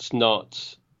 it's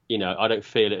not. I don't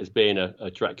feel it as being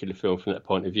a Dracula film from that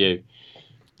point of view.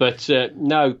 But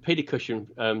no, Peter Cushing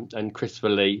and Christopher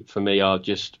Lee for me are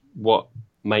just what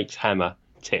makes Hammer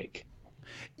tick.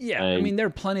 Yeah, I mean, there are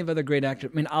plenty of other great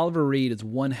actors. I mean, Oliver Reed is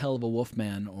one hell of a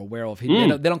wolfman or werewolf. They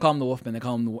don't call him the wolfman, they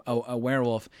call him a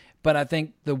werewolf. But I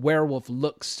think the werewolf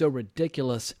looks so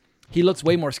ridiculous. He looks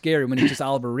way more scary when he's just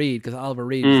Oliver Reed, because Oliver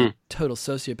Reed is a total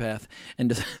sociopath and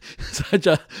just such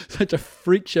a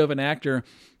freak show of an actor.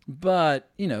 But,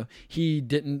 you know, he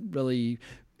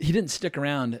didn't stick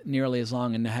around nearly as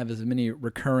long and have as many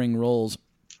recurring roles.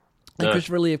 And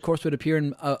Christopher Lee, of course, would appear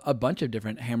in a bunch of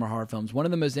different Hammer horror films. One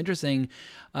of the most interesting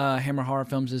Hammer horror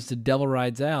films is The Devil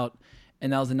Rides Out,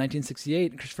 and that was in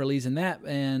 1968. Christopher Lee's in that,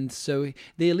 and so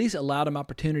they at least allowed him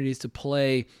opportunities to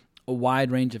play a wide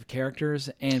range of characters.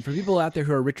 And for people out there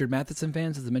who are Richard Matheson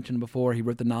fans, as I mentioned before, he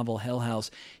wrote the novel Hell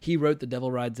House. He wrote The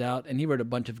Devil Rides Out, and he wrote a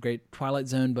bunch of great Twilight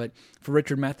Zone. But for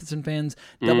Richard Matheson fans,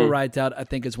 Devil Rides Out, I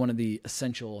think, is one of the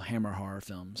essential Hammer horror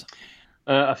films.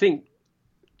 I think.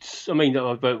 I mean,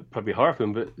 probably horror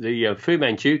film, but the Fu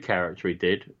Manchu character he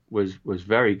did was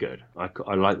very good.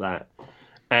 I like that.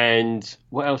 And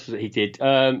what else was it he did?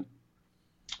 I'm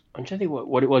trying to think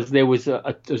what it was. There was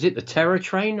was it The Terror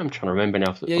Train? I'm trying to remember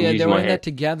now. Yeah, they were in that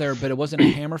together, but it wasn't a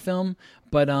Hammer film.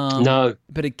 But no,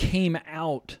 but it came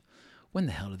out. When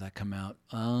the hell did that come out?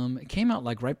 It came out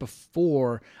like right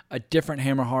before a different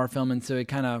Hammer horror film, and so it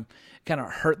kind of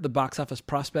hurt the box office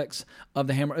prospects of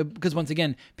the Hammer, because once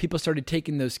again, people started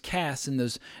taking those casts and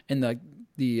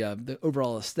the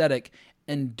overall aesthetic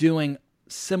and doing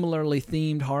similarly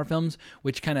themed horror films,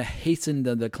 which kind of hastened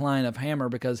the decline of Hammer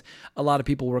because a lot of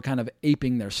people were kind of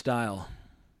aping their style.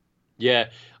 Yeah,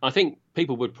 I think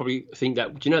people would probably think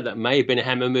that, do you know, that may have been a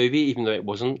Hammer movie, even though it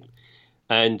wasn't.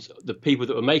 And the people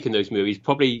that were making those movies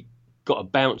probably got a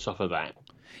bounce off of that.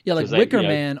 Yeah, like Wicker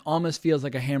Man almost feels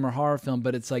like a Hammer horror film,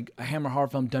 but it's like a Hammer horror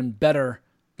film done better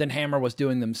than Hammer was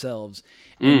doing themselves.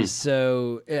 And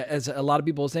so, as a lot of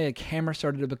people say, like, Hammer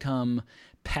started to become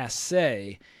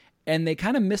passé, and they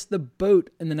kind of missed the boat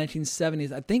in the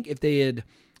 1970s. I think if they had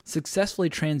successfully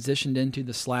transitioned into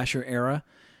the slasher era,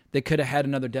 they could have had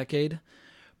another decade,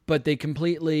 but they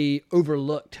completely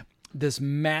overlooked this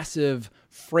massive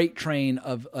freight train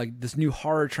of this new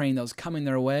horror train that was coming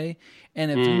their way.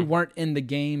 And if you weren't in the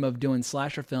game of doing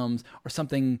slasher films or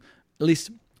something at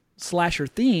least slasher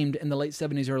themed in the late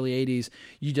 70s, early 80s,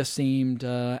 you just seemed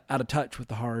out of touch with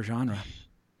the horror genre.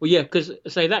 Well, yeah, because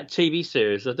say that TV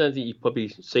series, I don't think you've probably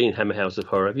seen Hammer House of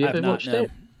Horror. Have you ever watched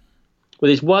it?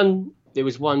 Well, there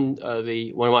was one of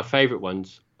my favorite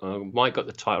ones. I might got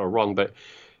the title wrong, but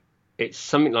it's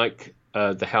something like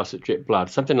The House That Dripped Blood,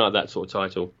 something like that sort of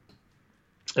title.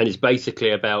 And it's basically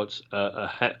about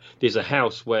there's a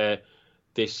house where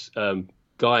this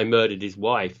guy murdered his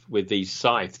wife with these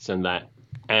scythes and that,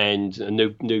 and a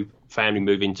new family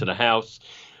move into the house.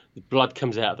 The blood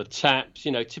comes out of the taps,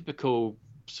 you know, typical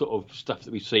sort of stuff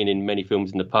that we've seen in many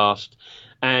films in the past.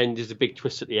 And there's a big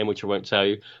twist at the end, which I won't tell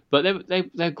you. But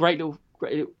they're great little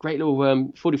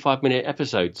 45-minute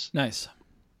episodes. Nice.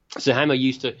 So Hammer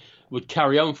would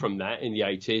carry on from that in the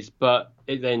 80s, but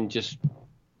it then just,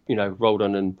 you know, rolled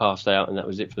on and passed out, and that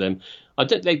was it for them.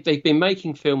 They've been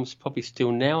making films probably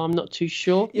still now. I'm not too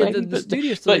sure. Yeah, maybe, the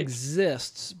studio still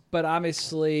exists, but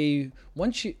obviously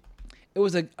it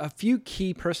was a few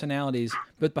key personalities,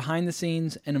 both behind the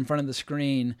scenes and in front of the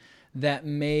screen, that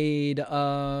made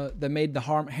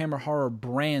the Hammer horror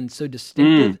brand so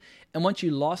distinctive. And once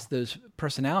you lost those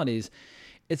personalities,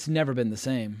 it's never been the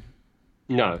same.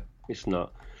 No, it's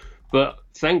not. But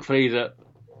thankfully that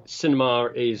cinema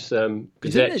is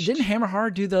Didn't Hammer horror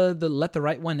do the Let the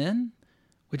Right One In,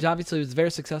 which obviously was a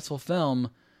very successful film,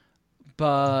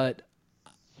 but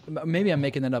maybe I'm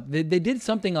making that up. They did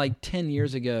something like 10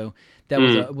 years ago that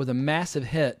was a massive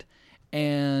hit.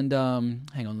 And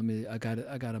hang on, I got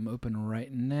them open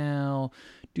right now.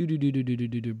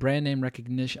 Brand name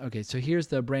recognition. Okay, so here's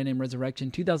the brand name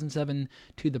Resurrection, 2007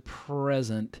 to the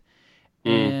present.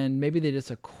 And maybe they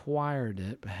just acquired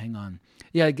it, but hang on.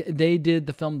 Yeah, they did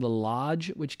the film The Lodge,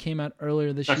 which came out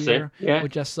earlier this year,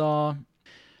 which I saw.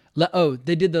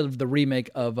 They did the remake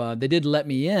of, they did Let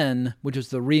Me In, which was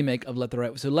the remake of Let the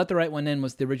Right. So Let the Right One In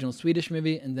was the original Swedish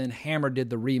movie, and then Hammer did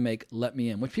the remake Let Me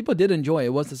In, which people did enjoy.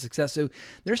 It was a success. So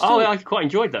they're still, I quite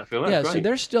enjoyed that film. That's great. So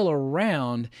they're still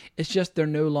around. It's just they're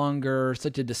no longer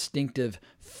such a distinctive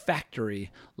factory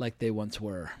like they once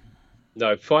were.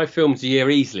 No, 5 films a year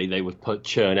easily they would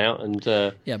churn out,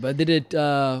 and yeah, but they did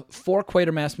 4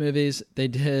 Quatermass movies. They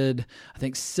did, I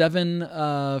think, 7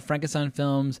 Frankenstein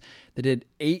films. They did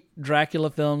 8 Dracula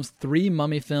films, 3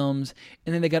 Mummy films,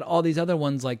 and then they got all these other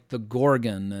ones like The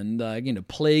Gorgon and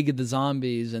Plague of the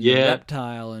Zombies and The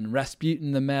Reptile and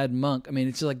Rasputin the Mad Monk. I mean,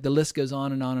 it's just like the list goes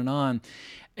on and on and on.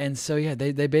 And so, yeah,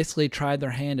 they basically tried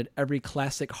their hand at every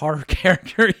classic horror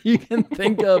character you can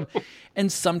think of, and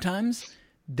sometimes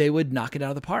they would knock it out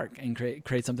of the park and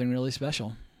create something really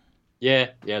special.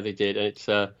 Yeah, they did. And it's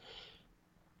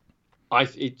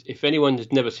if anyone has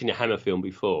never seen a Hammer film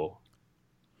before,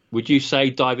 would you say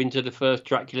dive into the first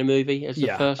Dracula movie as the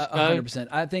first go? 100%.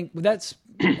 I think that's,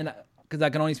 and because I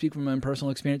can only speak from my own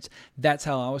personal experience, that's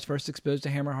how I was first exposed to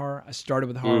Hammer horror. I started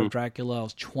with Horror of Dracula. I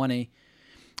was 20,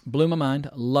 blew my mind,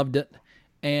 loved it,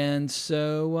 and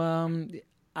so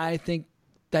I think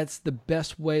that's the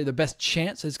best way, the best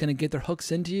chance is going to get their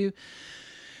hooks into you.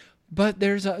 But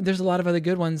there's a lot of other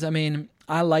good ones. I mean,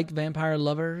 I like Vampire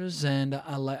Lovers, and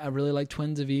I really like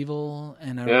Twins of Evil,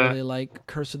 and I really like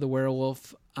Curse of the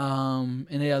Werewolf. And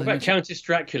what about Countess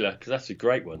Dracula? Because that's a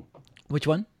great one. Which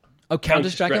one? Oh,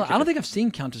 Countess Dracula. I don't think I've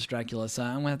seen Countess Dracula, so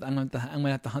I'm gonna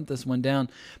have to hunt this one down.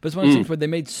 But it's one of those things where they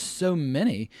made so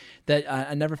many that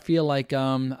I never feel like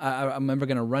I'm ever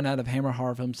gonna run out of Hammer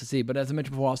horror films to see. But as I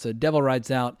mentioned before, also Devil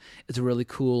Rides Out is a really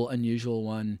cool, unusual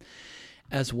one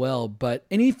as well. But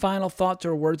any final thoughts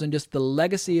or words on just the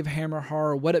legacy of Hammer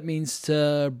horror, what it means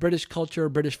to British culture,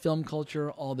 British film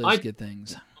culture, all those good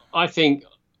things? I think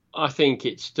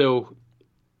it's still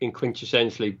in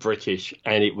quintessentially British,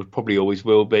 and it would probably always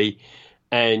will be.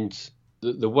 And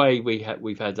the way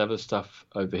we've had other stuff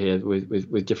over here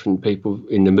with different people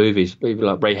in the movies, people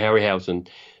like Ray Harryhausen,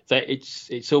 that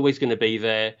it's always going to be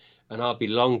there. And I'll be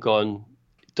long gone,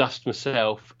 dust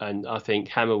myself, and I think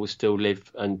Hammer will still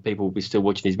live, and people will be still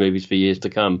watching these movies for years to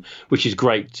come, which is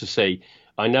great to see.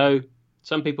 I know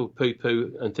some people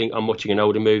poo-poo and think I'm watching an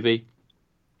older movie,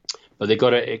 but they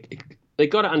got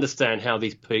to understand how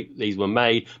these were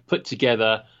made, put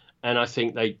together, and I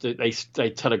think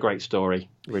they tell a great story,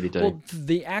 really do. Well,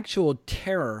 the actual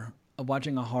terror of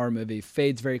watching a horror movie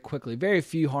fades very quickly. Very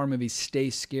few horror movies stay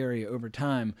scary over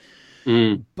time.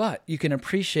 But you can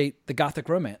appreciate the Gothic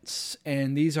romance,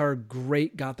 and these are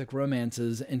great Gothic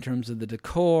romances in terms of the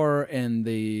decor and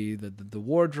the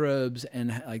wardrobes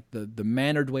and like the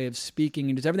mannered way of speaking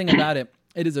and just everything about it.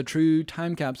 It is a true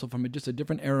time capsule from just a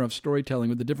different era of storytelling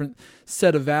with a different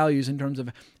set of values in terms of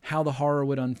how the horror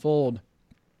would unfold.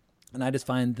 And I just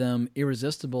find them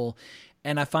irresistible,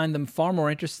 and I find them far more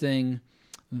interesting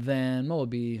than what would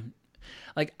be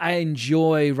like. I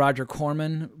enjoy Roger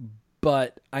Corman,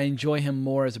 but I enjoy him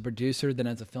more as a producer than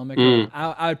as a filmmaker.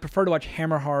 I would prefer to watch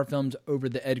Hammer horror films over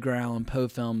the Edgar Allan Poe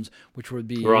films, which would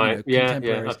be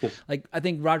contemporaries. Like I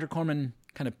think Roger Corman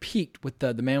kind of peaked with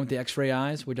the Man with the X-Ray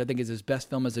Eyes, which I think is his best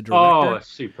film as a director. Oh,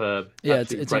 superb! Yeah,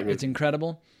 it's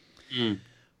incredible.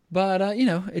 But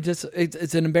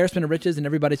it's an embarrassment of riches, and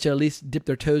everybody should at least dip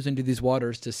their toes into these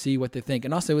waters to see what they think.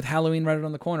 And also, with Halloween right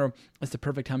around the corner, it's the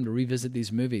perfect time to revisit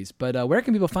these movies. But where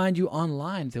can people find you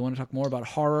online if they want to talk more about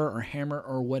horror or Hammer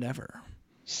or whatever?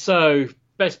 So,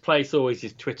 best place always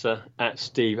is Twitter at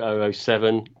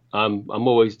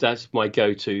Steve007. That's my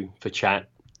go-to for chat.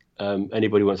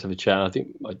 Anybody wants to have a chat, I think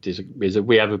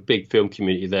we have a big film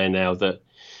community there now that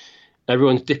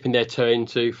everyone's dipping their toe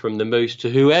into, from the Moose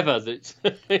to whoever that's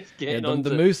getting on.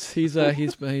 The Moose, he's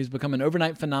become an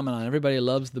overnight phenomenon. Everybody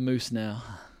loves the Moose now.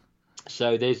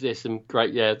 So there's some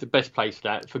great, the best place for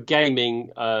that. For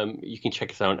gaming, you can check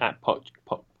us out at Pop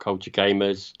Culture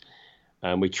Gamers.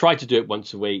 We try to do it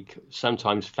once a week.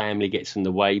 Sometimes family gets in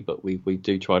the way, but we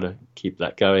do try to keep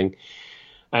that going.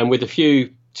 And with a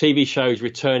few TV shows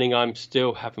returning, I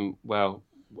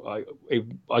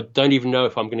don't even know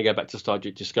if I'm going to go back to Star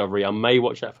Trek Discovery. I may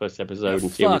watch that first episode and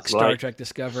see what it's like. Star Trek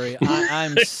Discovery.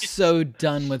 I'm so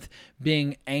done with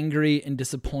being angry and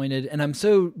disappointed, and I'm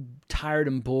so tired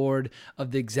and bored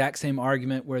of the exact same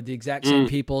argument where the exact same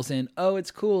people saying, oh,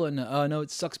 it's cool, and oh, no,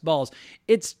 it sucks balls.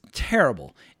 It's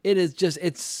terrible.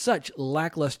 It's such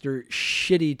lackluster,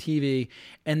 shitty TV,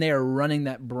 and they are running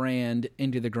that brand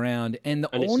into the ground. And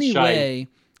the only way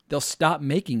they'll stop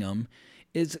making them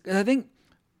is, I think,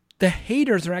 the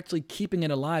haters are actually keeping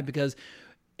it alive, because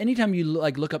anytime you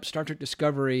look up Star Trek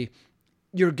Discovery,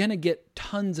 you're going to get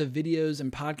tons of videos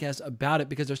and podcasts about it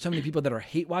because there's so many people that are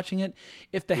hate watching it.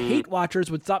 If the hate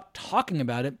watchers would stop talking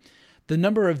about it, the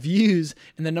number of views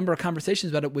and the number of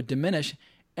conversations about it would diminish,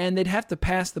 and they'd have to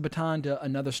pass the baton to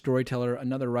another storyteller,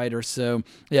 another writer. So,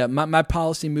 yeah, my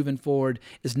policy moving forward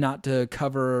is not to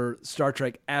cover Star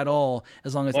Trek at all,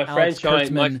 as long as Alex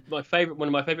Kurtzman... One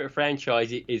of my favorite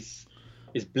franchises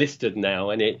is blistered now,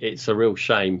 and it's a real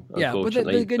shame,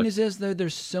 unfortunately. But the good news is, though,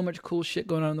 there's so much cool shit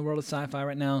going on in the world of sci-fi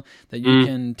right now that you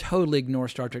can totally ignore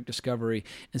Star Trek Discovery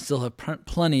and still have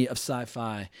plenty of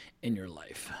sci-fi in your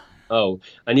life. Oh,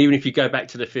 and even if you go back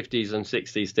to the 50s and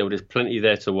 60s, still there's plenty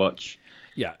there to watch.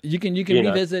 Yeah, you can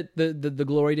revisit the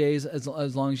glory days as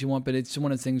long as you want, but it's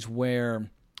one of the things where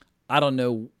I don't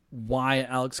know why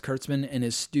Alex Kurtzman and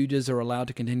his stooges are allowed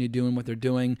to continue doing what they're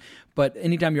doing, but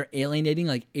anytime you're alienating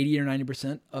like 80 or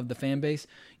 90% of the fan base,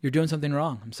 you're doing something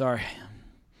wrong. I'm sorry.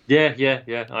 Yeah,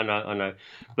 I know.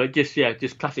 But just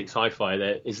classic sci-fi.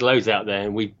 There's loads out there,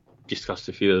 and we discussed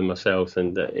a few of them ourselves,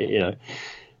 and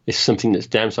it's something that's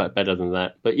damn sight better than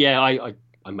that. But yeah,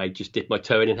 I may just dip my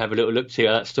toe in and have a little look, see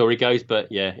how that story goes.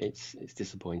 But yeah, it's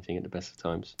disappointing at the best of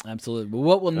times. Absolutely. But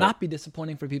what will not be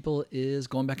disappointing for people is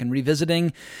going back and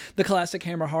revisiting the classic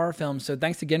Hammer horror films. So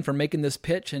thanks again for making this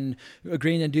pitch and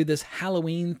agreeing to do this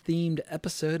Halloween-themed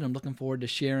episode. I'm looking forward to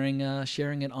sharing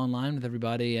it online with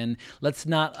everybody. And let's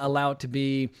not allow it to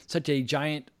be such a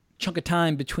giant chunk of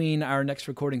time between our next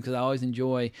recording, because I always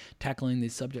enjoy tackling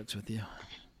these subjects with you.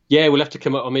 Yeah, we'll have to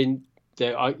come up. I mean,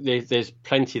 there's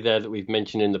plenty there that we've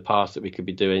mentioned in the past that we could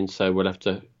be doing, so we'll have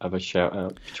to have a shout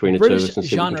out between the two of us. British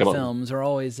genre films are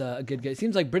always a good. It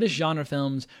seems like British genre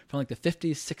films from like the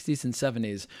 50s, 60s, and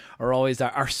 70s are always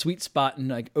our sweet spot in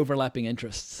like overlapping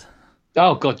interests.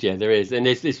 Oh God, yeah, there is, and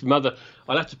there's this mother.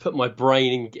 I'll have to put my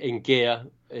brain in gear.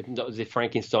 Not as if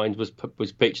Frankenstein was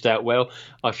pitched out well.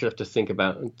 I should have to think of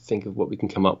what we can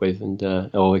come up with, and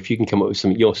or if you can come up with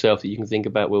something yourself that you can think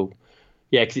about, we'll.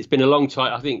 Yeah, because it's been a long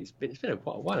time. I think it's been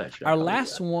quite a while, actually. Our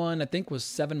last one, I think, was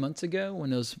 7 months ago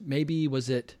when it was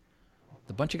it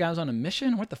the bunch of guys on a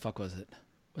mission? What the fuck was it?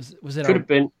 Was it? Could have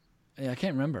been. Yeah, I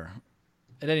can't remember.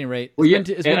 At any rate, well,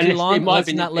 it's been too long.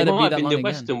 Let's not let it be that long again. It might have been the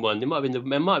Western one. It might have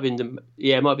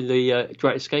been the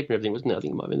Great Escape and everything, wasn't it? I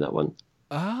think it might have been that one.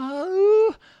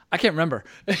 I can't remember.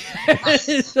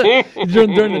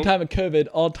 During the time of COVID,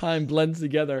 all time blends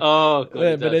together. Oh,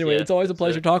 God, but anyway, it's always a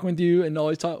pleasure talking with you, and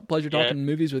always pleasure talking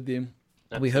movies with you.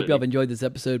 Absolutely. We hope you all have enjoyed this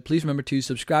episode. Please remember to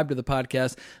subscribe to the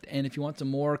podcast, and if you want some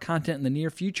more content in the near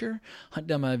future, hunt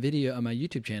down my video on my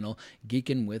YouTube channel,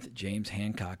 Geekin' with James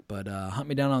Hancock. But hunt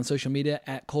me down on social media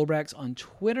at Colbrax on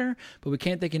Twitter. But we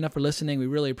can't thank you enough for listening. We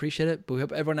really appreciate it. But we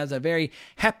hope everyone has a very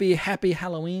happy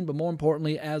Halloween. But more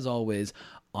importantly, as always,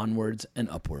 onwards and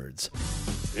upwards.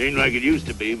 Ain't like it used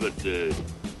to be, but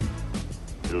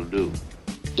it'll do.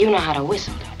 You know how to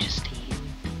whistle, don't you, Steve?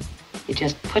 You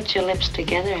just put your lips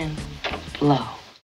together and blow.